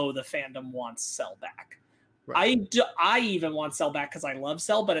know the fandom wants Cell back. Right. I even want Cell back because I love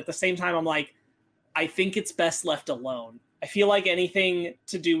Cell, but at the same time, I'm like, I think it's best left alone. I feel like anything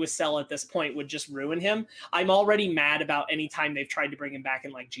to do with Cell at this point would just ruin him. I'm already mad about any time they've tried to bring him back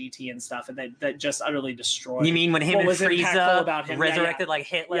in like GT and stuff, and that just utterly destroyed. You mean when him and Frieza resurrected like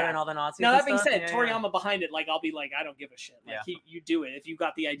Hitler and all the Nazis? Now that being said, Toriyama behind it, like I'll be like, I don't give a shit. Like you do it if you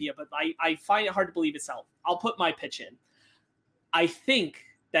got the idea, but I find it hard to believe itself. I'll put my pitch in. I think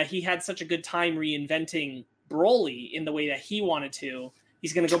that he had such a good time reinventing Broly in the way that he wanted to.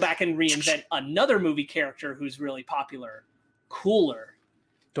 He's going to go back and reinvent another movie character who's really popular. Cooler.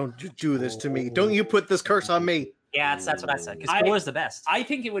 Don't you do this to me. Don't you put this curse on me. Yeah, that's what I said. Because Cooler's the best. I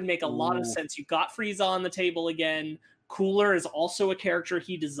think it would make a lot of sense. You've got Frieza on the table again. Cooler is also a character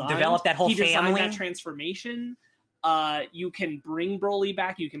he designed. Develop that whole family. He designed that transformation. You can bring Broly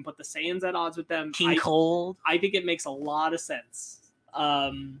back. You can put the Saiyans at odds with them. King Cold. I think it makes a lot of sense.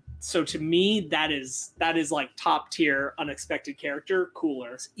 So to me, that is like top tier unexpected character.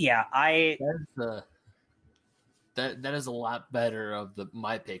 Cooler. Yeah, That is a lot better of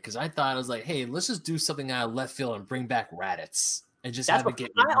my pick because I thought I was like, hey, let's just do something out of left field and bring back Raditz and just have it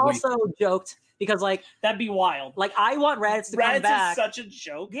get. I also joked because like that'd be wild. Like I want Raditz to come back. Raditz is such a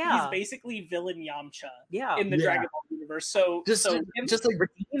joke. Yeah, he's basically villain Yamcha. Yeah, in the Dragon Ball universe. So just like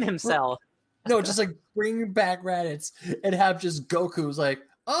redeem himself. No, just like bring back Raditz and have just Goku's like,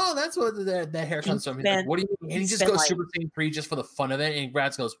 oh, that's what that hair comes from. He's like, what do you mean? And he just goes Super Saiyan 3 just for the fun of it, and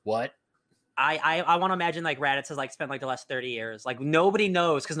Raditz goes, what? I want to imagine like Raditz has like spent like the last 30 years. Like nobody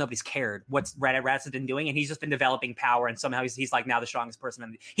knows because nobody's cared what Raditz has been doing, and he's just been developing power, and somehow he's like now the strongest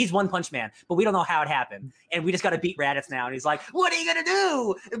person. He's One Punch Man, but we don't know how it happened, and we just got to beat Raditz now. And he's like, "What are you gonna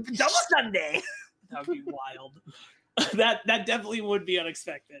do? Double Sunday?" That would be wild. that definitely would be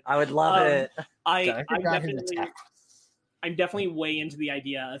unexpected. I would love it. I'm definitely way into the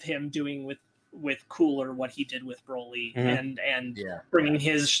idea of him doing with Cooler what he did with Broly and bringing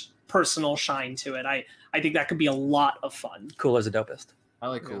his personal shine to it. I think that could be a lot of fun. Cooler's the dopest. I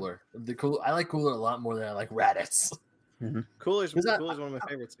like Cooler. I like Cooler a lot more than I like Raditz. Cooler's one of my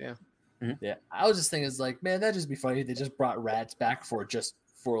favorites. Yeah. Yeah. I was just thinking, it's like, man, that'd just be funny if they just brought Raditz back for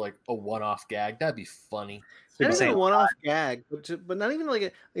like a one-off gag. That'd be funny. Not even a one-off gag, but not even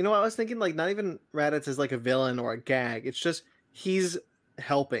like I was thinking like not even Raditz is like a villain or a gag. It's just he's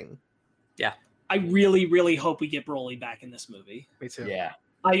helping. Yeah. I really, really hope we get Broly back in this movie. Me too. Yeah.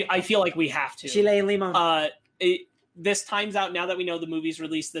 I feel like we have to. Chile and Limon. This times out now that we know the movie's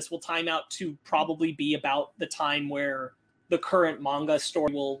released. This will time out to probably be about the time where the current manga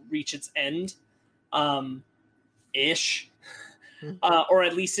story will reach its end, ish, or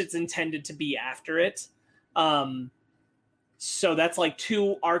at least it's intended to be after it. So that's like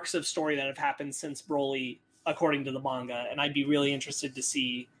 2 arcs of story that have happened since Broly, according to the manga, and I'd be really interested to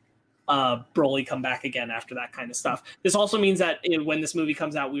see Broly come back again after that kind of stuff. This also means that when this movie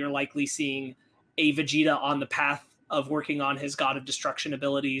comes out, we are likely seeing a Vegeta on the path of working on his God of Destruction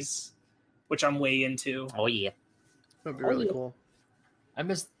abilities, which I'm way into. Oh yeah, that'd be really cool. I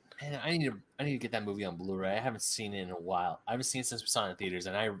need to get that movie on Blu-ray. I haven't seen it in a while. I haven't seen it since we saw it in theaters,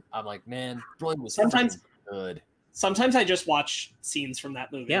 and I'm like, man, Broly was sometimes good. Sometimes I just watch scenes from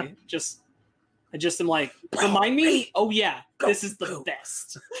that movie. Yeah. I just am like, remind me. Oh yeah, this is the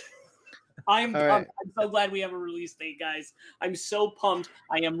best. I'm so glad we have a release date, guys. I'm so pumped.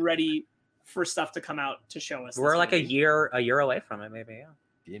 I am ready for stuff to come out to show us. We're like a year away from it, maybe. Yeah.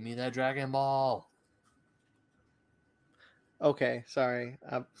 Give me that Dragon Ball. Okay, sorry.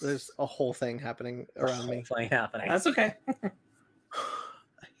 There's a whole thing happening around me. That's okay.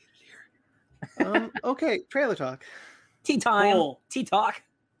 Okay, trailer talk. Tea time. Cool. Tea talk.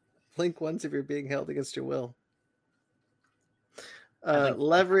 Blink once if you're being held against your will.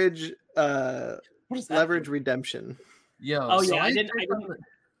 Leverage. Leverage redemption. Yo. Oh yeah, I didn't.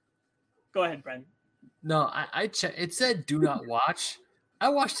 Go ahead, Bren. No, I checked. It said do not watch. I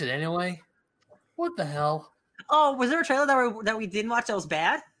watched it anyway. What the hell? Oh, was there a trailer that we didn't watch that was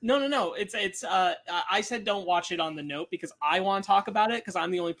bad? No. It's I said don't watch it on the note because I want to talk about it because I'm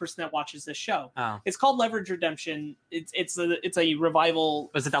the only person that watches this show. Oh. It's called Leverage Redemption. It's a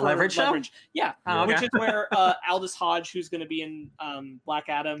revival. Was it the for Leverage show? Yeah. Oh, okay. Which is where Aldous Hodge, who's going to be in Black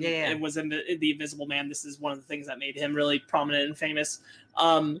Adam, and was in the Invisible Man. This is one of the things that made him really prominent and famous.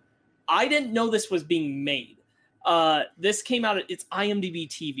 I didn't know this was being made. This came out. It's IMDb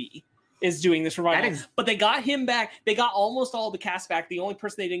TV. Is doing this revival, but they got him back. They got almost all the cast back. The only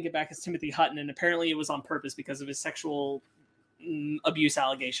person they didn't get back is Timothy Hutton, and apparently it was on purpose because of his sexual abuse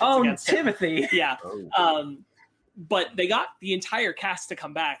allegations. Oh, against Timothy! Him. Yeah, but they got the entire cast to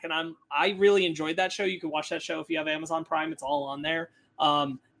come back, and I really enjoyed that show. You can watch that show if you have Amazon Prime. It's all on there.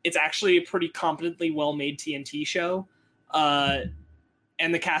 It's actually a pretty competently well-made TNT show, and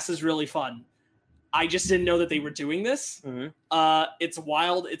the cast is really fun. I just didn't know that they were doing this. Mm-hmm. It's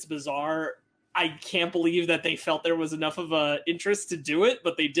wild. It's bizarre. I can't believe that they felt there was enough of a interest to do it,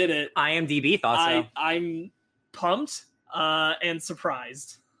 but they did it. IMDb thought so. I'm pumped and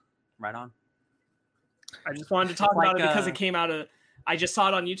surprised. Right on. I just wanted to talk about it because it came out of. I just saw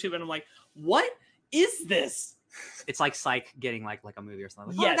it on YouTube and I'm like, what is this? It's like Psych getting like a movie or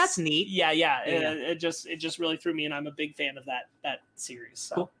something. Yes, that's neat. Yeah. It just really threw me, and I'm a big fan of that series.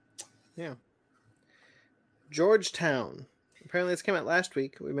 So. Cool. Yeah. Georgetown. Apparently, this came out last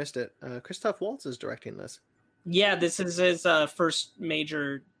week. We missed it. Christoph Waltz is directing this. Yeah, this is his first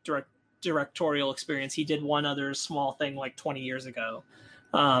major directorial experience. He did one other small thing like 20 years ago.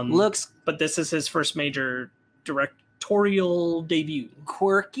 But this is his first major directorial debut.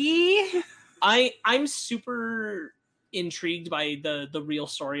 Quirky. I'm super intrigued by the real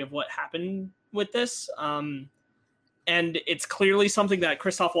story of what happened with this. And it's clearly something that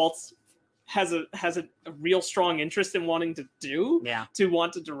Christoph Waltz has a real strong interest in wanting to do. Yeah. To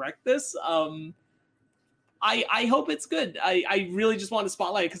want to direct this. I hope it's good. I really just want to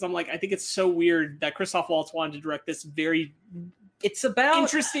spotlight it because I'm like, I think it's so weird that Christoph Waltz wanted to direct this very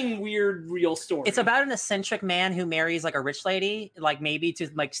interesting, weird, real story. It's about an eccentric man who marries like a rich lady, like maybe to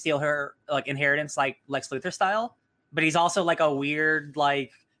like steal her like inheritance, like Lex Luthor style. But he's also like a weird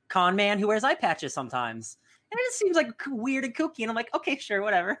like con man who wears eye patches sometimes, and it just seems like weird and kooky. And I'm like, okay, sure,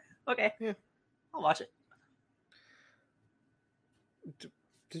 whatever. Okay, yeah, I'll watch it.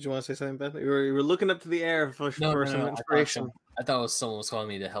 Did you want to say something, Beth? You were looking up to the air for some inspiration. I thought someone was calling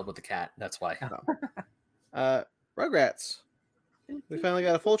me to help with the cat. That's why. Rugrats. We finally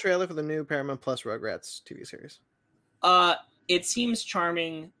got a full trailer for the new Paramount Plus Rugrats TV series. It seems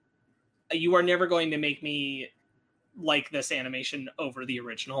charming. You are never going to make me like this animation over the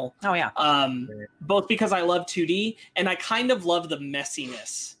original. Oh yeah. Both because I love 2D and I kind of love the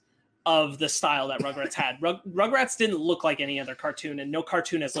messiness of the style that Rugrats had. Rugrats didn't look like any other cartoon, and no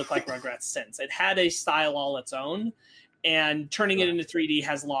cartoon has looked like Rugrats since. It had a style all its own, and turning it into 3D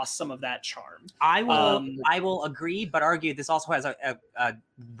has lost some of that charm. I will agree, but argue this also has a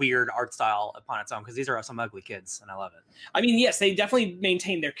weird art style upon its own because these are some ugly kids, and I love it. I mean, yes, they definitely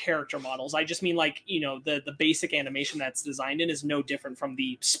maintain their character models. I just mean like, the basic animation that's designed in is no different from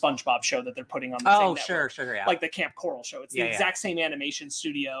the SpongeBob show that they're putting on the same network. Sure, yeah. Like the Camp Coral show. It's the exact same animation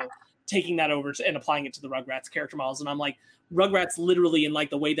studio taking that over and applying it to the Rugrats character models. And I'm like, Rugrats literally in like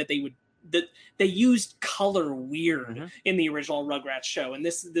the way that they used color weird in the original Rugrats show, and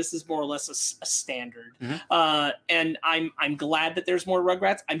this is more or less a standard. And I'm glad that there's more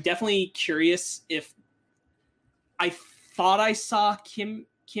Rugrats. I'm definitely curious if I thought I saw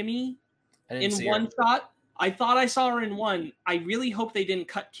Kimmy in one shot. I thought I saw her in one. I really hope they didn't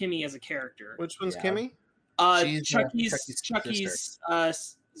cut Kimmy as a character. Which one's Kimmy? Chucky's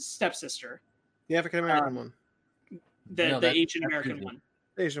stepsister. The African American one. The Asian American one.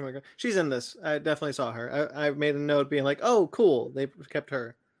 Asian American. She's in this. I definitely saw her. I made a note being like, oh, cool. They kept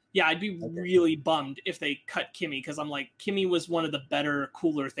her. Yeah, I'd be really bummed if they cut Kimmy because I'm like, Kimmy was one of the better,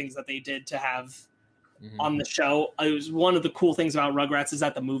 cooler things that they did to have on the show. It was one of the cool things about Rugrats is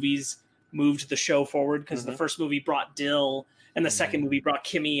that the movies moved the show forward because the first movie brought Dill and the second movie brought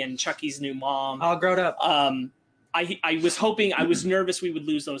Kimmy and Chucky's new mom. All grown up. I was hoping, I was nervous we would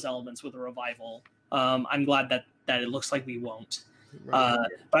lose those elements with a revival. I'm glad that it looks like we won't. But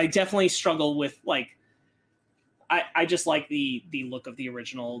I definitely struggle with like, I just like the look of the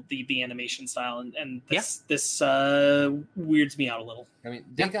original, the animation style, and this weirds me out a little. I mean,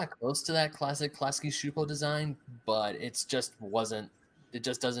 they got close to that classic Klasky Shupo design, but it just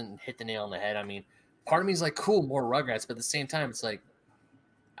doesn't hit the nail on the head. I mean, part of me is like, cool, more Rugrats, but at the same time, it's like,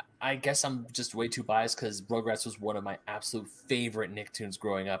 I guess I'm just way too biased because Rugrats was one of my absolute favorite Nicktoons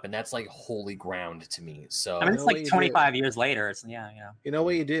growing up, and that's like holy ground to me. So I mean, it's know what like you 25 years later. It's yeah. You know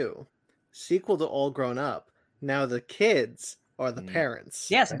what you do? Sequel to All Grown Up. Now the kids are the parents.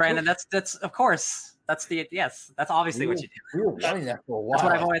 Yes, Brandon. That's of course. That's obviously what you do. We were wanting that for a while.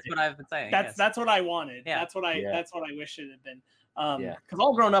 That's what I've been saying. That's what I wanted. Yeah. That's what I wish it had been. Yeah. Because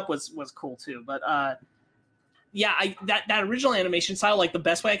All Grown Up was cool too. But yeah, that original animation style, like the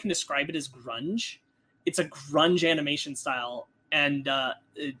best way I can describe it is grunge. It's a grunge animation style, and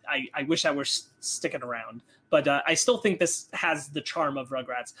I wish that were sticking around. But I still think this has the charm of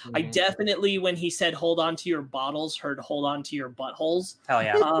Rugrats. Mm-hmm. I definitely, when he said "hold on to your bottles," heard "hold on to your buttholes." Hell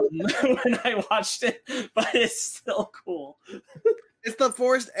yeah! When I watched it, but it's still cool. It's the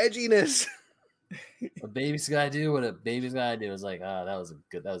forced edginess. A baby's gotta do what a baby's gotta do. It's like, that was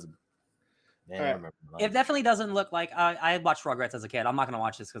man, All right. I remember that. It definitely doesn't look like I watched Rugrats as a kid. I'm not gonna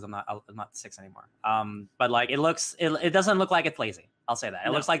watch this because I'm not 6 anymore. But like it doesn't look like it's lazy. I'll say that.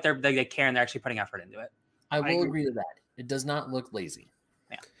 It looks like they care and they're actually putting effort into it. I will agree to that. It does not look lazy.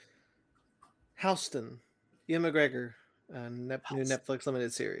 Yeah. Houston, Ian McGregor, new Netflix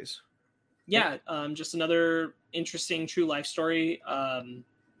limited series. Yeah, just another interesting true life story. I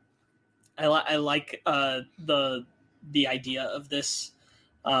like the idea of this.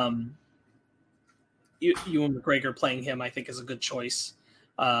 Ewan McGregor playing him, I think, is a good choice.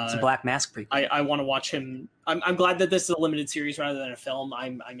 It's a Black Mask prequel. I want to watch him. I'm glad that this is a limited series rather than a film.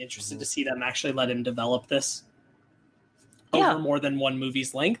 I'm interested to see them actually let him develop this over more than one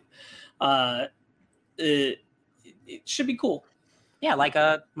movie's length. It should be cool. Yeah,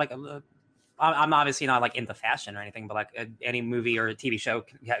 I'm obviously not like into fashion or anything, but like any movie or a TV show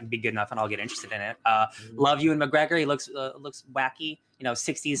can be good enough, and I'll get interested in it. Love Ewan McGregor. He looks wacky.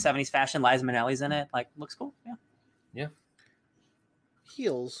 60s, 70s fashion. Liza Minnelli's in it. Like, looks cool. Yeah.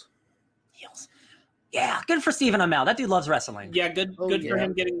 Heels. Yeah, good for Stephen Amell. That dude loves wrestling. Yeah, good for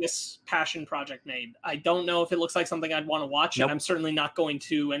him getting this passion project made. I don't know if it looks like something I'd want to watch, and I'm certainly not going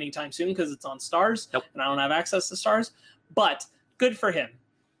to anytime soon because it's on Stars, and I don't have access to Stars. But good for him.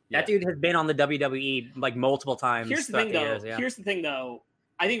 That dude has been on the WWE like multiple times. Here's the thing, though.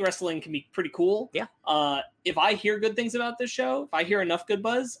 I think wrestling can be pretty cool. Yeah. If I hear good things about this show, if I hear enough good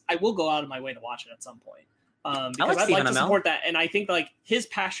buzz, I will go out of my way to watch it at some point. Because I'd like to support that, and I think like his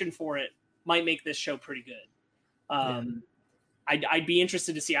passion for it might make this show pretty good. I'd be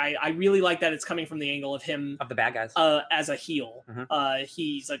interested to see. I really like that it's coming from the angle of him of the bad guys as a heel. Mm-hmm.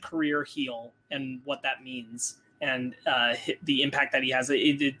 He's a career heel, and what that means, and the impact that he has.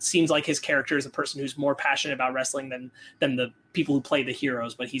 It seems like his character is a person who's more passionate about wrestling than the people who play the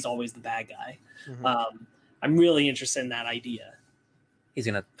heroes, but he's always the bad guy. Mm-hmm. I'm really interested in that idea. He's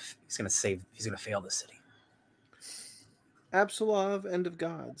gonna fail the city. Absolov End of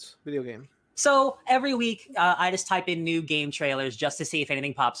Gods video game. So every week, I just type in new game trailers just to see if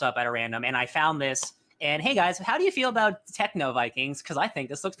anything pops up at a random, and I found this. And hey, guys, how do you feel about Techno Vikings? Because I think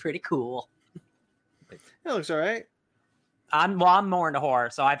this looks pretty cool. It looks all right. I'm more into horror,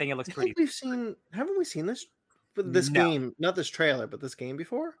 so I think it looks pretty. Haven't we seen this game? Not this trailer, but this game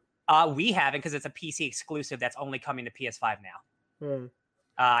before. We haven't because it's a PC exclusive that's only coming to PS5 now.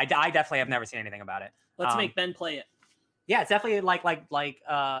 I definitely have never seen anything about it. Let's make Ben play it. Yeah, it's definitely like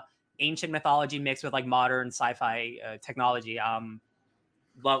ancient mythology mixed with like modern sci-fi technology.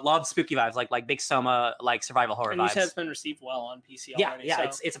 Love spooky vibes, like big Soma, like survival horror vibes. And you said it's been received well on PC already. Yeah,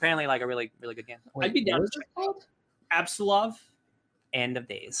 it's apparently like a really, really good game. Wait, I'd be down. What's it called? Absolov. End of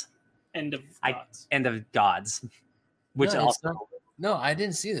Days. End of Gods. End of Gods. Which no, I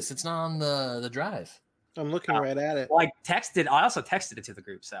didn't see this. It's not on the drive. I'm looking right at it. Well, I also texted it to the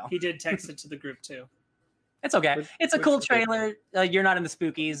group, so he did text it to the group too. It's okay. It's a cool trailer. You're not in the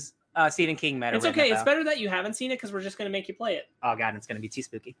spookies. Stephen King met. It's okay. It's better that you haven't seen it because we're just going to make you play it. Oh god, it's going to be too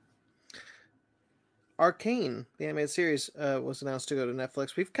spooky. Arcane, the animated series, was announced to go to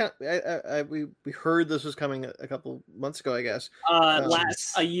Netflix. We heard this was coming a couple months ago, I guess.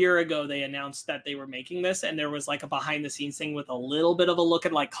 A year ago, they announced that they were making this, and there was like a behind-the-scenes thing with a little bit of a look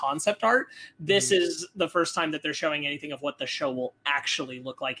at like concept art. This is the first time that they're showing anything of what the show will actually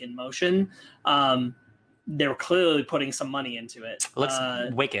look like in motion. They're clearly putting some money into it. It looks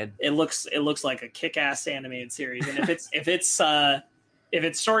wicked. It looks like a kick-ass animated series, and if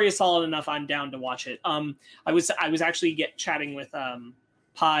its story is solid enough, I'm down to watch it. I was actually chatting with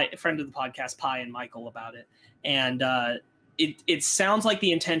Pi, a friend of the podcast, Pi and Michael, about it, and it sounds like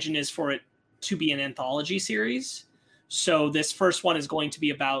the intention is for it to be an anthology series. So this first one is going to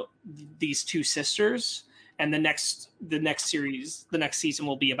be about these two sisters, and the next series, the next season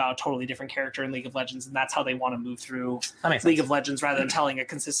will be about a totally different character in League of Legends, and that's how they want to move through League of Legends rather than telling a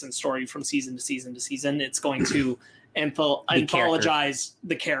consistent story from season to season to season. It's going to anthologize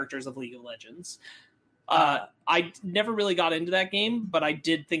the characters of League of Legends. I never really got into that game, but I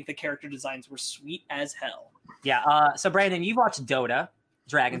did think the character designs were sweet as hell. Yeah. So Brandon, you've watched Dota,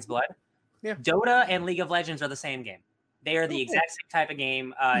 Dragon's Blood. Yeah. Dota and League of Legends are the same game. They are the exact same type of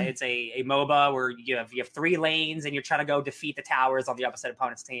game. It's a MOBA where you have 3 lanes and you're trying to go defeat the towers on the opposite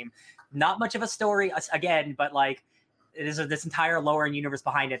opponent's team. Not much of a story again, but like it is this entire lore and universe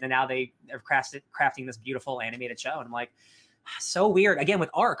behind it. And now they are crafting this beautiful animated show. And I'm like, so weird. Again,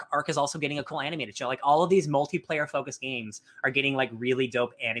 with Ark is also getting a cool animated show. Like all of these multiplayer focused games are getting like really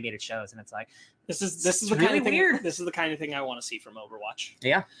dope animated shows, and it's like this is the really kind of thing, weird. This is the kind of thing I want to see from Overwatch.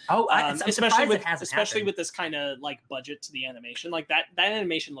 Yeah. Oh, especially with this kind of like budget to the animation. Like that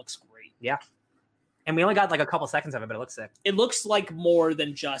animation looks great. Yeah. And we only got like a couple seconds of it, but it looks sick. It looks like more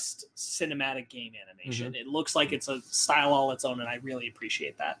than just cinematic game animation. Mm-hmm. It looks like it's a style all its own, and I really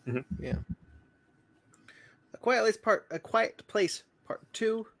appreciate that. Mm-hmm. Yeah. A Quiet Place Part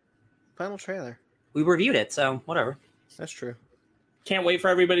 2 final trailer. We reviewed it, so whatever. That's true. Can't wait for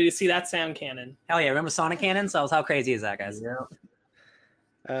everybody to see that sound cannon. Hell yeah, remember Sonic Cannon? So how crazy is that, guys?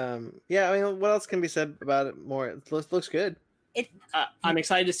 Yeah. Yeah, I mean, what else can be said about it more? It looks good. I'm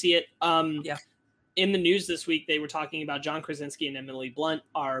excited to see it. Yeah. In the news this week, they were talking about John Krasinski and Emily Blunt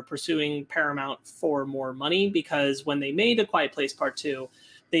are pursuing Paramount for more money because when they made A Quiet Place Part 2,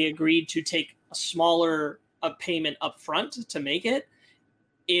 they agreed to take a smaller payment up front to make it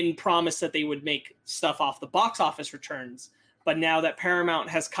in promise that they would make stuff off the box office returns. But now that Paramount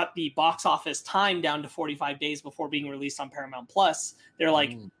has cut the box office time down to 45 days before being released on Paramount Plus, they're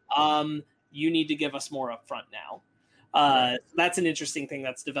like, you need to give us more upfront now. That's an interesting thing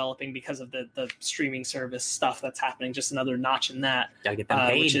that's developing because of the streaming service stuff that's happening. Just another notch in that. Gotta get them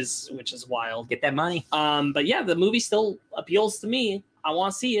paid. which is wild. Get that money. But yeah, the movie still appeals to me. I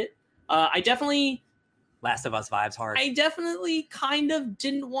want to see it. I definitely Last of Us vibes hard. I definitely kind of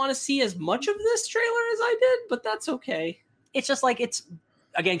didn't want to see as much of this trailer as I did, but that's okay. It's just like it's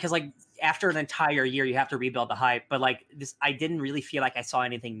again because like after an entire year you have to rebuild the hype, but like this I didn't really feel like I saw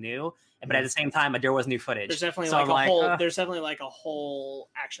anything new. But at the same time, there was new footage. There's definitely there's definitely like a whole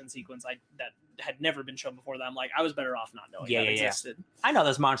action sequence that had never been shown before. That I'm like, I was better off not knowing that existed. I know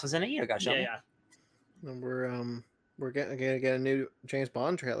there's monsters in it. You got shown. Yeah. And we're gonna get a new James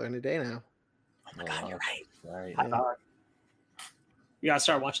Bond trailer any day now. Oh my god, you're right. Right. You gotta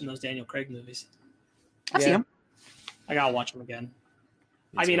start watching those Daniel Craig movies. I've seen them. I gotta watch them again.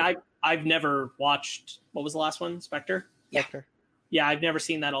 I mean, I've never watched. What was the last one? Spectre. Spectre. Yeah, I've never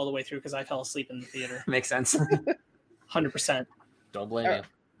seen that all the way through because I fell asleep in the theater. Makes sense. 100%. Don't blame me.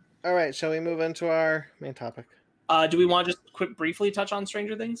 All right, shall we move into our main topic? Do we want to just briefly touch on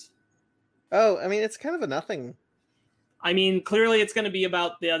Stranger Things? Oh, I mean, it's kind of a nothing. I mean, clearly it's going to be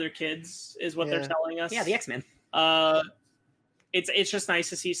about the other kids, is what they're telling us. Yeah, the X-Men. It's just nice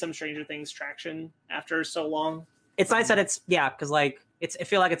to see some Stranger Things traction after so long. It's nice that because like I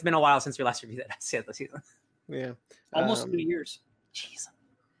feel like it's been a while since we last reviewed the season. Yeah, almost 2 years. Jeez.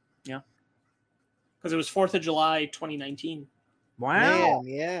 Yeah, because it was 4th of July, 2019. Wow.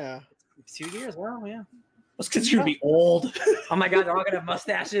 Man, yeah. 2 years. Wow. Yeah. Those kids are gonna be old. Oh my god, they're all gonna have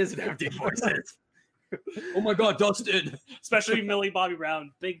mustaches and have deep voices. Oh my god, Dustin. Especially Millie Bobby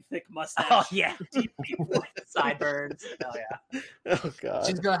Brown, big thick mustache. Oh yeah, deep sideburns. Hell yeah. Oh god.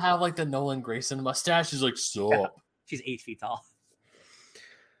 She's gonna have like the Nolan Grayson mustache. She's like, so. She's 8 feet tall.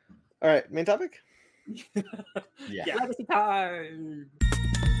 All right, main topic. Yeah. Legacy time.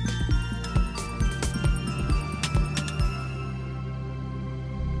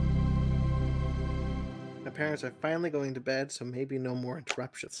 My parents are finally going to bed, so maybe no more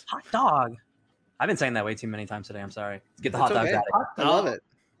interruptions. Hot dog. I've been saying that way too many times today. I'm sorry. Let's get the hot dogs out of I love it.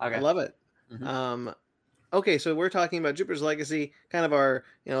 Okay. I love it. Mm-hmm. Okay, so we're talking about Jupiter's Legacy, kind of our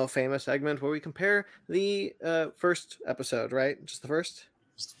famous segment where we compare the first episode, right? Just the first.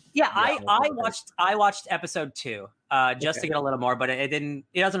 Yeah, I watched episode 2 just to get a little more, but it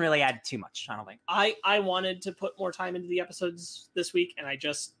doesn't really add too much, I don't think. I wanted to put more time into the episodes this week, and I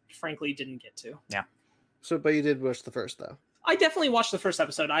just frankly didn't get to. Yeah. So, but you did watch the first, though. I definitely watched the first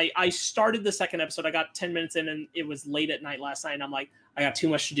episode. I started the second episode. I got 10 minutes in, and it was late at night last night, and I'm like, I got too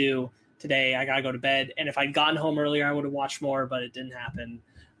much to do today. I gotta go to bed. And if I'd gotten home earlier, I would have watched more, but it didn't happen.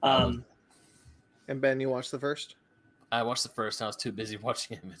 And Ben, you watched the first? I watched the first. I was too busy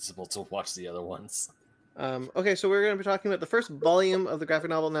watching Invincible to watch the other ones. Okay, so we're going to be talking about the first volume of the graphic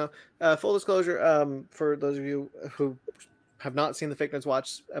novel now. Full disclosure, for those of you who have not seen the Fake Nerds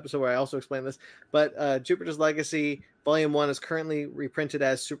Watch episode where I also explain this, but Jupiter's Legacy Volume 1 is currently reprinted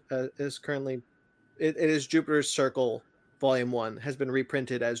as it is Jupiter's Circle Volume 1 has been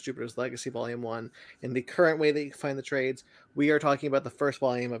reprinted as Jupiter's Legacy Volume 1. In the current way that you can find the trades, we are talking about the first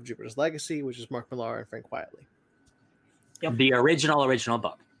volume of Jupiter's Legacy, which is Mark Millar and Frank Quitely. Yep. The original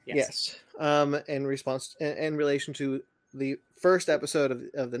book. Yes. In relation to the first episode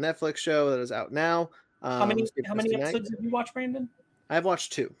of the Netflix show that is out now. How many episodes have you watched, Brandon? I've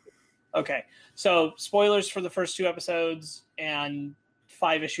watched 2. Okay, so spoilers for the first 2 episodes and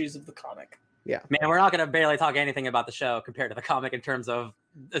 5 issues of the comic. Yeah, man, we're not going to barely talk anything about the show compared to the comic in terms of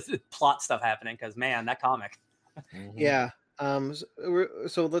plot stuff happening. Because man, that comic. Yeah.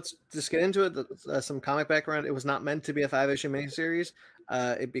 So let's just get into it. Some comic background. It was not meant to be a 5-issue miniseries.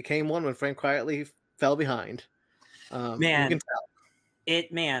 It became one when Frank Quitely fell behind. Man, you can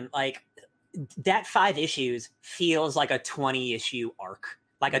tell. Like that 5 issues feels like a 20-issue arc,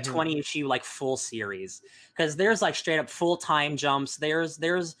 like a 20-issue like full series, because there's like straight up full time jumps. There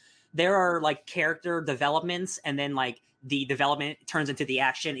are like character developments, and then like the development turns into the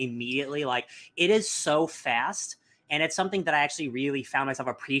action immediately. Like it is so fast. And it's something that I actually really found myself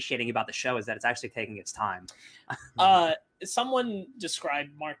appreciating about the show, is that it's actually taking its time. Someone described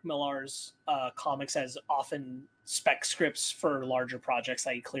Mark Millar's comics as often spec scripts for larger projects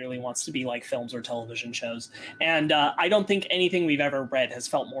that he clearly wants to be like films or television shows. And I don't think anything we've ever read has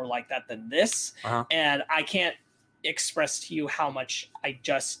felt more like that than this. And I can't express to you how much I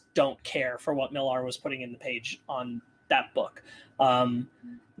just don't care for what Millar was putting in the page on that book.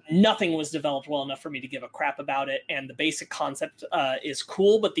 Nothing was developed well enough for me to give a crap about it, and the basic concept is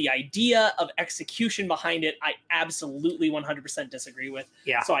cool, but the idea of execution behind it, I absolutely 100% disagree with.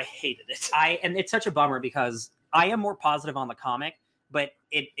 Yeah. So I hated it. And it's such a bummer, because I am more positive on the comic, but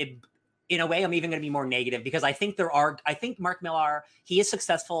it in a way I'm even going to be more negative, because I think Mark Millar, he is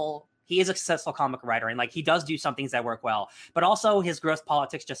successful. He is a successful comic writer, and like he does do some things that work well, but also his gross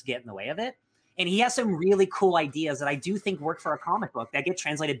politics just get in the way of it. And he has some really cool ideas that I do think work for a comic book that get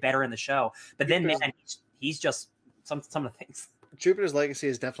translated better in the show. But then, man, he's just some of the things. Jupiter's Legacy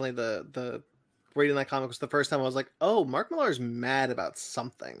is definitely the reading that comic was the first time I was like, oh, Mark Millar's mad about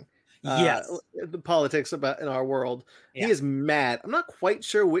something. Yes, the politics about in our world. Yeah. He is mad. I'm not quite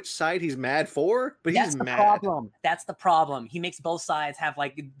sure which side he's mad for, but he's mad. That's the problem. He makes both sides have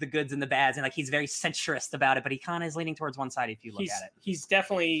like the goods and the bads, and like he's very centrist about it. But he kind of is leaning towards one side if you look at it. He's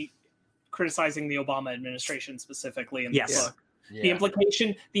definitely criticizing the Obama administration specifically in the book. Yeah. The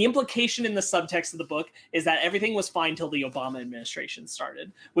implication in the subtext of the book is that everything was fine till the Obama administration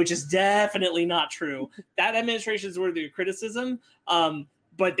started, which is definitely not true. That administration is worthy of criticism,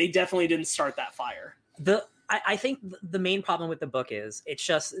 but they definitely didn't start that fire. I think the main problem with the book is it's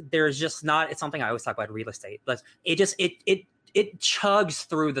something I always talk about real estate, but it chugs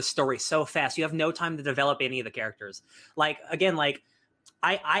through the story so fast. You have no time to develop any of the characters.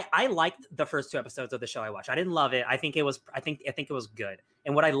 I liked the first 2 episodes of the show I watched. I didn't love it. I think it was good.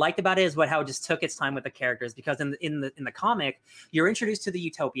 And what I liked about it is how it just took its time with the characters, because in the comic, you're introduced to the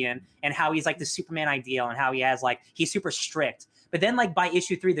Utopian and how he's like the Superman ideal, and how he's super strict. But then like by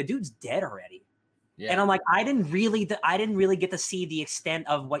issue 3, the dude's dead already. Yeah. And I'm like, I didn't really get to see the extent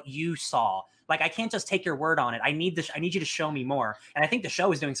of what you saw. Like, I can't just take your word on it. I need you to show me more. And I think the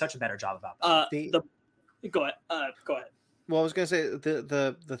show is doing such a better job about that. Go ahead. Well, I was going to say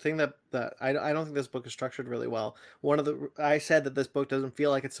the thing that I don't think this book is structured really well. I said that this book doesn't feel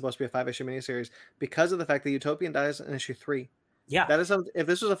like it's supposed to be a 5-issue miniseries because of the fact that Utopian dies in issue 3. Yeah, that is if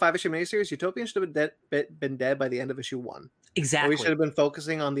this was a 5-issue miniseries, Utopian should have been dead by the end of issue 1. Exactly. We should have been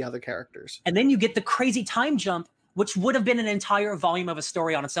focusing on the other characters. And then you get the crazy time jump, which would have been an entire volume of a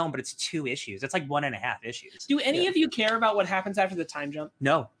story on its own, but it's 2 issues. It's like 1.5 issues. Do any of you care about what happens after the time jump?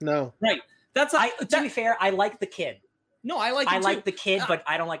 No. Right. To be fair, I like the kid. No, I like the kid, but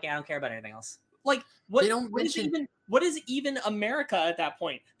I don't care about anything else. Like what is even America at that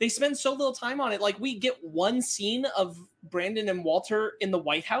point? They spend so little time on it. Like, we get one scene of Brandon and Walter in the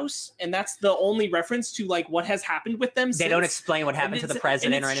White House, and that's the only reference to like what has happened with them. They don't explain what happened to the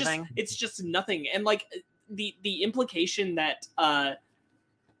president or anything. It's just nothing. And like the implication that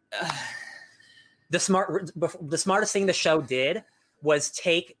the smartest thing the show did was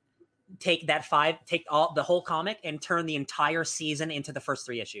take the whole comic and turn the entire season into the first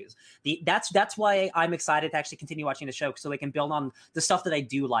 3 issues. That's why I'm excited to actually continue watching the show, so they can build on the stuff that I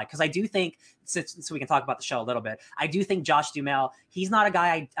do like. Because I do think, so we can talk about the show a little bit, I do think Josh Duhamel, he's not a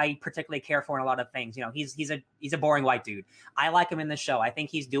guy I particularly care for in a lot of things. You know, he's a boring white dude. I like him in this show. I think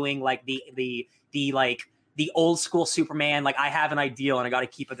he's doing like the old school Superman. Like, I have an ideal and I got to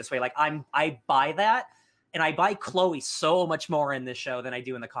keep it this way. Like, I buy that. and I buy Chloe so much more in this show than I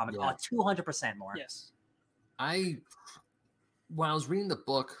do in the comic. Yeah. 200% more. Yes. When I was reading the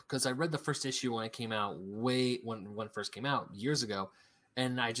book, because I read the first issue when it came out when it first came out years ago,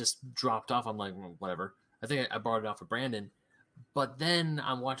 and I just dropped off. I'm like, well, whatever. I think I borrowed it off of Brandon. But then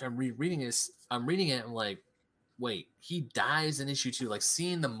I'm rereading this. I'm reading it. I'm like, wait, he dies in issue 2. Like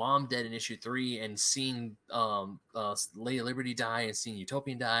seeing the mom dead in issue 3, and seeing Lady Liberty die, and seeing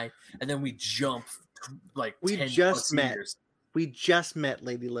Utopian die, and then we jump like we 10 just met. years. We just met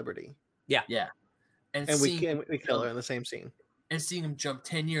Lady Liberty. Yeah, and we kill her in the same scene. And seeing him jump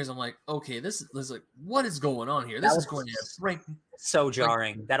 10 years, I'm like, okay, this is like, what is going on here? This is going to break. So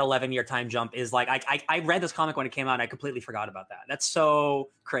jarring. That 11-year time jump is like, I read this comic when it came out, and I completely forgot about that. That's so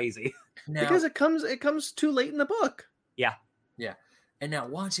crazy. Now, because it comes too late in the book. Yeah. And now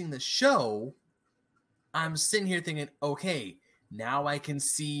watching the show, I'm sitting here thinking, okay, now I can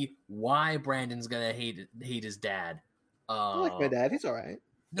see why Brandon's gonna hate his dad. I like my dad. He's all right.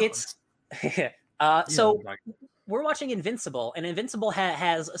 No, so we're watching Invincible, and Invincible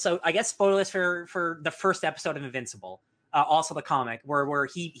has so I guess spoilers for the first episode of Invincible, also the comic where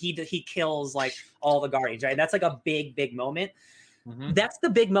he kills like all the Guardians, right? That's like a big moment. Mm-hmm. That's the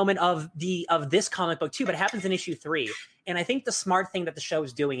big moment of this comic book too, but it happens in issue 3. And I think the smart thing that the show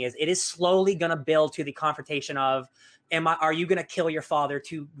is doing is it is slowly going to build to the confrontation of, are you going to kill your father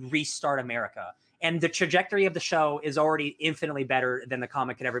to restart America? And the trajectory of the show is already infinitely better than the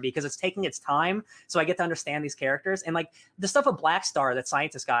comic could ever be, because it's taking its time. So I get to understand these characters, and like the stuff with Black Star, that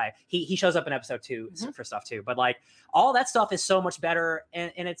scientist guy, he shows up in episode 2 for stuff too. But like all that stuff is so much better,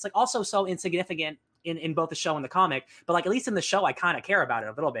 and it's like also so insignificant in both the show and the comic. But like at least in the show, I kind of care about it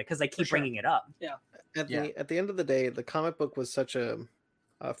a little bit because they keep bringing it up. Yeah. At the end of the day, the comic book was such a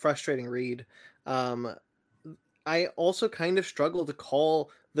frustrating read. I also kind of struggle to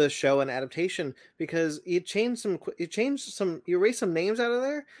call the show an adaptation because you erase some names out of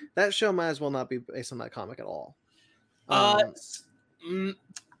there. That show might as well not be based on that comic at all.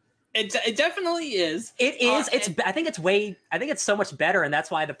 It definitely is. It is. I think it's so much better, and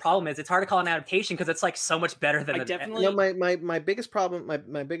that's why the problem is it's hard to call an adaptation because it's like so much better than. My biggest problem.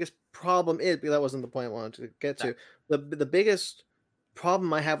 My biggest problem is, because that wasn't the point I wanted to get to. The biggest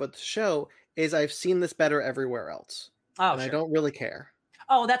problem I have with the show is I've seen this better everywhere else. Oh, and I don't really care.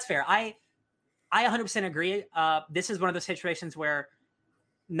 Oh, that's fair. I 100% agree. This is one of those situations where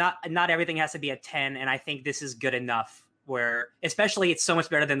not everything has to be a 10, and I think this is good enough. Where especially it's so much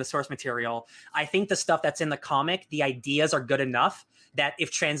better than the source material. I think the stuff that's in the comic, the ideas are good enough that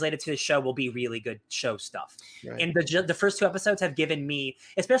if translated to the show will be really good show stuff. Right. And the first 2 episodes have given me,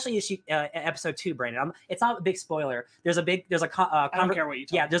 especially episode 2, Brandon. It's not a big spoiler. There's a I don't care what you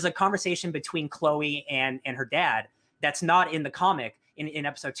talk. There's a conversation between Chloe and her dad that's not in the comic in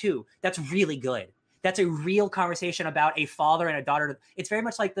episode 2. That's really good. That's a real conversation about a father and a daughter. It's very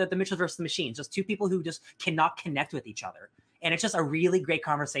much like the Mitchells versus the Machines, just 2 people who just cannot connect with each other. And it's just a really great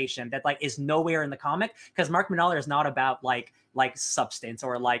conversation that like is nowhere in the comic, because Mark Millar is not about like substance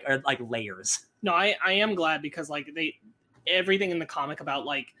or like layers. No, I am glad, because like everything in the comic about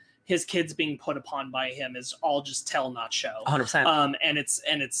like his kids being put upon by him is all just tell not show. 100%. And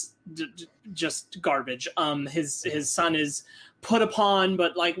it's just garbage. His son is put upon,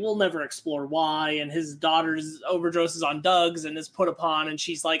 but like we'll never explore why. And his daughter's overdoses on Doug's and is put upon, and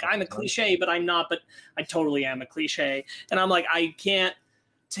she's like, I'm a cliche, but I'm not. But I totally am a cliche. And I'm like, I can't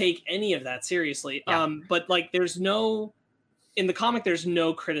take any of that seriously. Yeah. But like, there's no in the comic. There's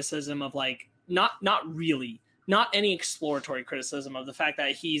no criticism of like not any exploratory criticism of the fact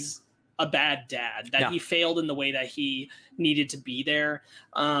that he's a bad dad, that he failed in the way that he needed to be there.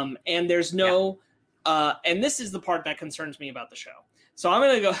 And there's no. And this is the part that concerns me about the show. So I'm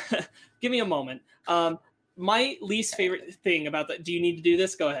going to go, give me a moment. My least favorite thing about do you need to do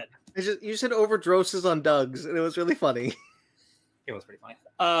this? Go ahead. You said overdoses on Doug's, and it was really funny. It was pretty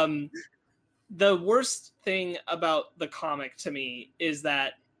funny. The worst thing about the comic to me is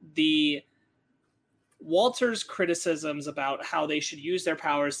that Walter's criticisms about how they should use their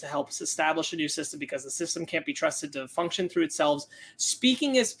powers to help us establish a new system because the system can't be trusted to function through itself.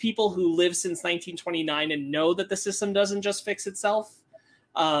 Speaking as people who live since 1929 and know that the system doesn't just fix itself,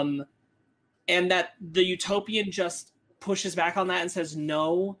 and that the Utopian just pushes back on that and says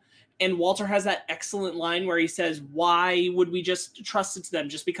no. And Walter has that excellent line where he says, why would we just trust it to them?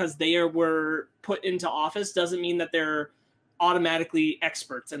 Just because they were put into office doesn't mean that they're automatically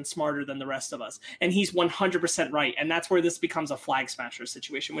experts and smarter than the rest of us. And he's 100% right. And that's where this becomes a flag smasher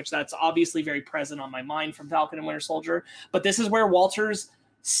situation, which that's obviously very present on my mind from Falcon and Winter Soldier. But this is where Walter's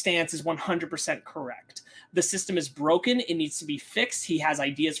stance is 100% correct. the system is broken, it needs to be fixed, he has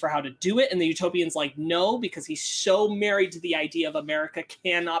ideas for how to do it, and the Utopian's like, no, because he's so married to the idea of America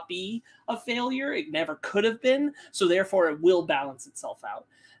cannot be a failure, it never could have been, so therefore it will balance itself out.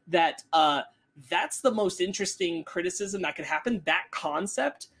 That's the most interesting criticism that could happen, that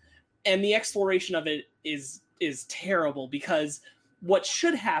concept, and the exploration of it is terrible, because what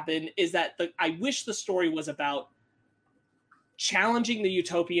should happen is that I wish the story was about challenging the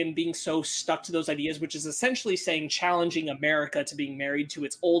Utopian being so stuck to those ideas, which is essentially saying challenging America to being married to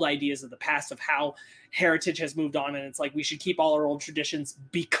its old ideas of the past, of how heritage has moved on, and it's like we should keep all our old traditions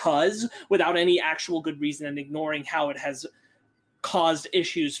because, without any actual good reason, and ignoring how it has caused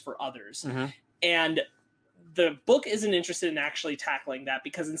issues for others. And the book isn't interested in actually tackling that,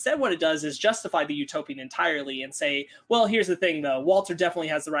 because instead what it does is justify the Utopian entirely and say, well, here's the thing though, Walter definitely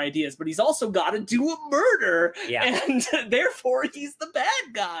has the right ideas, but he's also got to do a murder, and therefore he's the bad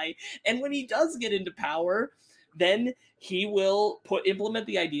guy. And when he does get into power, then he will implement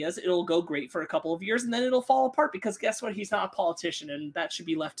the ideas, it'll go great for a couple of years, and then it'll fall apart, because guess what, he's not a politician, and that should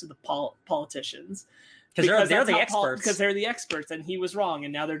be left to the politicians. Because they're the experts. Because they're the experts, and he was wrong,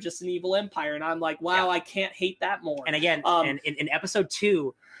 and now they're just an evil empire. And I'm like, wow, I can't hate that more. And again, in episode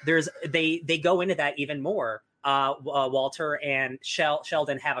 2, they go into that even more. Walter and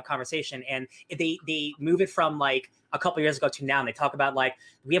Sheldon have a conversation, and they move it from like a couple years ago to now, and they talk about like,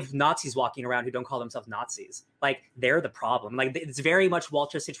 we have Nazis walking around who don't call themselves Nazis. Like, they're the problem. Like, it's very much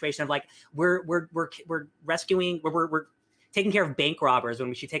Walter's situation of like, we're rescuing, we're taking care of bank robbers when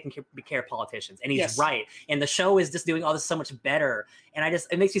we should take care of politicians. And he's right. And the show is just doing all this so much better. And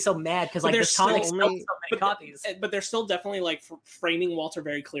it makes me so mad, because like this comic sells so many copies. But they're still definitely like framing Walter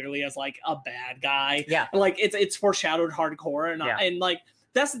very clearly as like a bad guy. Yeah. And like it's foreshadowed hardcore. And like,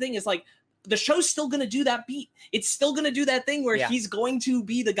 that's the thing, is like, the show's still going to do that beat. It's still going to do that thing where he's going to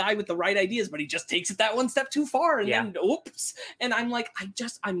be the guy with the right ideas, but he just takes it that one step too far, and then oops. And I'm like,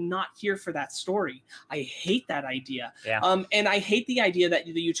 I'm not here for that story. I hate that idea. And I hate the idea that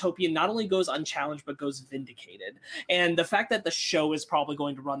the Utopian not only goes unchallenged, but goes vindicated. And the fact that the show is probably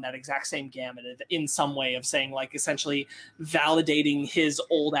going to run that exact same gamut in some way of saying, like, essentially validating his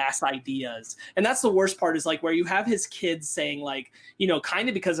old ass ideas. And that's the worst part, is like where you have his kids saying, like, you know, kind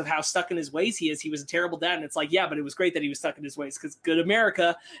of because of how stuck in his ways he was a terrible dad, and it's like, yeah, but it was great that he was stuck in his ways because good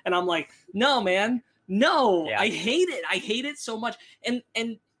America. And I'm like, no, man, no. I hate it so much. And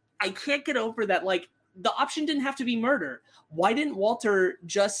I can't get over that. Like, the option didn't have to be murder. Why didn't Walter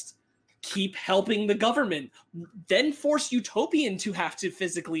just keep helping the government, then force Utopian to have to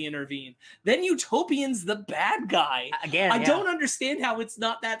physically intervene? Then Utopian's the bad guy again. I don't understand how it's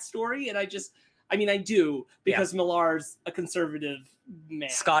not that story. And I do, because Millar's a conservative man,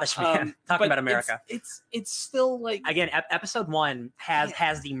 Scottish man, talking about America. It's still like, again, episode 1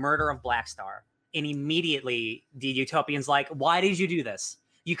 has the murder of Blackstar, and immediately the Utopian's like, why did you do this?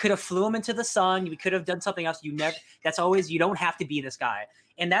 You could have flew him into the sun. You could have done something else. You don't have to be this guy.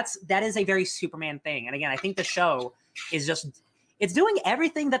 And that is a very Superman thing. And again, I think the show is just, it's doing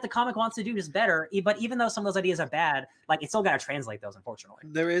everything that the comic wants to do, just better. But even though some of those ideas are bad, like, it's still got to translate those, unfortunately.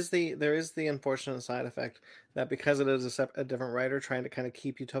 There is the unfortunate side effect that because it is a different writer trying to kind of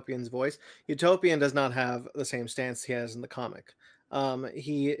keep Utopian's voice, Utopian does not have the same stance he has in the comic.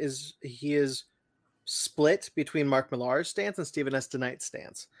 He is split between Mark Millar's stance and Stephen S. DeKnight's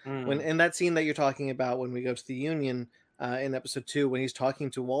stance. When in that scene that you're talking about, when we go to the Union in episode 2, when he's talking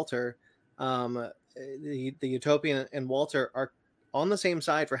to Walter, the Utopian and Walter are on the same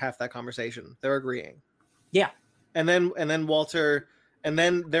side for half that conversation. They're agreeing. Yeah. And then Walter, and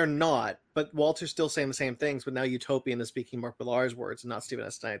then they're not, but Walter's still saying the same things, but now Utopian is speaking Mark Millar's words and not Stephen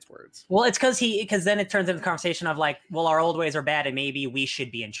S. DeKnight's words. Well, it's because then it turns into the conversation of like, well, our old ways are bad and maybe we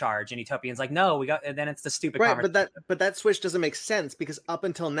should be in charge. And Utopian's like, no, and then it's the stupid conversation. But that switch doesn't make sense, because up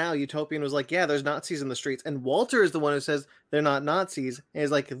until now, Utopian was like, yeah, there's Nazis in the streets. And Walter is the one who says they're not Nazis. And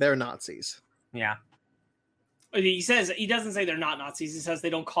he's like, they're Nazis. Yeah. He doesn't say they're not Nazis. He says they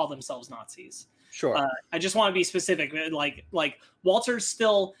don't call themselves Nazis. Sure. I just want to be specific. Like Walter's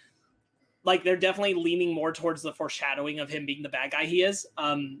still, like, they're definitely leaning more towards the foreshadowing of him being the bad guy he is.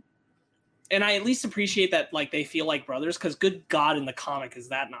 And I at least appreciate that, like, they feel like brothers, because good God, in the comic, has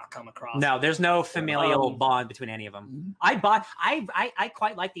that not come across? No, there's no familial bond between any of them. I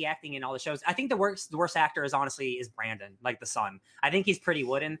quite like the acting in all the shows. I think the worst actor is Brandon, like the son. I think he's pretty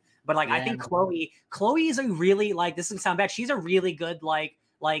wooden, but like, I think Chloe is a really, like, this doesn't sound bad, she's a really good like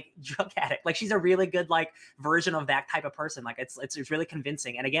drug addict. Like, she's a really good like version of that type of person. Like, it's really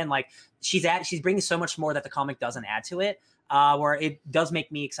convincing. And again, like, she's bringing so much more that the comic doesn't add to it, where it does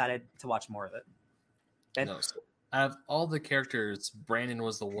make me excited to watch more of it. out of all the characters, Brandon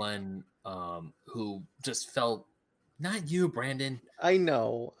was the one who just felt, not you, Brandon. I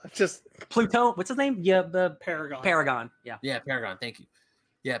know. Just Pluto. What's his name? Yeah, the Paragon. Paragon. Yeah. Yeah, Paragon. Thank you.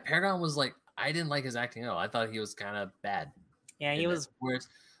 Yeah, Paragon was like, I didn't like his acting at all. I thought he was kind of bad. Yeah, he was.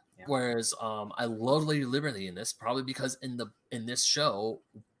 Whereas I love Lady Liberty in this, probably because in this show,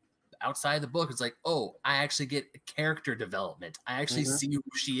 outside the book, it's like, oh, I actually get character development. I actually see who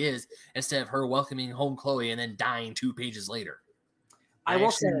she is instead of her welcoming home Chloe and then dying 2 pages later. I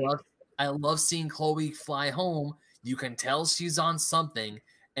love seeing Chloe fly home. You can tell she's on something,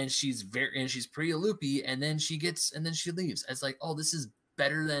 and she's pretty loopy, and then she leaves. It's like, oh, this is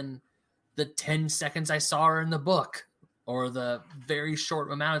better than the 10 seconds I saw her in the book, or the very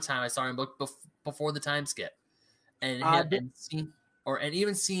short amount of time I saw her in the book before the time skip. And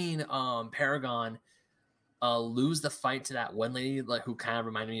even seeing Paragon lose the fight to that one lady who kind of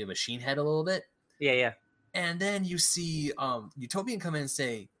reminded me of Machine Head a little bit. Yeah. And then you see Utopian come in and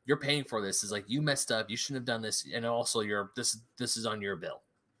say, "You're paying for this. Is like, you messed up. You shouldn't have done this, and also this is on your bill."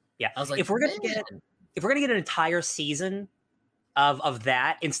 Yeah, I was like, if we're gonna get an entire season of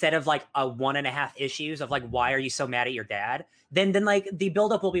that instead of like a 1.5 issues of like, why are you so mad at your dad? Then like the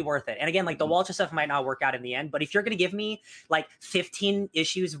buildup will be worth it. And again, like the Walter stuff might not work out in the end, but if you're gonna give me like 15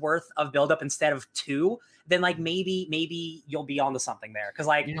 issues worth of buildup instead of 2, then like maybe you'll be onto something there. Because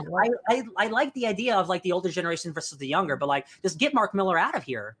like I like the idea of like the older generation versus the younger, but like just get Mark Miller out of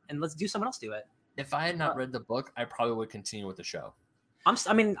here and let's do someone else do it. If I had not read the book, I probably would continue with the show. I'm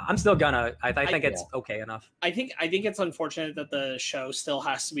still gonna. I think it's okay enough. I think it's unfortunate that the show still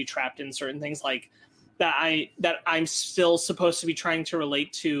has to be trapped in certain things, like that I'm still supposed to be trying to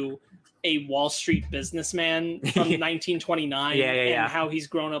relate to a Wall Street businessman from 1929 and how he's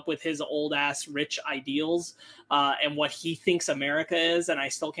grown up with his old ass rich ideals and what he thinks America is, and I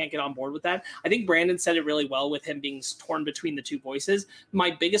still can't get on board with that. I think Brandon said it really well with him being torn between the 2 voices. My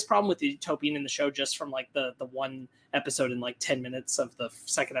biggest problem with the Utopian in the show, just from like the one episode in like 10 minutes of the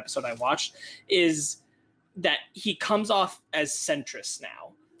second episode I watched, is that he comes off as centrist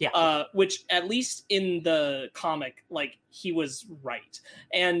now. Yeah. Which at least in the comic, like he was right,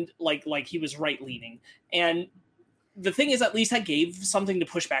 and like he was right leaning. And the thing is, at least I gave something to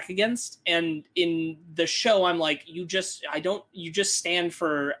push back against. And in the show, I'm like, you just stand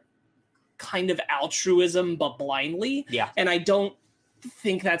for kind of altruism, but blindly. Yeah. And I don't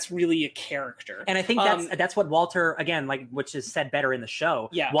think that's really a character. And I think that's what Walter, again, like, which is said better in the show.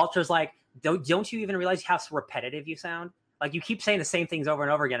 Yeah. Walter's like, don't you even realize how repetitive you sound? Like, you keep saying the same things over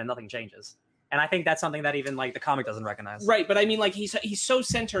and over again and nothing changes. And I think that's something that even like the comic doesn't recognize. Right, but I mean, like he's so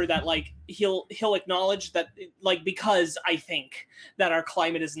centered that like he'll acknowledge that, like, because I think that our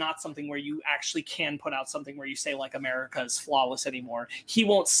climate is not something where you actually can put out something where you say like America is flawless anymore. He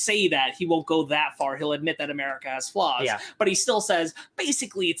won't say that. He won't go that far. He'll admit that America has flaws. Yeah. But he still says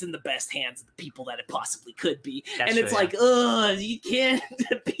basically it's in the best hands of the people that it possibly could be. That's true, it's like, ugh, you can't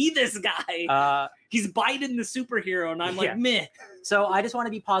be this guy. He's Biden the superhero, and I'm like, meh. So I just want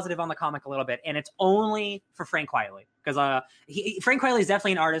to be positive on the comic a little bit, and it's only for Frank Quitely, because Frank Quitely is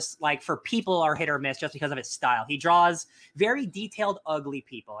definitely an artist. Like, for people are hit or miss just because of his style. He draws very detailed, ugly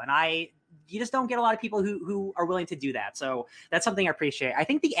people, and you just don't get a lot of people who are willing to do that. So that's something I appreciate. I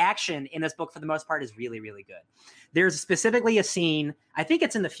think the action in this book, for the most part, is really, really good. There's specifically a scene, I think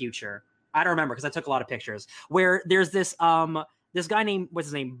it's in the future, I don't remember because I took a lot of pictures, where there's this guy named, what's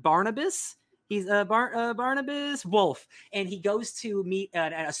his name, Barnabas. He's Barnabas Wolf, and he goes to meet a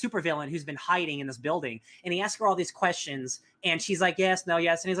supervillain who's been hiding in this building, and he asks her all these questions, and she's like, yes, no,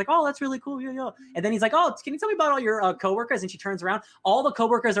 yes, and he's like, oh, that's really cool, yeah. And then he's like, oh, can you tell me about all your coworkers? And she turns around, all the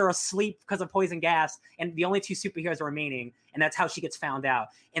coworkers are asleep because of poison gas, and the only 2 superheroes are remaining, and that's how she gets found out.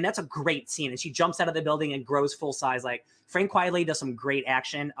 And that's a great scene, and she jumps out of the building and grows full size. Like, Frank Quitely does some great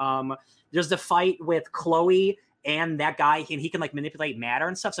action. There's the fight with Chloe and that guy, and he can like manipulate matter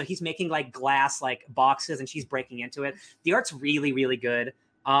and stuff. So he's making like glass like boxes, and she's breaking into it. The art's really, really good.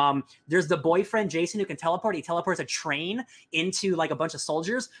 There's the boyfriend Jason who can teleport. He teleports a train into like a bunch of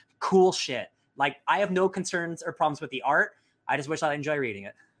soldiers. Cool shit. Like, I have no concerns or problems with the art. I just wish I'd enjoy reading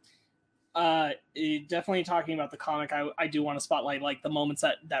it. Definitely talking about the comic, I do want to spotlight like the moments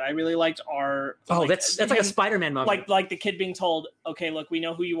that I really liked are that's like a Spider-Man moment. Like the kid being told, okay, look, we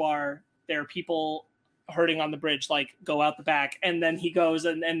know who you are. There are people hurting on the bridge, like, go out the back. And then he goes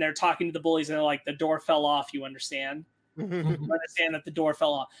and they're talking to the bullies, and they're like, the door fell off, you understand? You understand that the door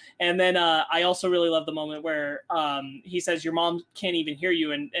fell off. And then I also really love the moment where he says, your mom can't even hear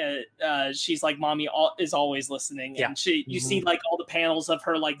you, and she's like, mommy is always listening. And you see like all the panels of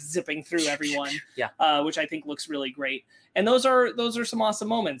her like zipping through everyone, which I think looks really great. And those are some awesome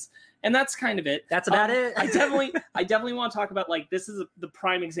moments. and that's kind of it. That's about it. I definitely want to talk about, like, this is the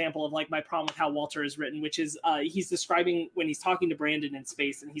prime example of, like, my problem with how Walter is written, which is he's describing when he's talking to Brandon in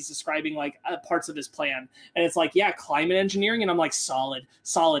space, and he's describing, like, parts of his plan, and it's like, yeah, climate engineering, and I'm like, solid,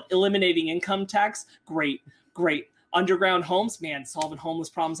 eliminating income tax, great. Underground homes, man, solving homeless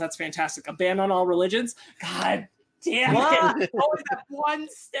problems, that's fantastic. A ban on all religions, god damn it, always that one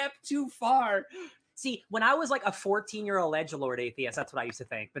step too far. See, when I was like a 14-year-old edgelord atheist, that's what I used to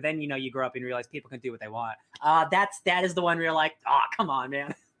think. But then, you grow up and realize people can do what they want. That is the one where you're like, oh, come on,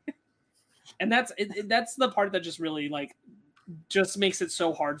 man. And that's the part that just really, like, just makes it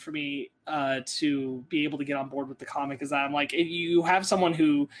so hard for me to be able to get on board with the comic, is that I'm like, if you have someone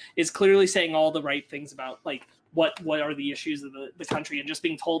who is clearly saying all the right things about, like, what are the issues of the country, and just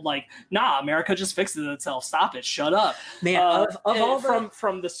being told, like, nah, America just fixes itself, stop it, shut up, man. Of all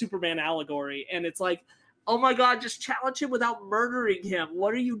from the Superman allegory, and it's like, oh my god, just challenge him without murdering him.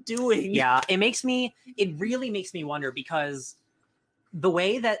 What are you doing? Yeah, it really makes me wonder, because the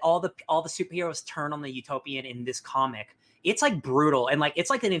way that all the superheroes turn on the Utopian in this comic, it's like brutal, and like it's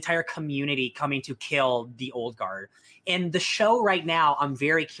like an entire community coming to kill the old guard. And the show right now, I'm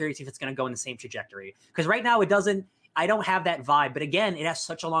very curious if it's going to go in the same trajectory, because right now it doesn't. I don't have that vibe, but again, it has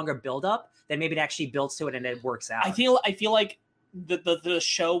such a longer build up that maybe it actually builds to it and it works out. I feel like the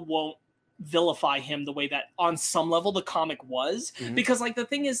show won't vilify him the way that on some level the comic was, because, like, the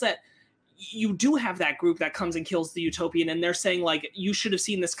thing is that you do have that group that comes and kills the Utopian, and they're saying, like, you should have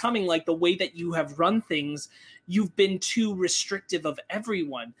seen this coming, like, the way that you have run things, you've been too restrictive of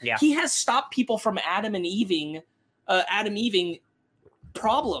everyone. Yeah. He has stopped people from Adam Eving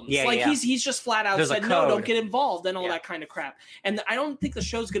problems. He's just flat out said, no, don't get involved, and all that kind of crap. And I don't think the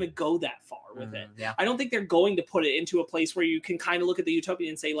show's going to go that far with it. Yeah. I don't think they're going to put it into a place where you can kind of look at the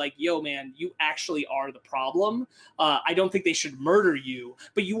Utopian and say, like, yo, man, you actually are the problem. I don't think they should murder you,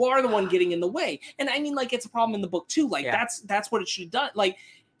 but you are the one getting in the way. And I mean, like, it's a problem in the book too. Like, that's what it should have done. Like,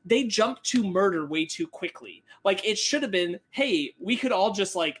 they jumped to murder way too quickly. Like, it should have been, hey, we could all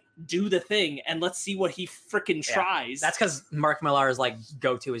just, like, do the thing and let's see what he freaking tries. That's because Mark Millar's, like,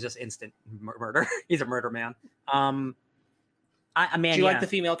 go-to is just instant murder. He's a murder man. Do you like the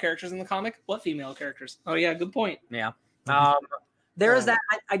female characters in the comic? What female characters? Oh yeah, good point. Yeah. There is that.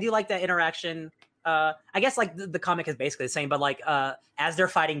 I do like that interaction. I guess, like, the comic is basically the same, but, like, as they're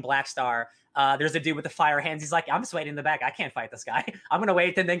fighting Black Star, there's a dude with the fire hands. He's like, I'm just waiting in the back. I can't fight this guy. I'm gonna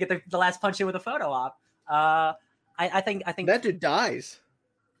wait and then get the last punch in with a photo op. I think that dude dies,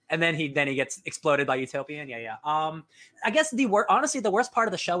 and then he gets exploded by Utopian. Yeah. I guess honestly the worst part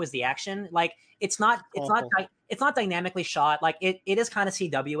of the show is the action. Like, it's not dynamically shot. Like, it is kind of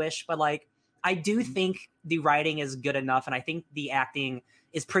CW-ish, but, like, I do think the writing is good enough, and I think the acting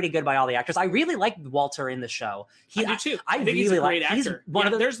is pretty good by all the actors. I really like Walter in the show. I do too. I think really he's a great like. actor. He's one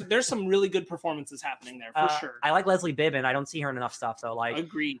of the, there's some really good performances happening there for sure. I like Leslie Bibb. I don't see her in enough stuff, though. Like,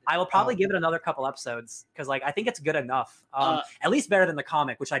 agreed. I will probably give it another couple episodes, because, like, I think it's good enough. At least better than the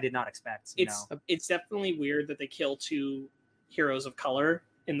comic, which I did not expect. It's definitely weird that they kill two heroes of color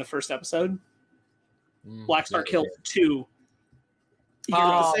in the first episode. Black Star killed two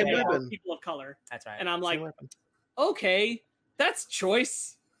heroes same weapon. People of color. That's right. And I'm like, okay, that's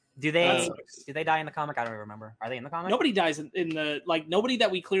choice. Do they die in the comic? I don't even remember. Are they in the comic? Nobody dies in the, like, nobody that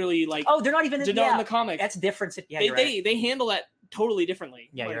we clearly, like. Oh, they're not even in the comic. That's different. Yeah, they handle that totally differently.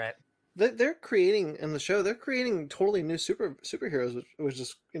 Yeah, like, you're right. They're creating in the show. They're creating totally new superheroes, which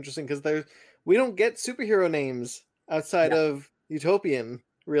is interesting, because we don't get superhero names outside of Utopian,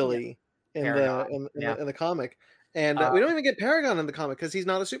 really, in the comic. And we don't even get Paragon in the comic, because he's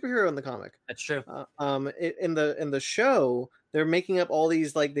not a superhero in the comic. That's true. In the show, they're making up all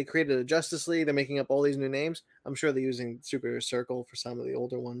these, like, they created a Justice League. They're making up all these new names. I'm sure they're using Superhero Circle for some of the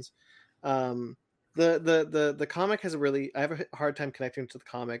older ones. The comic has I have a hard time connecting to the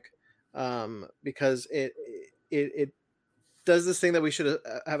comic, because it does this thing that we should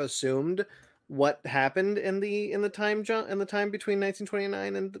have assumed what happened in the time between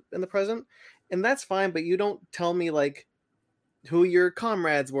 1929 and the present. And that's fine, but you don't tell me, like, who your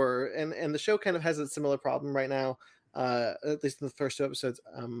comrades were. And the show kind of has a similar problem right now, at least in the first two episodes.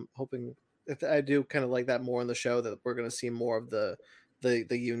 I'm hoping, if I do kind of like that more in the show, that we're going to see more of the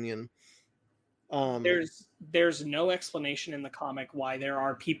Union. There's no explanation in the comic why there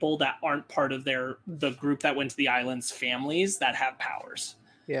are people that aren't part of the group that went to the islands, families that have powers.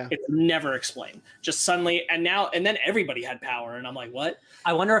 Yeah, it's never explained. Just suddenly, and then everybody had power, and I'm like, what?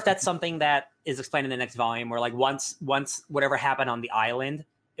 I wonder if that's something that is explained in the next volume, where, like, once whatever happened on the island,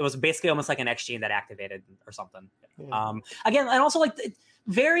 it was basically almost like an X gene that activated or something. Yeah. Again, and also, like,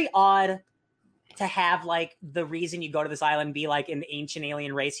 very odd to have like the reason you go to this island be like an ancient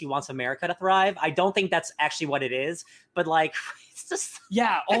alien race who wants America to thrive. I don't think that's actually what it is, but like it's just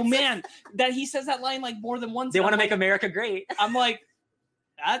Oh man, that he says that line like more than once. They want to make America great. I'm like,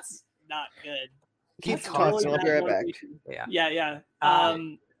 that's not good. Keep talking. I'll be right back. Yeah.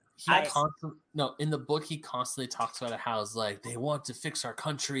 In the book he constantly talks about how it's like they want to fix our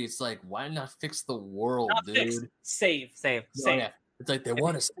country. It's like, why not fix the world, not dude? Fix, save. Yeah. It's like they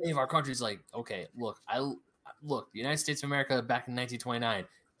want to save our country. It's like, okay, look, the United States of America back in 1929,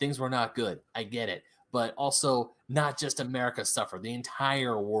 things were not good. I get it. But also, not just America suffered. The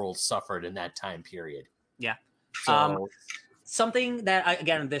entire world suffered in that time period. Yeah. So, something that,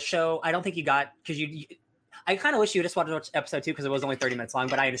 again, the show, I don't think you got, because I kind of wish you just wanted to watch episode 2 because it was only 30 minutes long,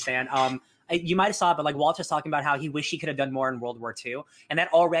 but I understand. You might have saw it, but like Walter's talking about how he wished he could have done more in World War II, and that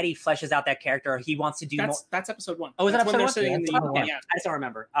already fleshes out that character. He wants to do more. That's episode 1. Oh, is that episode 1? Yeah, I just don't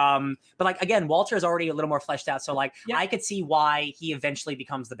remember. But like again, Walter is already a little more fleshed out, so like I could see why he eventually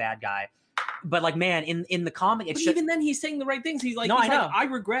becomes the bad guy. But like, man, in the comic, it's even then he's saying the right things. He's like, no, I know. I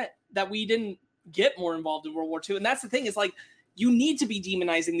regret that we didn't get more involved in World War II, and that's the thing. Is like you need to be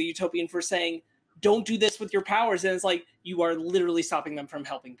demonizing the Utopian for saying, don't do this with your powers, and it's like you are literally stopping them from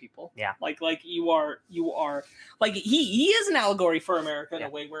helping people. Yeah, like you are like he is an allegory for America in a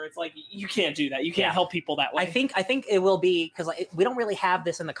way where it's like you can't do that. You can't help people that way. I think it will be because like, we don't really have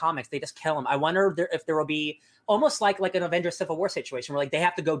this in the comics. They just kill him. I wonder if there will be almost like an Avengers Civil War situation where like they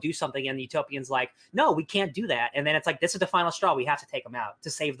have to go do something, and the Utopians like, no, we can't do that, and then it's like this is the final straw. We have to take them out to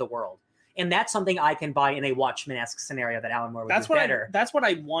save the world. And that's something I can buy in a Watchmen-esque scenario that Alan Moore would do better. That's what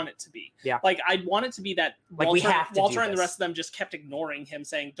I want it to be. Yeah. Like, I'd want it to be that like Walter and the rest of them just kept ignoring him,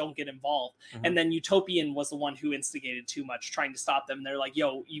 saying, don't get involved. Mm-hmm. And then Utopian was the one who instigated too much, trying to stop them. They're like,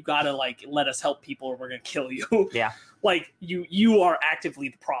 yo, you gotta, like, let us help people or we're gonna kill you. Yeah. Like, you are actively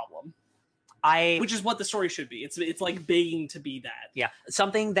the problem. Which is what the story should be. It's like begging to be that. Yeah.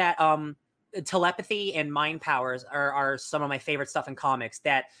 Something that telepathy and mind powers are some of my favorite stuff in comics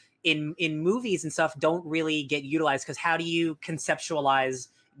that in movies and stuff don't really get utilized, because how do you conceptualize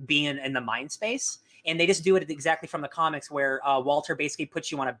being in the mind space? And they just do it exactly from the comics where Walter basically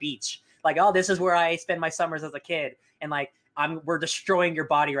puts you on a beach. Like, oh, this is where I spend my summers as a kid. And like, we're destroying your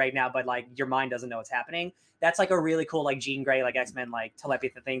body right now, but like your mind doesn't know what's happening. That's like a really cool, like Jean Grey, like X-Men, like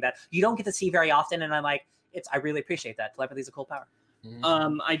telepathy thing that you don't get to see very often. And I'm like, I really appreciate that. Telepathy is a cool power.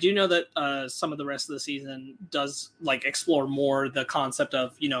 I do know that some of the rest of the season does like explore more the concept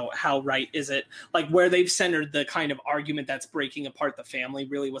of, how right is it, like where they've centered the kind of argument that's breaking apart the family.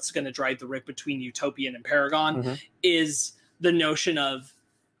 Really what's going to drive the rip between Utopian and Paragon is the notion of,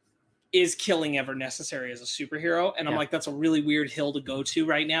 is killing ever necessary as a superhero? And I'm like, that's a really weird hill to go to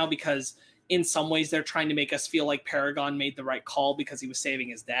right now, because in some ways they're trying to make us feel like Paragon made the right call because he was saving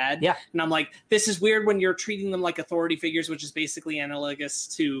his dad. Yeah. And I'm like, this is weird when you're treating them like authority figures, which is basically analogous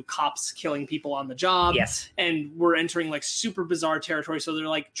to cops killing people on the job. Yes. And we're entering like super bizarre territory. So they're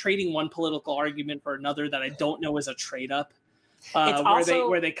like trading one political argument for another that I don't know is a trade up.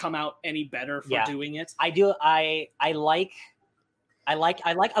 Where they come out any better for doing it. I do. I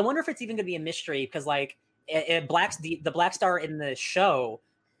wonder if it's even going to be a mystery, because like the Black Star in the show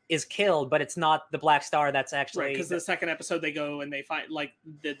is killed, but it's not the Black Star that's actually right, because the second episode they go and they find like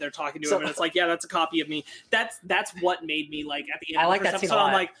they're talking to him and it's like, yeah, that's a copy of me. That's what made me like at the end of the first episode,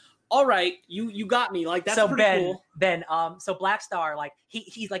 I'm like, all right, you got me. Like, that's so pretty cool. So Black Star, like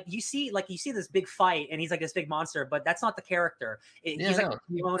he's like, you see this big fight and he's like this big monster, but that's not the character. He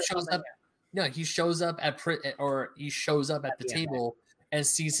shows up at the table and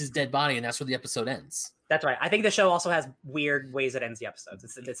sees his dead body, and that's where the episode ends. That's right. I think the show also has weird ways it ends the episodes.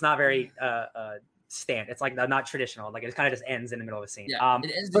 It's not very it's like not traditional. Like it kind of just ends in the middle of a scene. Yeah,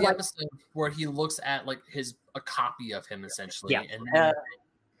 it ends the episode where he looks at like a copy of him essentially. Yeah. And then,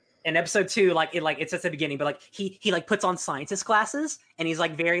 in episode 2, it's at the beginning, but like he like puts on scientist glasses and he's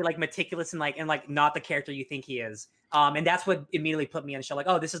like very like meticulous and like not the character you think he is. And that's what immediately put me on the show. Like,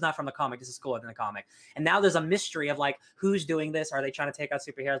 oh, this is not from the comic. This is cooler than the comic. And now there's a mystery of like, who's doing this? Are they trying to take out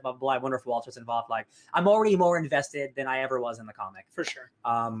superheroes? Blah, blah, blah. I wonder if Walter's involved. Like, I'm already more invested than I ever was in the comic. For sure.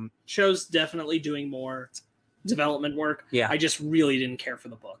 Show's definitely doing more development work. Yeah. I just really didn't care for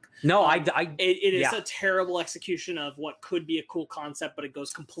the book. No, it is a terrible execution of what could be a cool concept, but it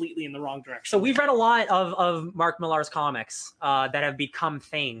goes completely in the wrong direction. So we've read a lot of Mark Millar's comics that have become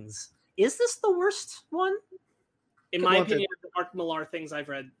things. Is this the worst one? In my opinion, the Mark Millar things I've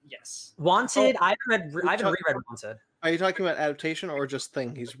read, yes. Wanted, I haven't reread Wanted. Are you talking about adaptation or just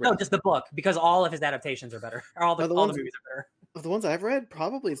thing he's written? No, just the book, because all of his adaptations are better. All the movies are better. Of the ones I've read,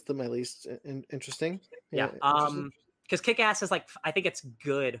 probably it's my least interesting. Yeah. because Kick-Ass is like, I think it's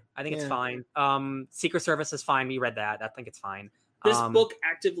good. I think it's fine. Secret Service is fine. We read that. I think it's fine. This book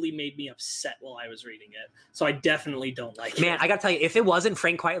actively made me upset while I was reading it, so I definitely don't like it. Man, I gotta tell you, if it wasn't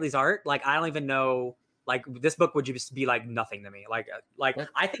Frank Quitely's art, like I don't even know, like this book would just be like nothing to me. Like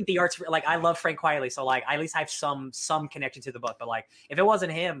I think the art's like, I love Frank Quitely, so like I at least have some connection to the book. But like if it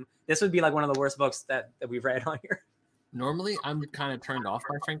wasn't him, this would be like one of the worst books that we've read on here. Normally, I'm kind of turned off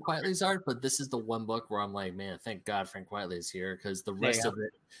by Frank Quitely's art, but this is the one book where I'm like, man, thank God Frank Quitely is here, because the rest of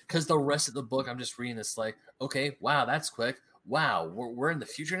the book, I'm just reading this like, okay, wow, that's quick. Wow, we're in the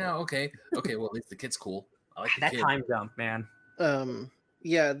future now. Okay, well at least the kid's cool. I like that time jump, man.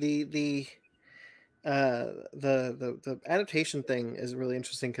 Yeah, the adaptation thing is really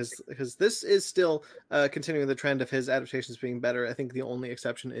interesting because this is still continuing the trend of his adaptations being better. I think the only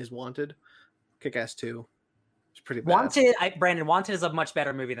exception is Wanted. Kick-Ass 2. It's pretty bad. Wanted is a much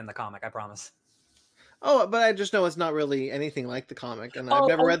better movie than the comic, I promise. Oh, but I just know it's not really anything like the comic, and I've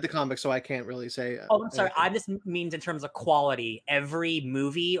never read the comic, so I can't really say. I'm sorry. I just means in terms of quality. Every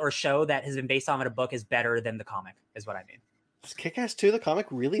movie or show that has been based on a book is better than the comic, is what I mean. Is Kick-Ass 2 the comic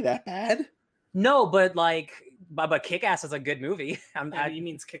really that bad? No, but but Kick-Ass is a good movie. He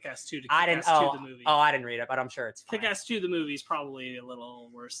means Kick-Ass 2 to Kick-Ass 2 the movie. Oh, I didn't read it, but I'm sure it's fine. Kick-Ass 2 the movie is probably a little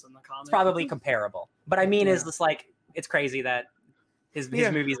worse than the comic. It's probably comparable. But I mean, is this like, it's crazy that his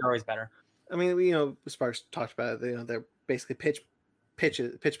movies are always better. I mean, Sparks talked about it. They're basically pitch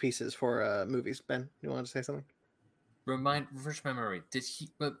pieces for movies. Ben, you want to say something? Refresh my memory.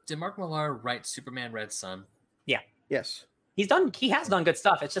 Did Mark Millar write Superman Red Sun? Yeah. Yes. He has done good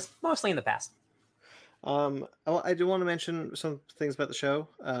stuff. It's just mostly in the past. I do want to mention some things about the show.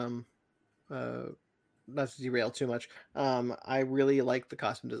 Not to derail too much. I really like the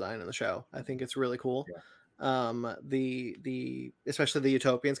costume design in the show. I think it's really cool. Yeah. The especially the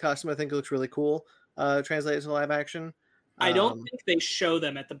Utopians costume, I think it looks really cool. Translated to live action. I don't think they show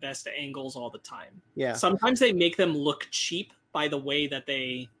them at the best angles all the time. Yeah. Sometimes they make them look cheap by the way that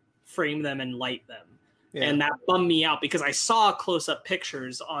they frame them and light them. Yeah. And that bummed me out because I saw close-up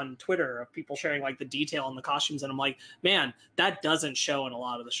pictures on Twitter of people sharing like the detail on the costumes, and I'm like, man, that doesn't show in a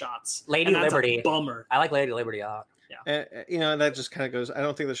lot of the shots. Lady Liberty, bummer. I like Lady Liberty a lot. Yeah. That just kind of goes. I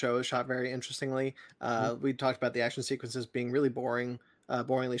don't think the show is shot very interestingly. We talked about the action sequences being really boring,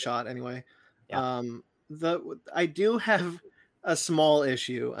 boringly shot anyway. Yeah. I do have a small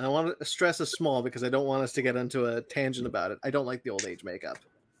issue, and I want to stress a small because I don't want us to get into a tangent about it. I don't like the old age makeup.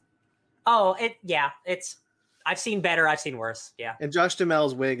 Oh, it's. I've seen better. I've seen worse. Yeah. And Josh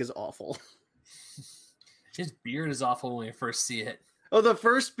Duhamel's wig is awful. His beard is awful when we first see it. Oh, the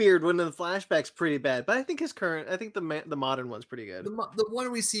first beard when the flashback's pretty bad, but I think the modern one's pretty good. The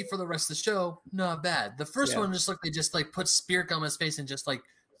one we see for the rest of the show, not bad. The first one just looked, they just like put spear gum on his face and just like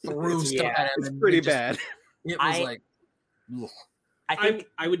threw stuff at him. It's pretty bad. It was like. Ugh. I think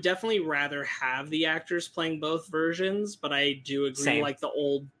I would definitely rather have the actors playing both versions, but I do agree. Same. Like the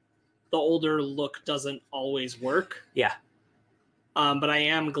older look doesn't always work. Yeah. But I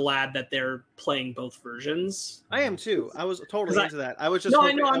am glad that they're playing both versions. I am too. I was totally into that. I was just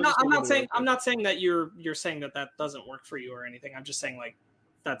I know. I'm not saying that you're saying that doesn't work for you or anything. I'm just saying like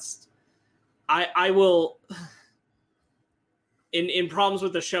that's. I will. In problems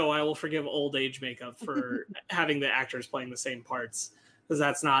with the show, I will forgive old age makeup for having the actors playing the same parts, because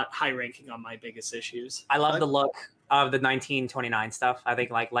that's not high ranking on my biggest issues. I love the look of the 1929 stuff. I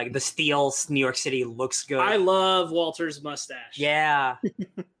think like the steel New York City looks good. I love Walter's mustache. Yeah.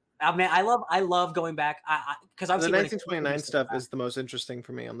 I mean, I love going back because the 1929 stuff is the most interesting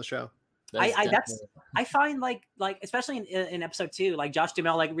for me on the show. I find like especially in episode 2, like Josh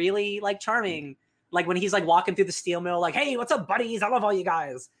Duhamel like really like charming. Like when he's like walking through the steel mill, like, "Hey, what's up, buddies? I love all you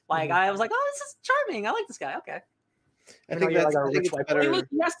guys." Like I was like, "Oh, this is charming. I like this guy." Okay. I think it's better.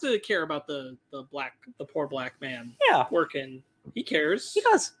 He has to care about the poor black man. Yeah, working. He cares. He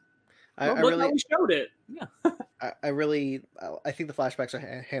does. I really how he showed it. Yeah. I think the flashbacks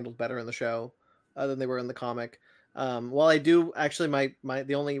are handled better in the show than they were in the comic. While I do actually,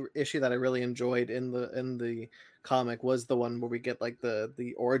 the only issue that I really enjoyed in the comic was the one where we get like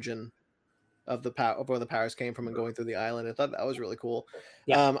the origin of where the powers came from and going through the island. I thought that was really cool.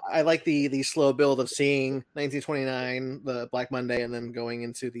 Yeah. I like the slow build of seeing 1929, the Black Monday, and then going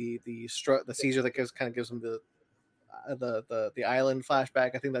into the seizure that gives them the island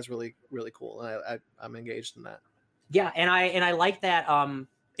flashback. I think that's really, really cool, and I'm engaged in that. Yeah, and I like that.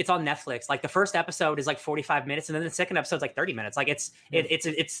 It's on Netflix. Like the first episode is like 45 minutes, and then the second episode is like 30 minutes. Like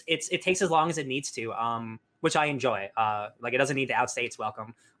it takes as long as it needs to, which I enjoy. Like it doesn't need to outstay its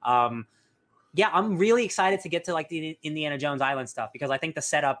welcome. Yeah, I'm really excited to get to like the Indiana Jones Island stuff because I think the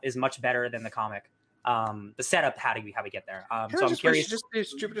setup is much better than the comic. the setup, how we get there. So I'm just curious. Just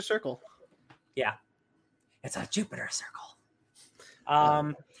it's Jupiter Circle. Yeah, it's a Jupiter Circle.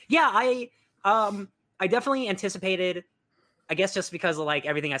 Yeah, I definitely anticipated, I guess just because of like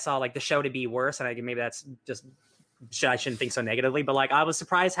everything I saw, like the show to be worse, and maybe that's just I shouldn't think so negatively, but like I was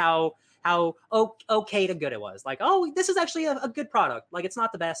surprised how okay to good it was. Like, oh, this is actually a good product. Like, it's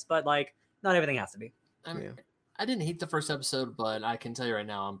not the best, but like not everything has to be. I mean, I didn't hate the first episode, but I can tell you right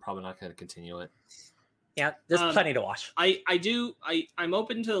now, I'm probably not going to continue it. Yeah, there's plenty to watch. I'm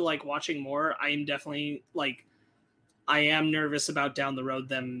open to like watching more. I am definitely like, I am nervous about down the road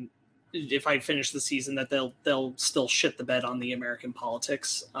them, if I finish the season, that they'll still shit the bed on the American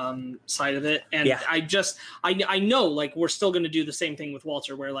politics side of it. And yeah. I know like we're still going to do the same thing with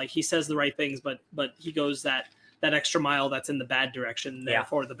Walter, where like he says the right things, but he goes that extra mile that's in the bad direction,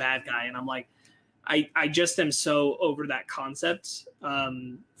 therefore the bad guy. And I'm like, I just am so over that concept.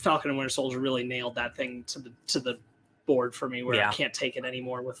 Falcon and Winter Soldier really nailed that thing to the board for me, where I can't take it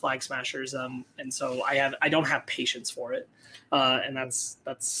anymore with Flag Smashers. And so I don't have patience for it. And that's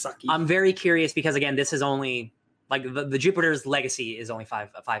sucky. I'm very curious because again, this is only like the Jupiter's Legacy is only five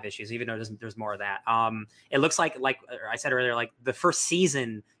issues, even though there's more of that. It looks like I said earlier, like the first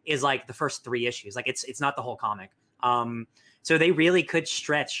season is like the first 3 issues. Like it's not the whole comic. So they really could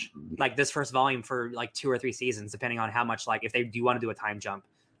stretch like this first volume for like 2 or 3 seasons, depending on how much, like if they do want to do a time jump,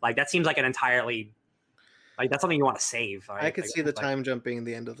 like that seems like an entirely, like that's something you want to save. Right? I could see the time jump being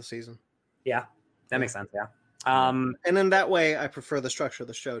the end of the season. Yeah, that makes sense. Yeah. And in that way, I prefer the structure of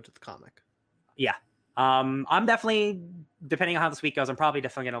the show to the comic. Yeah. I'm definitely, depending on how this week goes, I'm probably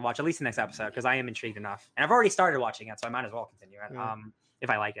definitely going to watch at least the next episode because I am intrigued enough. And I've already started watching it, so I might as well continue it if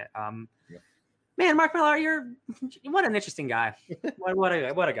I like it. Man, Mark Millar, what an interesting guy. What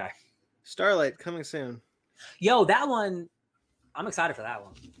a guy. Starlight coming soon. Yo, that one, I'm excited for that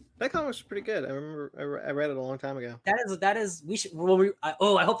one. That comic was pretty good. I remember I read it a long time ago. That is we should. I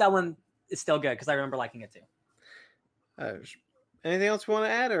hope that one is still good because I remember liking it too. Anything else you want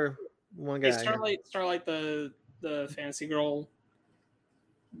to add, or one guy? Hey, Starlight, the fantasy girl.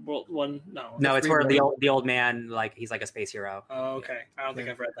 One no, it's where the old man, like he's like a space hero. Oh, okay. I don't think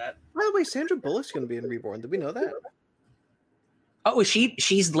I've read that. By the way, Sandra Bullock's going to be in Reborn. Did we know that? Oh, is she?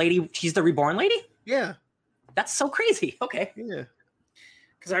 She's the Reborn lady. Yeah, that's so crazy. Okay. Yeah.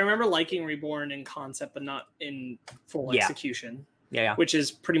 Because I remember liking Reborn in concept, but not in full execution. Yeah. Which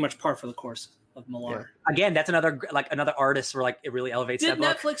is pretty much par for the course of Millar. Yeah. Again, that's another artist where like it really elevates. Did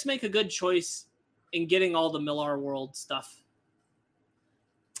Netflix make a good choice in getting all the Millar world stuff?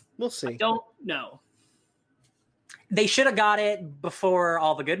 We'll see. I don't know. They should have got it before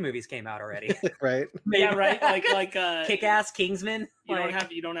all the good movies came out already. Right. Yeah, right. Like Kick-Ass, Kingsman. You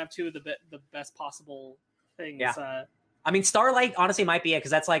don't have two of the best possible things. Yeah. I mean, Starlight honestly might be it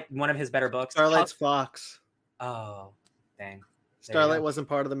because that's like one of his better books. Starlight's Fox. Oh, dang. Starlight wasn't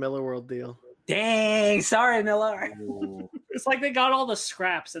part of the Miller World deal. Dang, sorry, Miller. It's like they got all the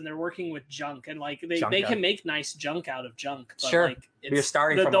scraps and they're working with junk, and like they can make nice junk out of junk. But sure, like you're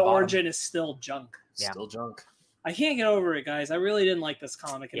starting from the origin is still junk. Yeah. Still junk. I can't get over it, guys. I really didn't like this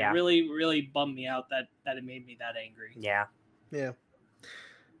comic, and it really, really bummed me out that it made me that angry. Yeah. Yeah.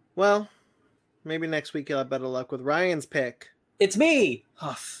 Well, maybe next week you'll have better luck with Ryan's pick. It's me,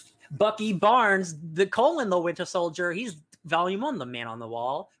 Bucky Barnes, the Winter Soldier. He's Volume 1, The Man on the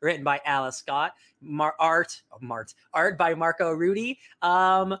Wall, written by Alice Scott, art by Marco Rudy.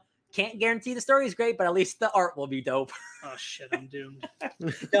 Can't guarantee the story is great, but at least the art will be dope. Oh shit, I'm doomed.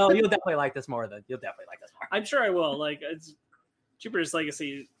 No, you'll definitely like this more. I'm sure I will. Like, it's Jupiter's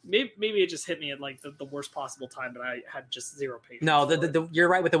Legacy. Maybe it just hit me at like the worst possible time, but I had just zero patience. No, you're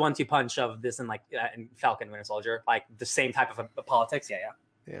right with the 1-2 punch of this and like in Falcon Winter Soldier, like the same type of politics.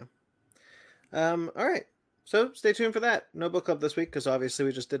 Yeah. All right. So stay tuned for that. No book club this week because obviously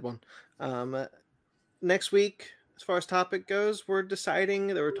we just did one. Next week, as far as topic goes, we're deciding.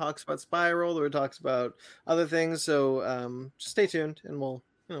 There were talks about Spiral. There were talks about other things. So just stay tuned, and we'll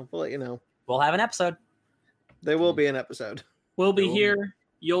let you know. We'll have an episode. There will be an episode. We'll be here.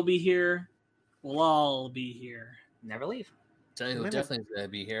 You'll be here. We'll all be here. Never leave. Tell you who definitely is gonna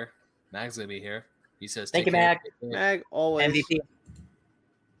be here. Mag's gonna be here. He says, "Thank you, Mag." Mag always MVP.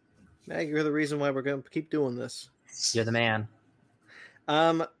 Mag, you're the reason why we're going to keep doing this. You're the man.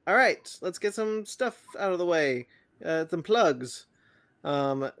 All right, let's get some stuff out of the way. Some plugs.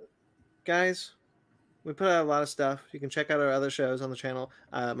 Guys, we put out a lot of stuff. You can check out our other shows on the channel.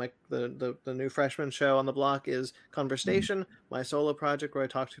 The new freshman show on the block is Conversation, my solo project where I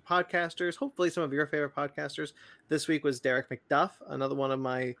talk to podcasters, hopefully some of your favorite podcasters. This week was Derek McDuff, another one of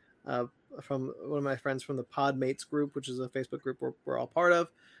my from one of my friends from the Podmates group, which is a Facebook group we're all part of.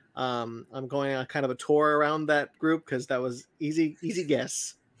 I'm going on kind of a tour around that group because that was easy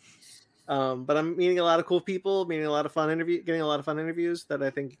guess. But I'm meeting a lot of cool people, getting a lot of fun interviews that I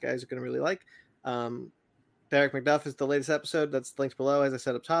think you guys are going to really like. Derek McDuff is the latest episode. That's linked below, as I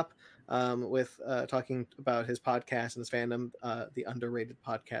said up top, with talking about his podcast and his fandom, the Underrated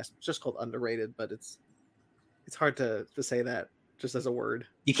podcast. It's just called Underrated, but it's hard to say that just as a word.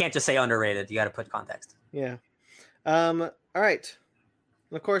 You can't just say underrated. You got to put context. Yeah. All right.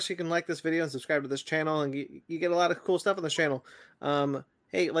 And of course, you can like this video and subscribe to this channel, and you get a lot of cool stuff on this channel.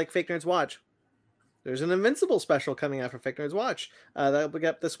 Hey, like Fake Nerds Watch. There's an Invincible special coming out for Fake Nerds Watch. That'll be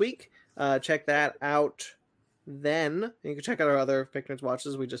up this week. Check that out. Then you can check out our other Fake Nerds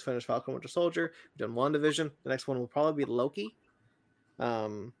Watches. We just finished Falcon Winter Soldier. We've done WandaVision. The next one will probably be Loki.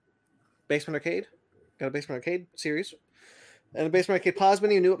 Basement Arcade. Got a Basement Arcade series. And a Basement Arcade Pause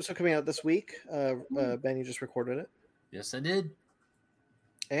Menu, new episode coming out this week. Ben, you just recorded it. Yes, I did.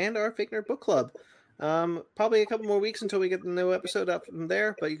 And our Fake Nerd Book Club. Probably a couple more weeks until we get the new episode up from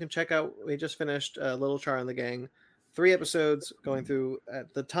there, but you can check out, we just finished Little Char and the Gang. 3 episodes going through,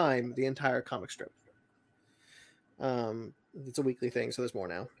 at the time, the entire comic strip. It's a weekly thing, so there's more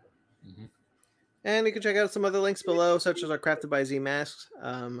now. Mm-hmm. And you can check out some other links below, such as our Crafted by Z masks,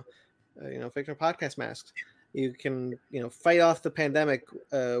 Fake Nerd Podcast masks. You can, fight off the pandemic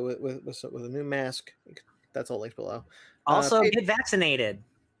with a new mask. That's all linked below. Also, get vaccinated.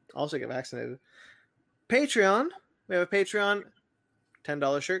 Also get vaccinated. Patreon. We have a Patreon.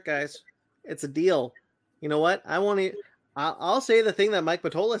 $10 shirt, guys. It's a deal. You know what? I'll say the thing that Mike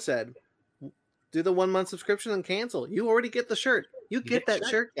Matola said. Do the 1 month subscription and cancel. You already get the shirt. You get that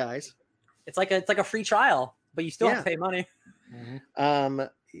shirt, guys. It's like a free trial, but you still have to pay money. Mm-hmm.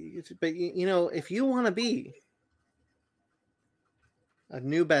 But if you want to be a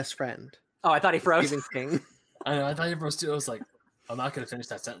new best friend. Oh, I thought he froze. Stephen King. I know. I thought you froze too. I was like, I'm not going to finish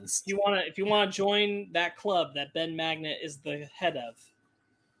that sentence. If you want to join that club that Ben Magnet is the head of,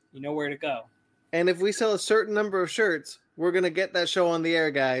 you know where to go. And if we sell a certain number of shirts, we're going to get that show on the air,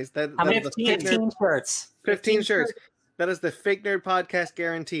 guys. How many? 15 shirts. 15 shirts. That is the Fake Nerd Podcast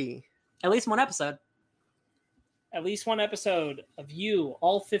guarantee. At least one episode. At least one episode of you,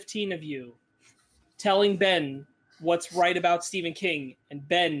 all 15 of you, telling Ben what's right about Stephen King, and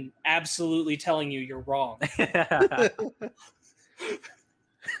Ben absolutely telling you you're wrong.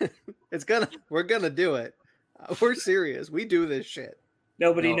 We're gonna do it. We're serious. We do this shit.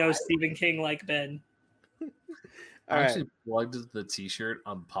 Nobody knows Stephen King like Ben. I actually plugged the T-shirt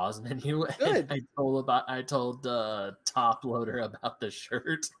on Pause Menu. Good. And I told Top Loader about the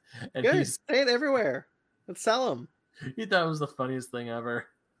shirt, and Good. Say it everywhere. Let's sell them. He thought it was the funniest thing ever.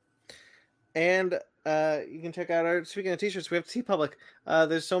 And you can check out our. Speaking of T-shirts, we have TeePublic.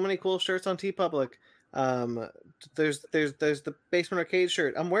 There's so many cool shirts on TeePublic. There's the Basement Arcade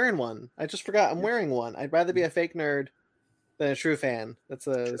shirt. I'm wearing one. I just forgot. I'm wearing one. I'd rather be a fake nerd than a true fan. That's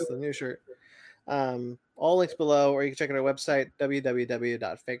the new shirt. All links below, or you can check out our website,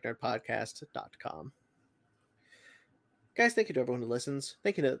 www.fakenerdpodcast.com. Guys, thank you to everyone who listens.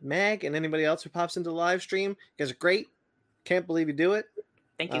 Thank you to Mag and anybody else who pops into the live stream. You guys are great. Can't believe you do it.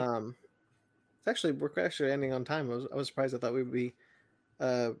 Thank you. We're actually ending on time. I was surprised. I thought we would be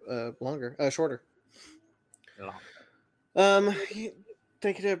shorter. Thank you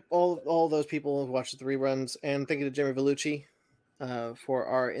to all those people who watched the reruns, and thank you to Jeremy Vellucci for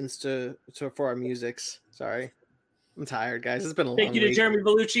our musics. Sorry, I'm tired, guys. It's been a long week. Thank you to Jeremy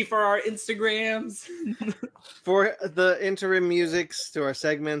Vellucci for our Instagrams. For the interim musics to our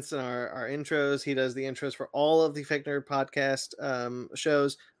segments and our intros. He does the intros for all of the Fake Nerd Podcast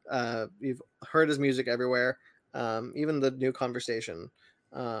shows. You've heard his music everywhere, even the new conversation.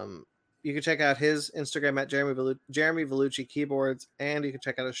 You can check out his Instagram at Jeremy Vellucci Keyboards, and you can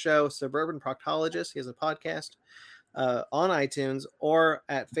check out his show, Suburban Proctologist. He has a podcast on iTunes, or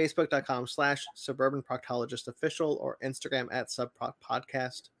at facebook.com/Suburban Proctologist Official, or Instagram at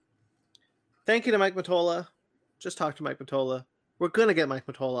SubProcPodcast. Thank you to Mike Matola. Just talk to Mike Matola. We're going to get Mike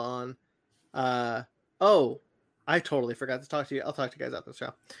Matola on. I totally forgot to talk to you. I'll talk to you guys after the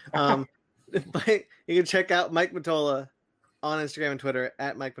show. But you can check out Mike Matola on Instagram and Twitter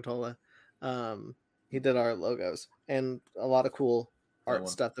at Mike Matola. He did our logos and a lot of cool art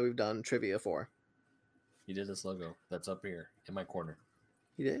stuff that we've done trivia for. He did this logo that's up here in my corner.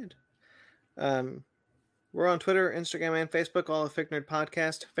 He did. We're on Twitter, Instagram, and Facebook, all of Fake Nerd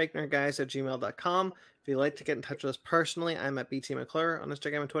Podcast, fakenerdguys@gmail.com. If you'd like to get in touch with us personally, I'm at BT McClure on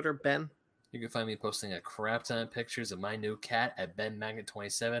Instagram and Twitter. Ben? You can find me posting a crap ton of pictures of my new cat at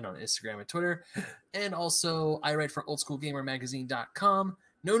BenMagnet27 on Instagram and Twitter. And also, I write for OldSchoolGamerMagazine.com.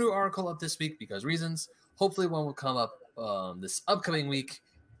 No new article up this week because reasons. Hopefully one will come up this upcoming week.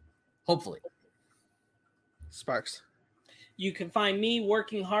 Hopefully. Sparks. You can find me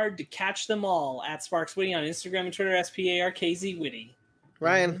working hard to catch them all at Sparks Witty on Instagram and Twitter, SPARKZ Witty.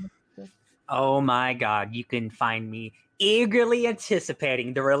 Ryan. Oh my god, you can find me eagerly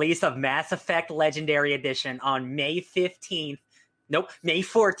anticipating the release of Mass Effect Legendary Edition on May 15th. Nope, May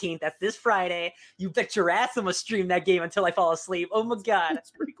 14th. That's this Friday. You bet your ass I'm gonna stream that game until I fall asleep. Oh my god.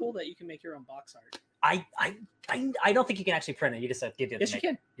 It's pretty cool that you can make your own box art. I don't think you can actually print it. You just have to get it. Yes, you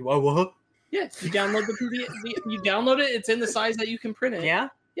can. What? Yeah, you download the PDF. You download it. It's in the size that you can print it. Yeah?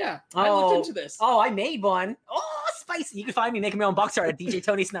 Yeah. I looked into this. Oh, I made one. Oh, spicy. You can find me making my own box art at DJ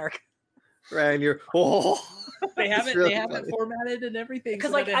Tony Snark. Ryan, you're They have it. really They have funny. it formatted and everything.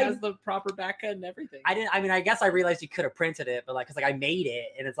 Because So like it has the proper backend and everything. I guess I realized you could have printed it, but like, cause like I made it,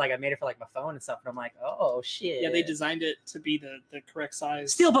 and it's like I made it for like my phone and stuff, and I'm like, oh shit. Yeah, they designed it to be the correct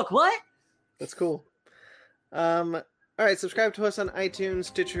size. Steelbook. What? That's cool. All right, subscribe to us on iTunes,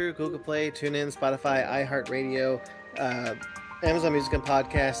 Stitcher, Google Play, TuneIn, Spotify, iHeartRadio, Amazon Music and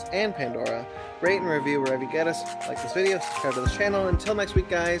Podcast, and Pandora. Rate and review wherever you get us. Like this video, subscribe to this channel. Until next week,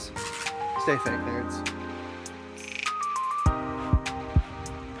 guys, stay fake nerds.